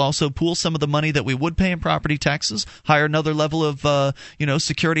taxes. We'll also pool some of the money that we would pay in property taxes, hire another level of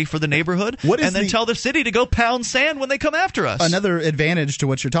security for the neighborhood, and then tell the city to go pound sand when they come after us. Another advantage to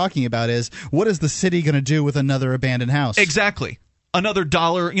what you're talking about is, what is the city going to do with another abandoned house? Exactly. Another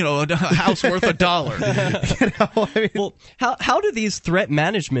dollar, a house worth $1. Well, how do these threat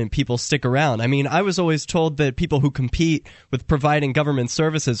management people stick around? I mean, I was always told that people who compete with providing government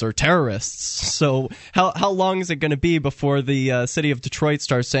services are terrorists. So how long is it going to be before the city of Detroit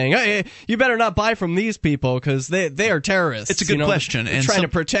starts saying, hey, you better not buy from these people because they are terrorists? It's a good question. They're trying to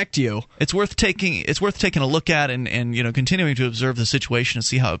protect you. It's worth taking a look at and continuing to observe the situation and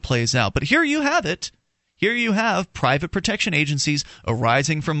see how it plays out. But here you have it. Here you have private protection agencies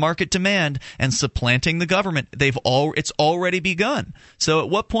arising from market demand and supplanting the government. It's already begun. So at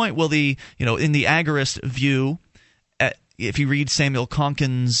what point will in the agorist view, if you read Samuel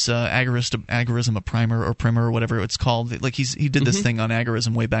Konkin's Agorism, a primer or whatever it's called, like he did this thing on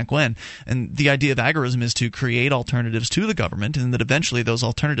agorism way back when, and the idea of agorism is to create alternatives to the government, and that eventually those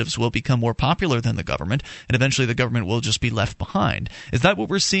alternatives will become more popular than the government, and eventually the government will just be left behind. Is that what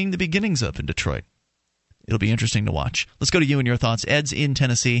we're seeing the beginnings of in Detroit? It'll be interesting to watch. Let's go to you and your thoughts. Ed's in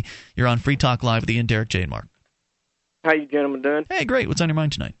Tennessee. You're on Free Talk Live with Ian, Derek, Jay, and Mark. How you gentlemen doing? Hey, great. What's on your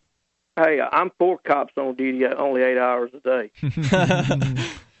mind tonight? Hey, I'm 4 cops on duty at only 8 hours a day.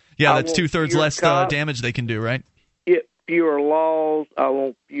 Yeah, that's 2/3 less damage they can do, right? Yeah, fewer laws. I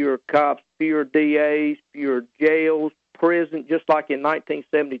want fewer cops, fewer DAs, fewer jails, prison, just like in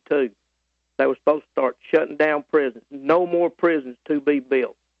 1972. They were supposed to start shutting down prisons. No more prisons to be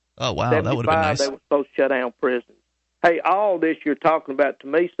built. Oh, wow, that would have been nice. They were supposed to shut down prisons. Hey, all this you're talking about to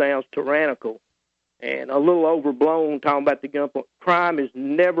me sounds tyrannical and a little overblown, talking about the gun. Crime has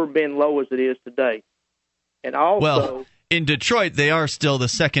never been low as it is today. And also, well, in Detroit, they are still the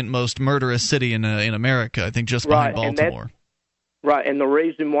second most murderous city in America, I think, just behind Baltimore. Right, and the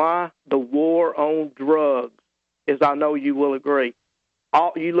reason why? The war on drugs, as I know you will agree.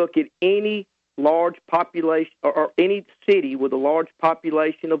 You look at any large population or any city with a large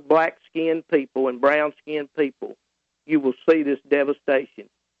population of black-skinned people and brown-skinned people, you will see this devastation.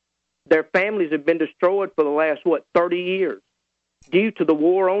 Their families have been destroyed for the last, 30 years due to the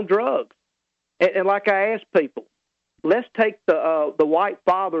war on drugs. And like I asked people, let's take the white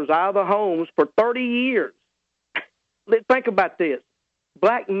fathers out of the homes for 30 years. Think about this.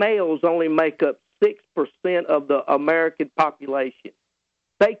 Black males only make up 6% of the American population.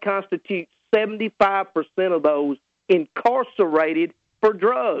 They constitute 75% of those incarcerated for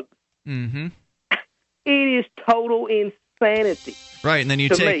drugs. Mm-hmm. It is total insanity. Right, and then you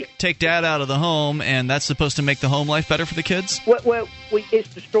take dad out of the home, and that's supposed to make the home life better for the kids? Well, it's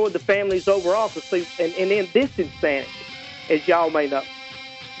destroyed the families overall. And then this insanity, as y'all may know,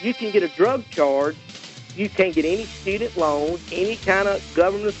 you can get a drug charge. You can't get any student loans, any kind of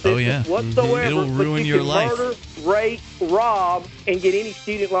government assistance whatsoever. It'll ruin your life. Murder, rape, rob, and get any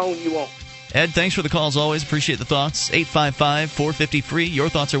student loan you want. Ed, thanks for the call as always. Appreciate the thoughts. 855-450-FREE. Your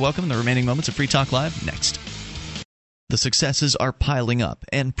thoughts are welcome in the remaining moments of Free Talk Live next. The successes are piling up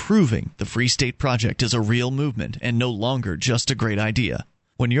and proving the Free State Project is a real movement and no longer just a great idea.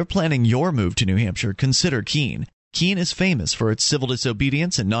 When you're planning your move to New Hampshire, consider Keene. Keene is famous for its civil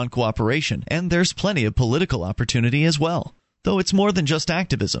disobedience and non-cooperation, and there's plenty of political opportunity as well. Though it's more than just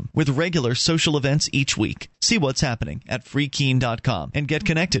activism, with regular social events each week. See what's happening at freekeen.com and get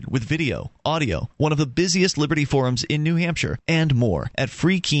connected with video, audio, one of the busiest liberty forums in New Hampshire, and more at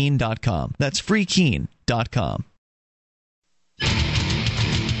freekeen.com. That's freekeen.com.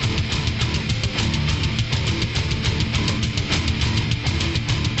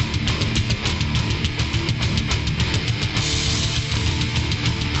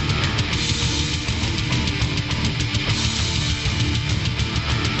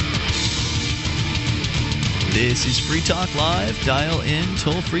 This is Free Talk Live. Dial in,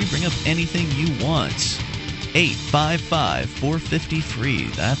 toll free, bring up anything you want. 855-450-FREE.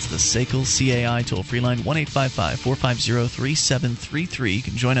 That's the SACL CAI toll free line. 1-855-450-3733. You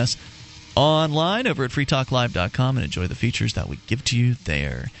can join us online over at freetalklive.com and enjoy the features that we give to you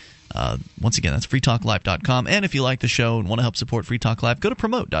there. Once again, that's freetalklive.com. And if you like the show and want to help support Free Talk Live, go to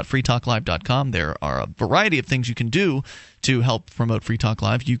promote.freetalklive.com. There are a variety of things you can do to help promote Free Talk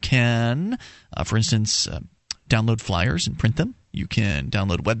Live. You can, for instance, download flyers and print them. You can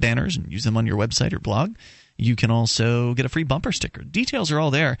download web banners and use them on your website or blog. You can also get a free bumper sticker. Details are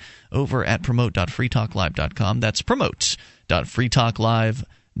all there over at promote.freetalklive.com. That's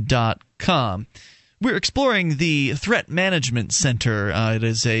promote.freetalklive.com. We're exploring the Threat Management Center. It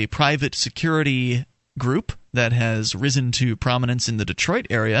is a private security group that has risen to prominence in the Detroit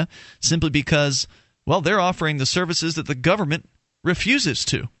area simply because, well, they're offering the services that the government refuses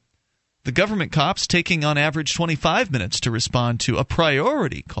to. The government cops taking on average 25 minutes to respond to a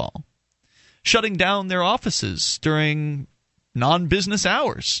priority call, shutting down their offices during non-business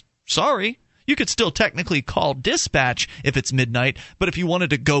hours. Sorry. You could still technically call dispatch if it's midnight, but if you wanted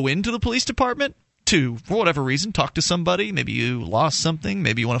to go into the police department to, for whatever reason, talk to somebody, maybe you lost something,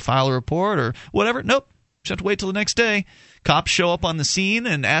 maybe you want to file a report or whatever, nope. You have to wait till the next day. Cops show up on the scene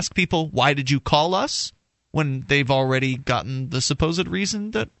and ask people, why did you call us? When they've already gotten the supposed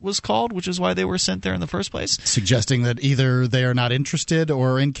reason that was called, which is why they were sent there in the first place. Suggesting that either they are not interested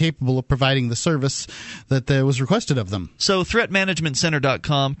or incapable of providing the service that was requested of them. So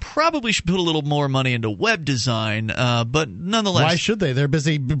threatmanagementcenter.com probably should put a little more money into web design, but nonetheless... Why should they? They're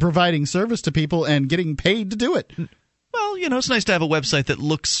busy providing service to people and getting paid to do it. Well, you know, it's nice to have a website that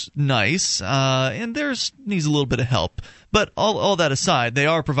looks nice, and needs a little bit of help. But all that aside, they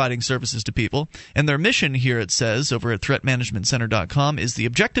are providing services to people, and their mission here, it says, over at threatmanagementcenter.com, is the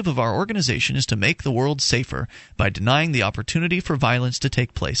objective of our organization is to make the world safer by denying the opportunity for violence to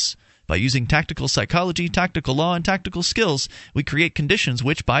take place. By using tactical psychology, tactical law, and tactical skills, we create conditions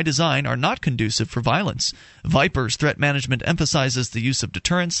which, by design, are not conducive for violence. Viper's threat management emphasizes the use of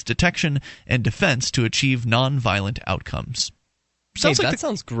deterrence, detection, and defense to achieve nonviolent outcomes.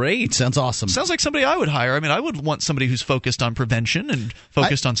 Sounds great. Sounds awesome. Sounds like somebody I would hire. I mean, I would want somebody who's focused on prevention and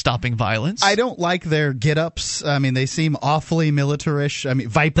focused on stopping violence. I don't like their get-ups. I mean, they seem awfully militarish. I mean,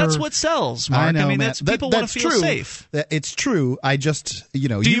 Viper. That's what sells, Mark. I know, man. People want to feel safe. It's true. I just, Do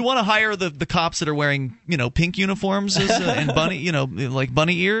you want to hire the cops that are wearing, pink uniforms and bunny, like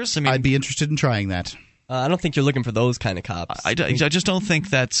bunny ears? I mean, I'd be interested in trying that. I don't think you're looking for those kind of cops. I just don't think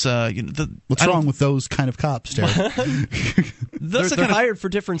that's what's wrong with those kind of cops, Derek? They're hired for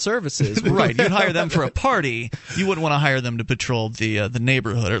different services. Right. You'd hire them for a party. You wouldn't want to hire them to patrol the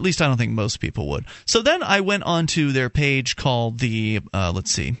neighborhood, or at least I don't think most people would. So then I went onto their page called the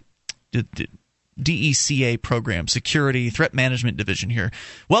DECA program, Security Threat Management Division here.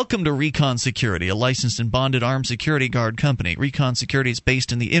 Welcome to Recon Security, a licensed and bonded armed security guard company. Recon Security is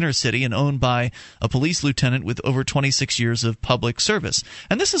based in the inner city and owned by a police lieutenant with over 26 years of public service.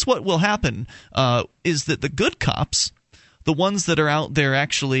 And this is what will happen, is that the good cops, the ones that are out there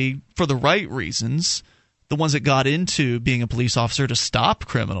actually for the right reasons, the ones that got into being a police officer to stop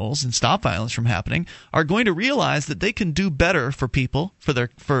criminals and stop violence from happening, are going to realize that they can do better for people, for the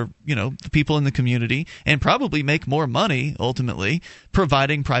people in the community, and probably make more money ultimately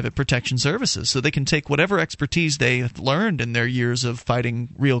providing private protection services. So they can take whatever expertise they have learned in their years of fighting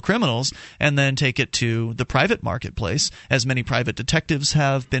real criminals and then take it to the private marketplace, as many private detectives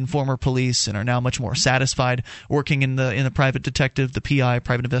have been former police and are now much more satisfied working in the private detective, the PI,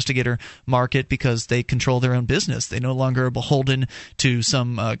 private investigator market, because they control their own business. They no longer are beholden to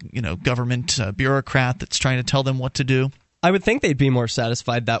some government bureaucrat that's trying to tell them what to do. I would think they'd be more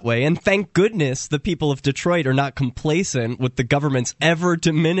satisfied that way, and thank goodness the people of Detroit are not complacent with the government's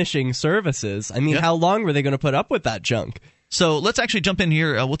ever-diminishing services. I mean, How long were they going to put up with that junk? So let's actually jump in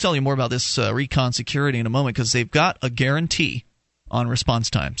here. We'll tell you more about this Recon Security in a moment, because they've got a guarantee on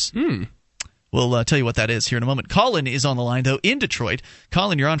response times. We'll tell you what that is here in a moment. Colin is on the line, though, in Detroit.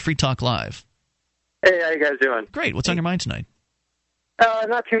 Colin, you're on Free Talk Live. Hey, how you guys doing? Great. What's on your mind tonight?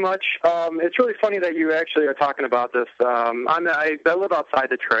 Not too much. It's really funny that you actually are talking about this. I live outside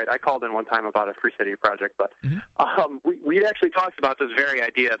Detroit. I called in one time about a Free City project, but we actually talked about this very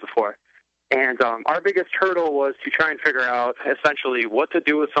idea before. And our biggest hurdle was to try and figure out essentially what to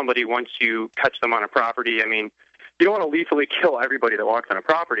do with somebody once you catch them on a property. I mean, you don't want to lethally kill everybody that walks on a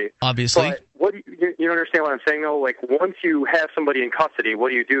property. Obviously. But what you understand what I'm saying, though? Like, once you have somebody in custody, what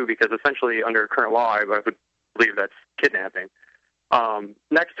do you do? Because essentially, under current law, I would believe that's kidnapping.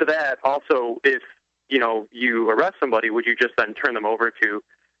 Next to that, also, if you arrest somebody, would you just then turn them over to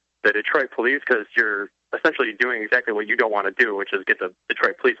the Detroit police? Because you're essentially doing exactly what you don't want to do, which is get the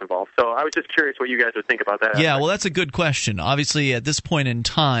Detroit police involved. So I was just curious what you guys would think about that. Yeah, well, that's a good question. Obviously, at this point in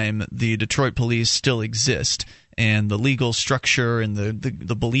time, the Detroit police still exist, and the legal structure and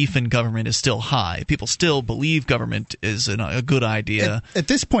the belief in government is still high. People still believe government is a good idea. At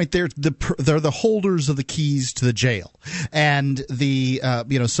this point, they're the holders of the keys to the jail, and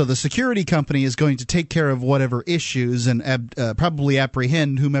so the security company is going to take care of whatever issues and probably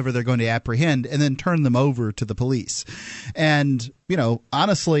apprehend whomever they're going to apprehend, and then turn them over to the police. And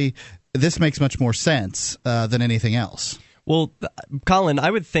honestly, this makes much more sense than anything else. Well, Colin, I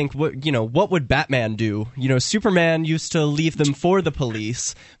would think, what would Batman do? Superman used to leave them for the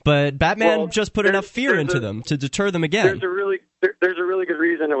police, but Batman just put enough fear into them to deter them again. There's a really good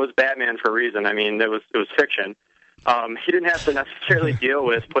reason it was Batman for a reason. I mean, it was fiction. He didn't have to necessarily deal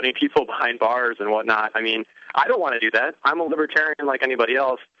with putting people behind bars and whatnot. I mean, I don't want to do that. I'm a libertarian like anybody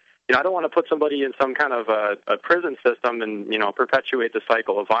else. I don't want to put somebody in some kind of a prison system and perpetuate the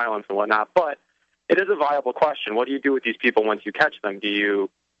cycle of violence and whatnot. But it is a viable question. What do you do with these people once you catch them? Do you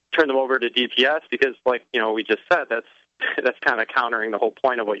turn them over to DPS? Because, we just said, that's kind of countering the whole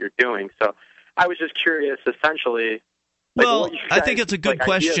point of what you're doing. So I was just curious, essentially. Well, I think it's a good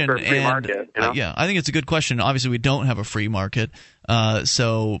question, market, I think it's a good question. Obviously, we don't have a free market,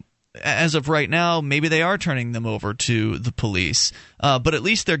 so as of right now, maybe they are turning them over to the police, but at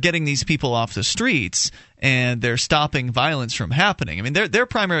least they're getting these people off the streets and they're stopping violence from happening. I mean, their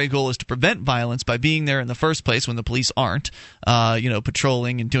primary goal is to prevent violence by being there in the first place when the police aren't,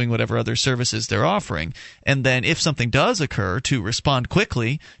 patrolling and doing whatever other services they're offering. And then if something does occur, to respond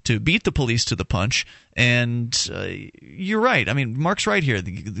quickly, to beat the police to the punch. And you're right. I mean, Mark's right here.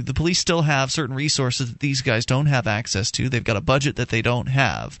 The police still have certain resources that these guys don't have access to. They've got a budget that they don't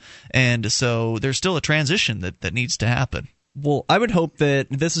have. And so there's still a transition that needs to happen. Well, I would hope that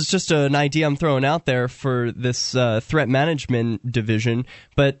this is just an idea I'm throwing out there for this threat management division,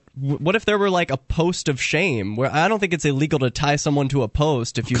 but what if there were like a post of shame where I don't think it's illegal to tie someone to a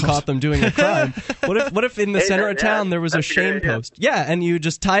post if you caught them doing a crime. What if in the center of town there was a shame post? Yeah, and you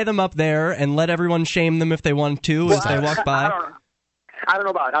just tie them up there and let everyone shame them if they want to as they walk by. I don't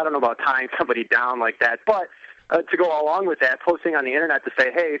know about tying somebody down like that, but to go along with that, posting on the internet to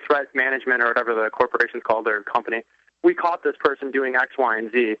say, hey, threat management or whatever the corporation's called, their company, we caught this person doing X, Y,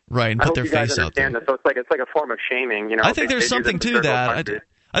 and Z. Right, and put their face out there. This. So it's like a form of shaming. I think there's something to that.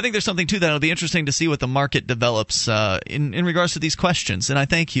 I think there's something to that. It'll be interesting to see what the market develops in regards to these questions. And I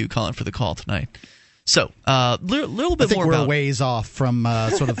thank you, Colin, for the call tonight. So, little bit more about. We're ways off from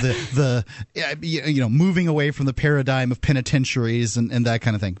sort of the moving away from the paradigm of penitentiaries and that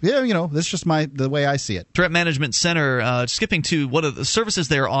kind of thing. Yeah, that's just the way I see it. Threat Management Center, skipping to what are the services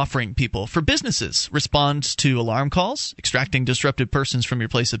they are offering people for businesses: respond to alarm calls, extracting disruptive persons from your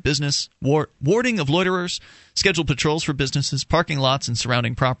place of business, warding of loiterers, scheduled patrols for businesses, parking lots and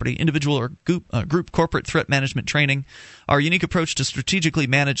surrounding property, individual or group corporate threat management training. Our unique approach to strategically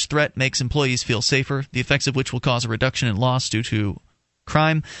manage threat makes employees feel safer, the effects of which will cause a reduction in loss due to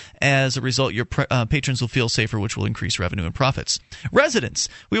crime. As a result, your patrons will feel safer, which will increase revenue and profits. Residents,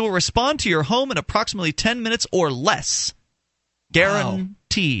 we will respond to your home in approximately 10 minutes or less.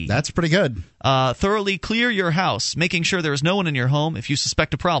 Guarantee. That's pretty good. Thoroughly clear your house, making sure there is no one in your home if you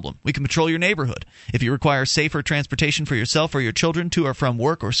suspect a problem. We can patrol your neighborhood. If you require safer transportation for yourself or your children to or from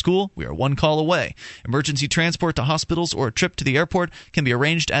work or school, we are one call away. Emergency transport to hospitals or a trip to the airport can be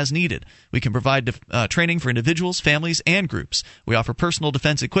arranged as needed. We can provide training for individuals, families, and groups. We offer personal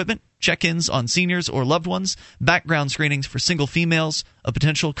defense equipment, check-ins on seniors or loved ones, background screenings for single females of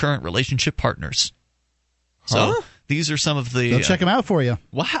potential current relationship partners. So these are some of the... They'll check them out for you.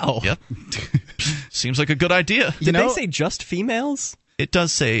 Wow. Yep. Seems like a good idea. Did they say just females? it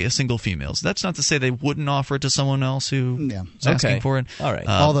does say single females. That's not to say they wouldn't offer it to someone else who is asking for it. All right.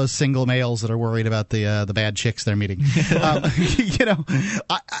 All those single males that are worried about the bad chicks they're meeting. I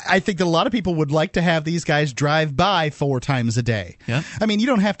think that a lot of people would like to have these guys drive by 4 times a day. Yeah. I mean, you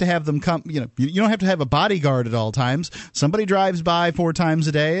don't have to have them come. You don't have to have a bodyguard at all times. Somebody drives by 4 times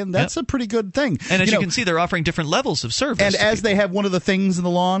a day, and that's a pretty good thing. And as you can see, they're offering different levels of service. And as they have one of the things in the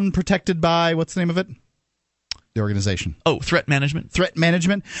lawn protected by, what's the name of it? The organization. Oh, threat management. Threat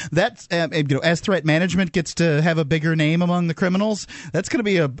management. That's as threat management gets to have a bigger name among the criminals, that's going to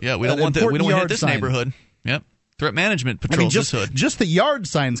be we don't want to hit this neighborhood. Yep. Threat management patrols this hood. Just the yard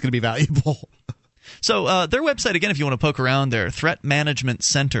sign is going to be valuable. So their website, again, if you want to poke around there,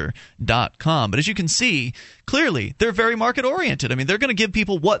 threatmanagementcenter.com. But as you can see, clearly, they're very market-oriented. I mean, they're going to give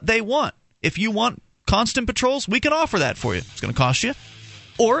people what they want. If you want constant patrols, we can offer that for you. It's going to cost you.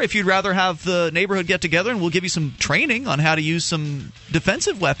 Or if you'd rather have the neighborhood get together and we'll give you some training on how to use some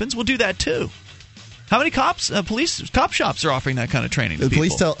defensive weapons, we'll do that too. How many cop shops are offering that kind of training to people?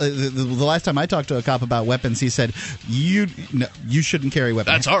 Police tell the last time I talked to a cop about weapons, he said, you shouldn't carry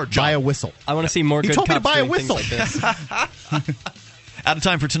weapons. That's our job. Buy a whistle. I want to see more good cops doing doing things like this. Out of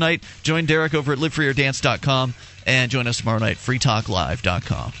time for tonight. Join Derek over at livefreeordance.com and join us tomorrow night,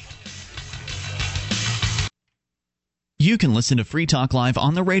 freetalklive.com. You can listen to Free Talk Live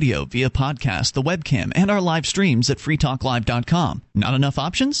on the radio, via podcast, the webcam, and our live streams at freetalklive.com. Not enough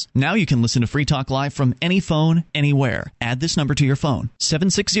options? Now you can listen to Free Talk Live from any phone, anywhere. Add this number to your phone,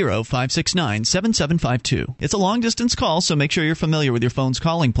 760-569-7752. It's a long-distance call, so make sure you're familiar with your phone's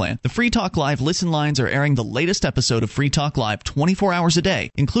calling plan. The Free Talk Live listen lines are airing the latest episode of Free Talk Live 24 hours a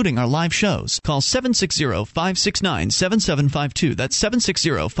day, including our live shows. Call 760-569-7752. That's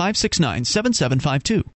 760-569-7752.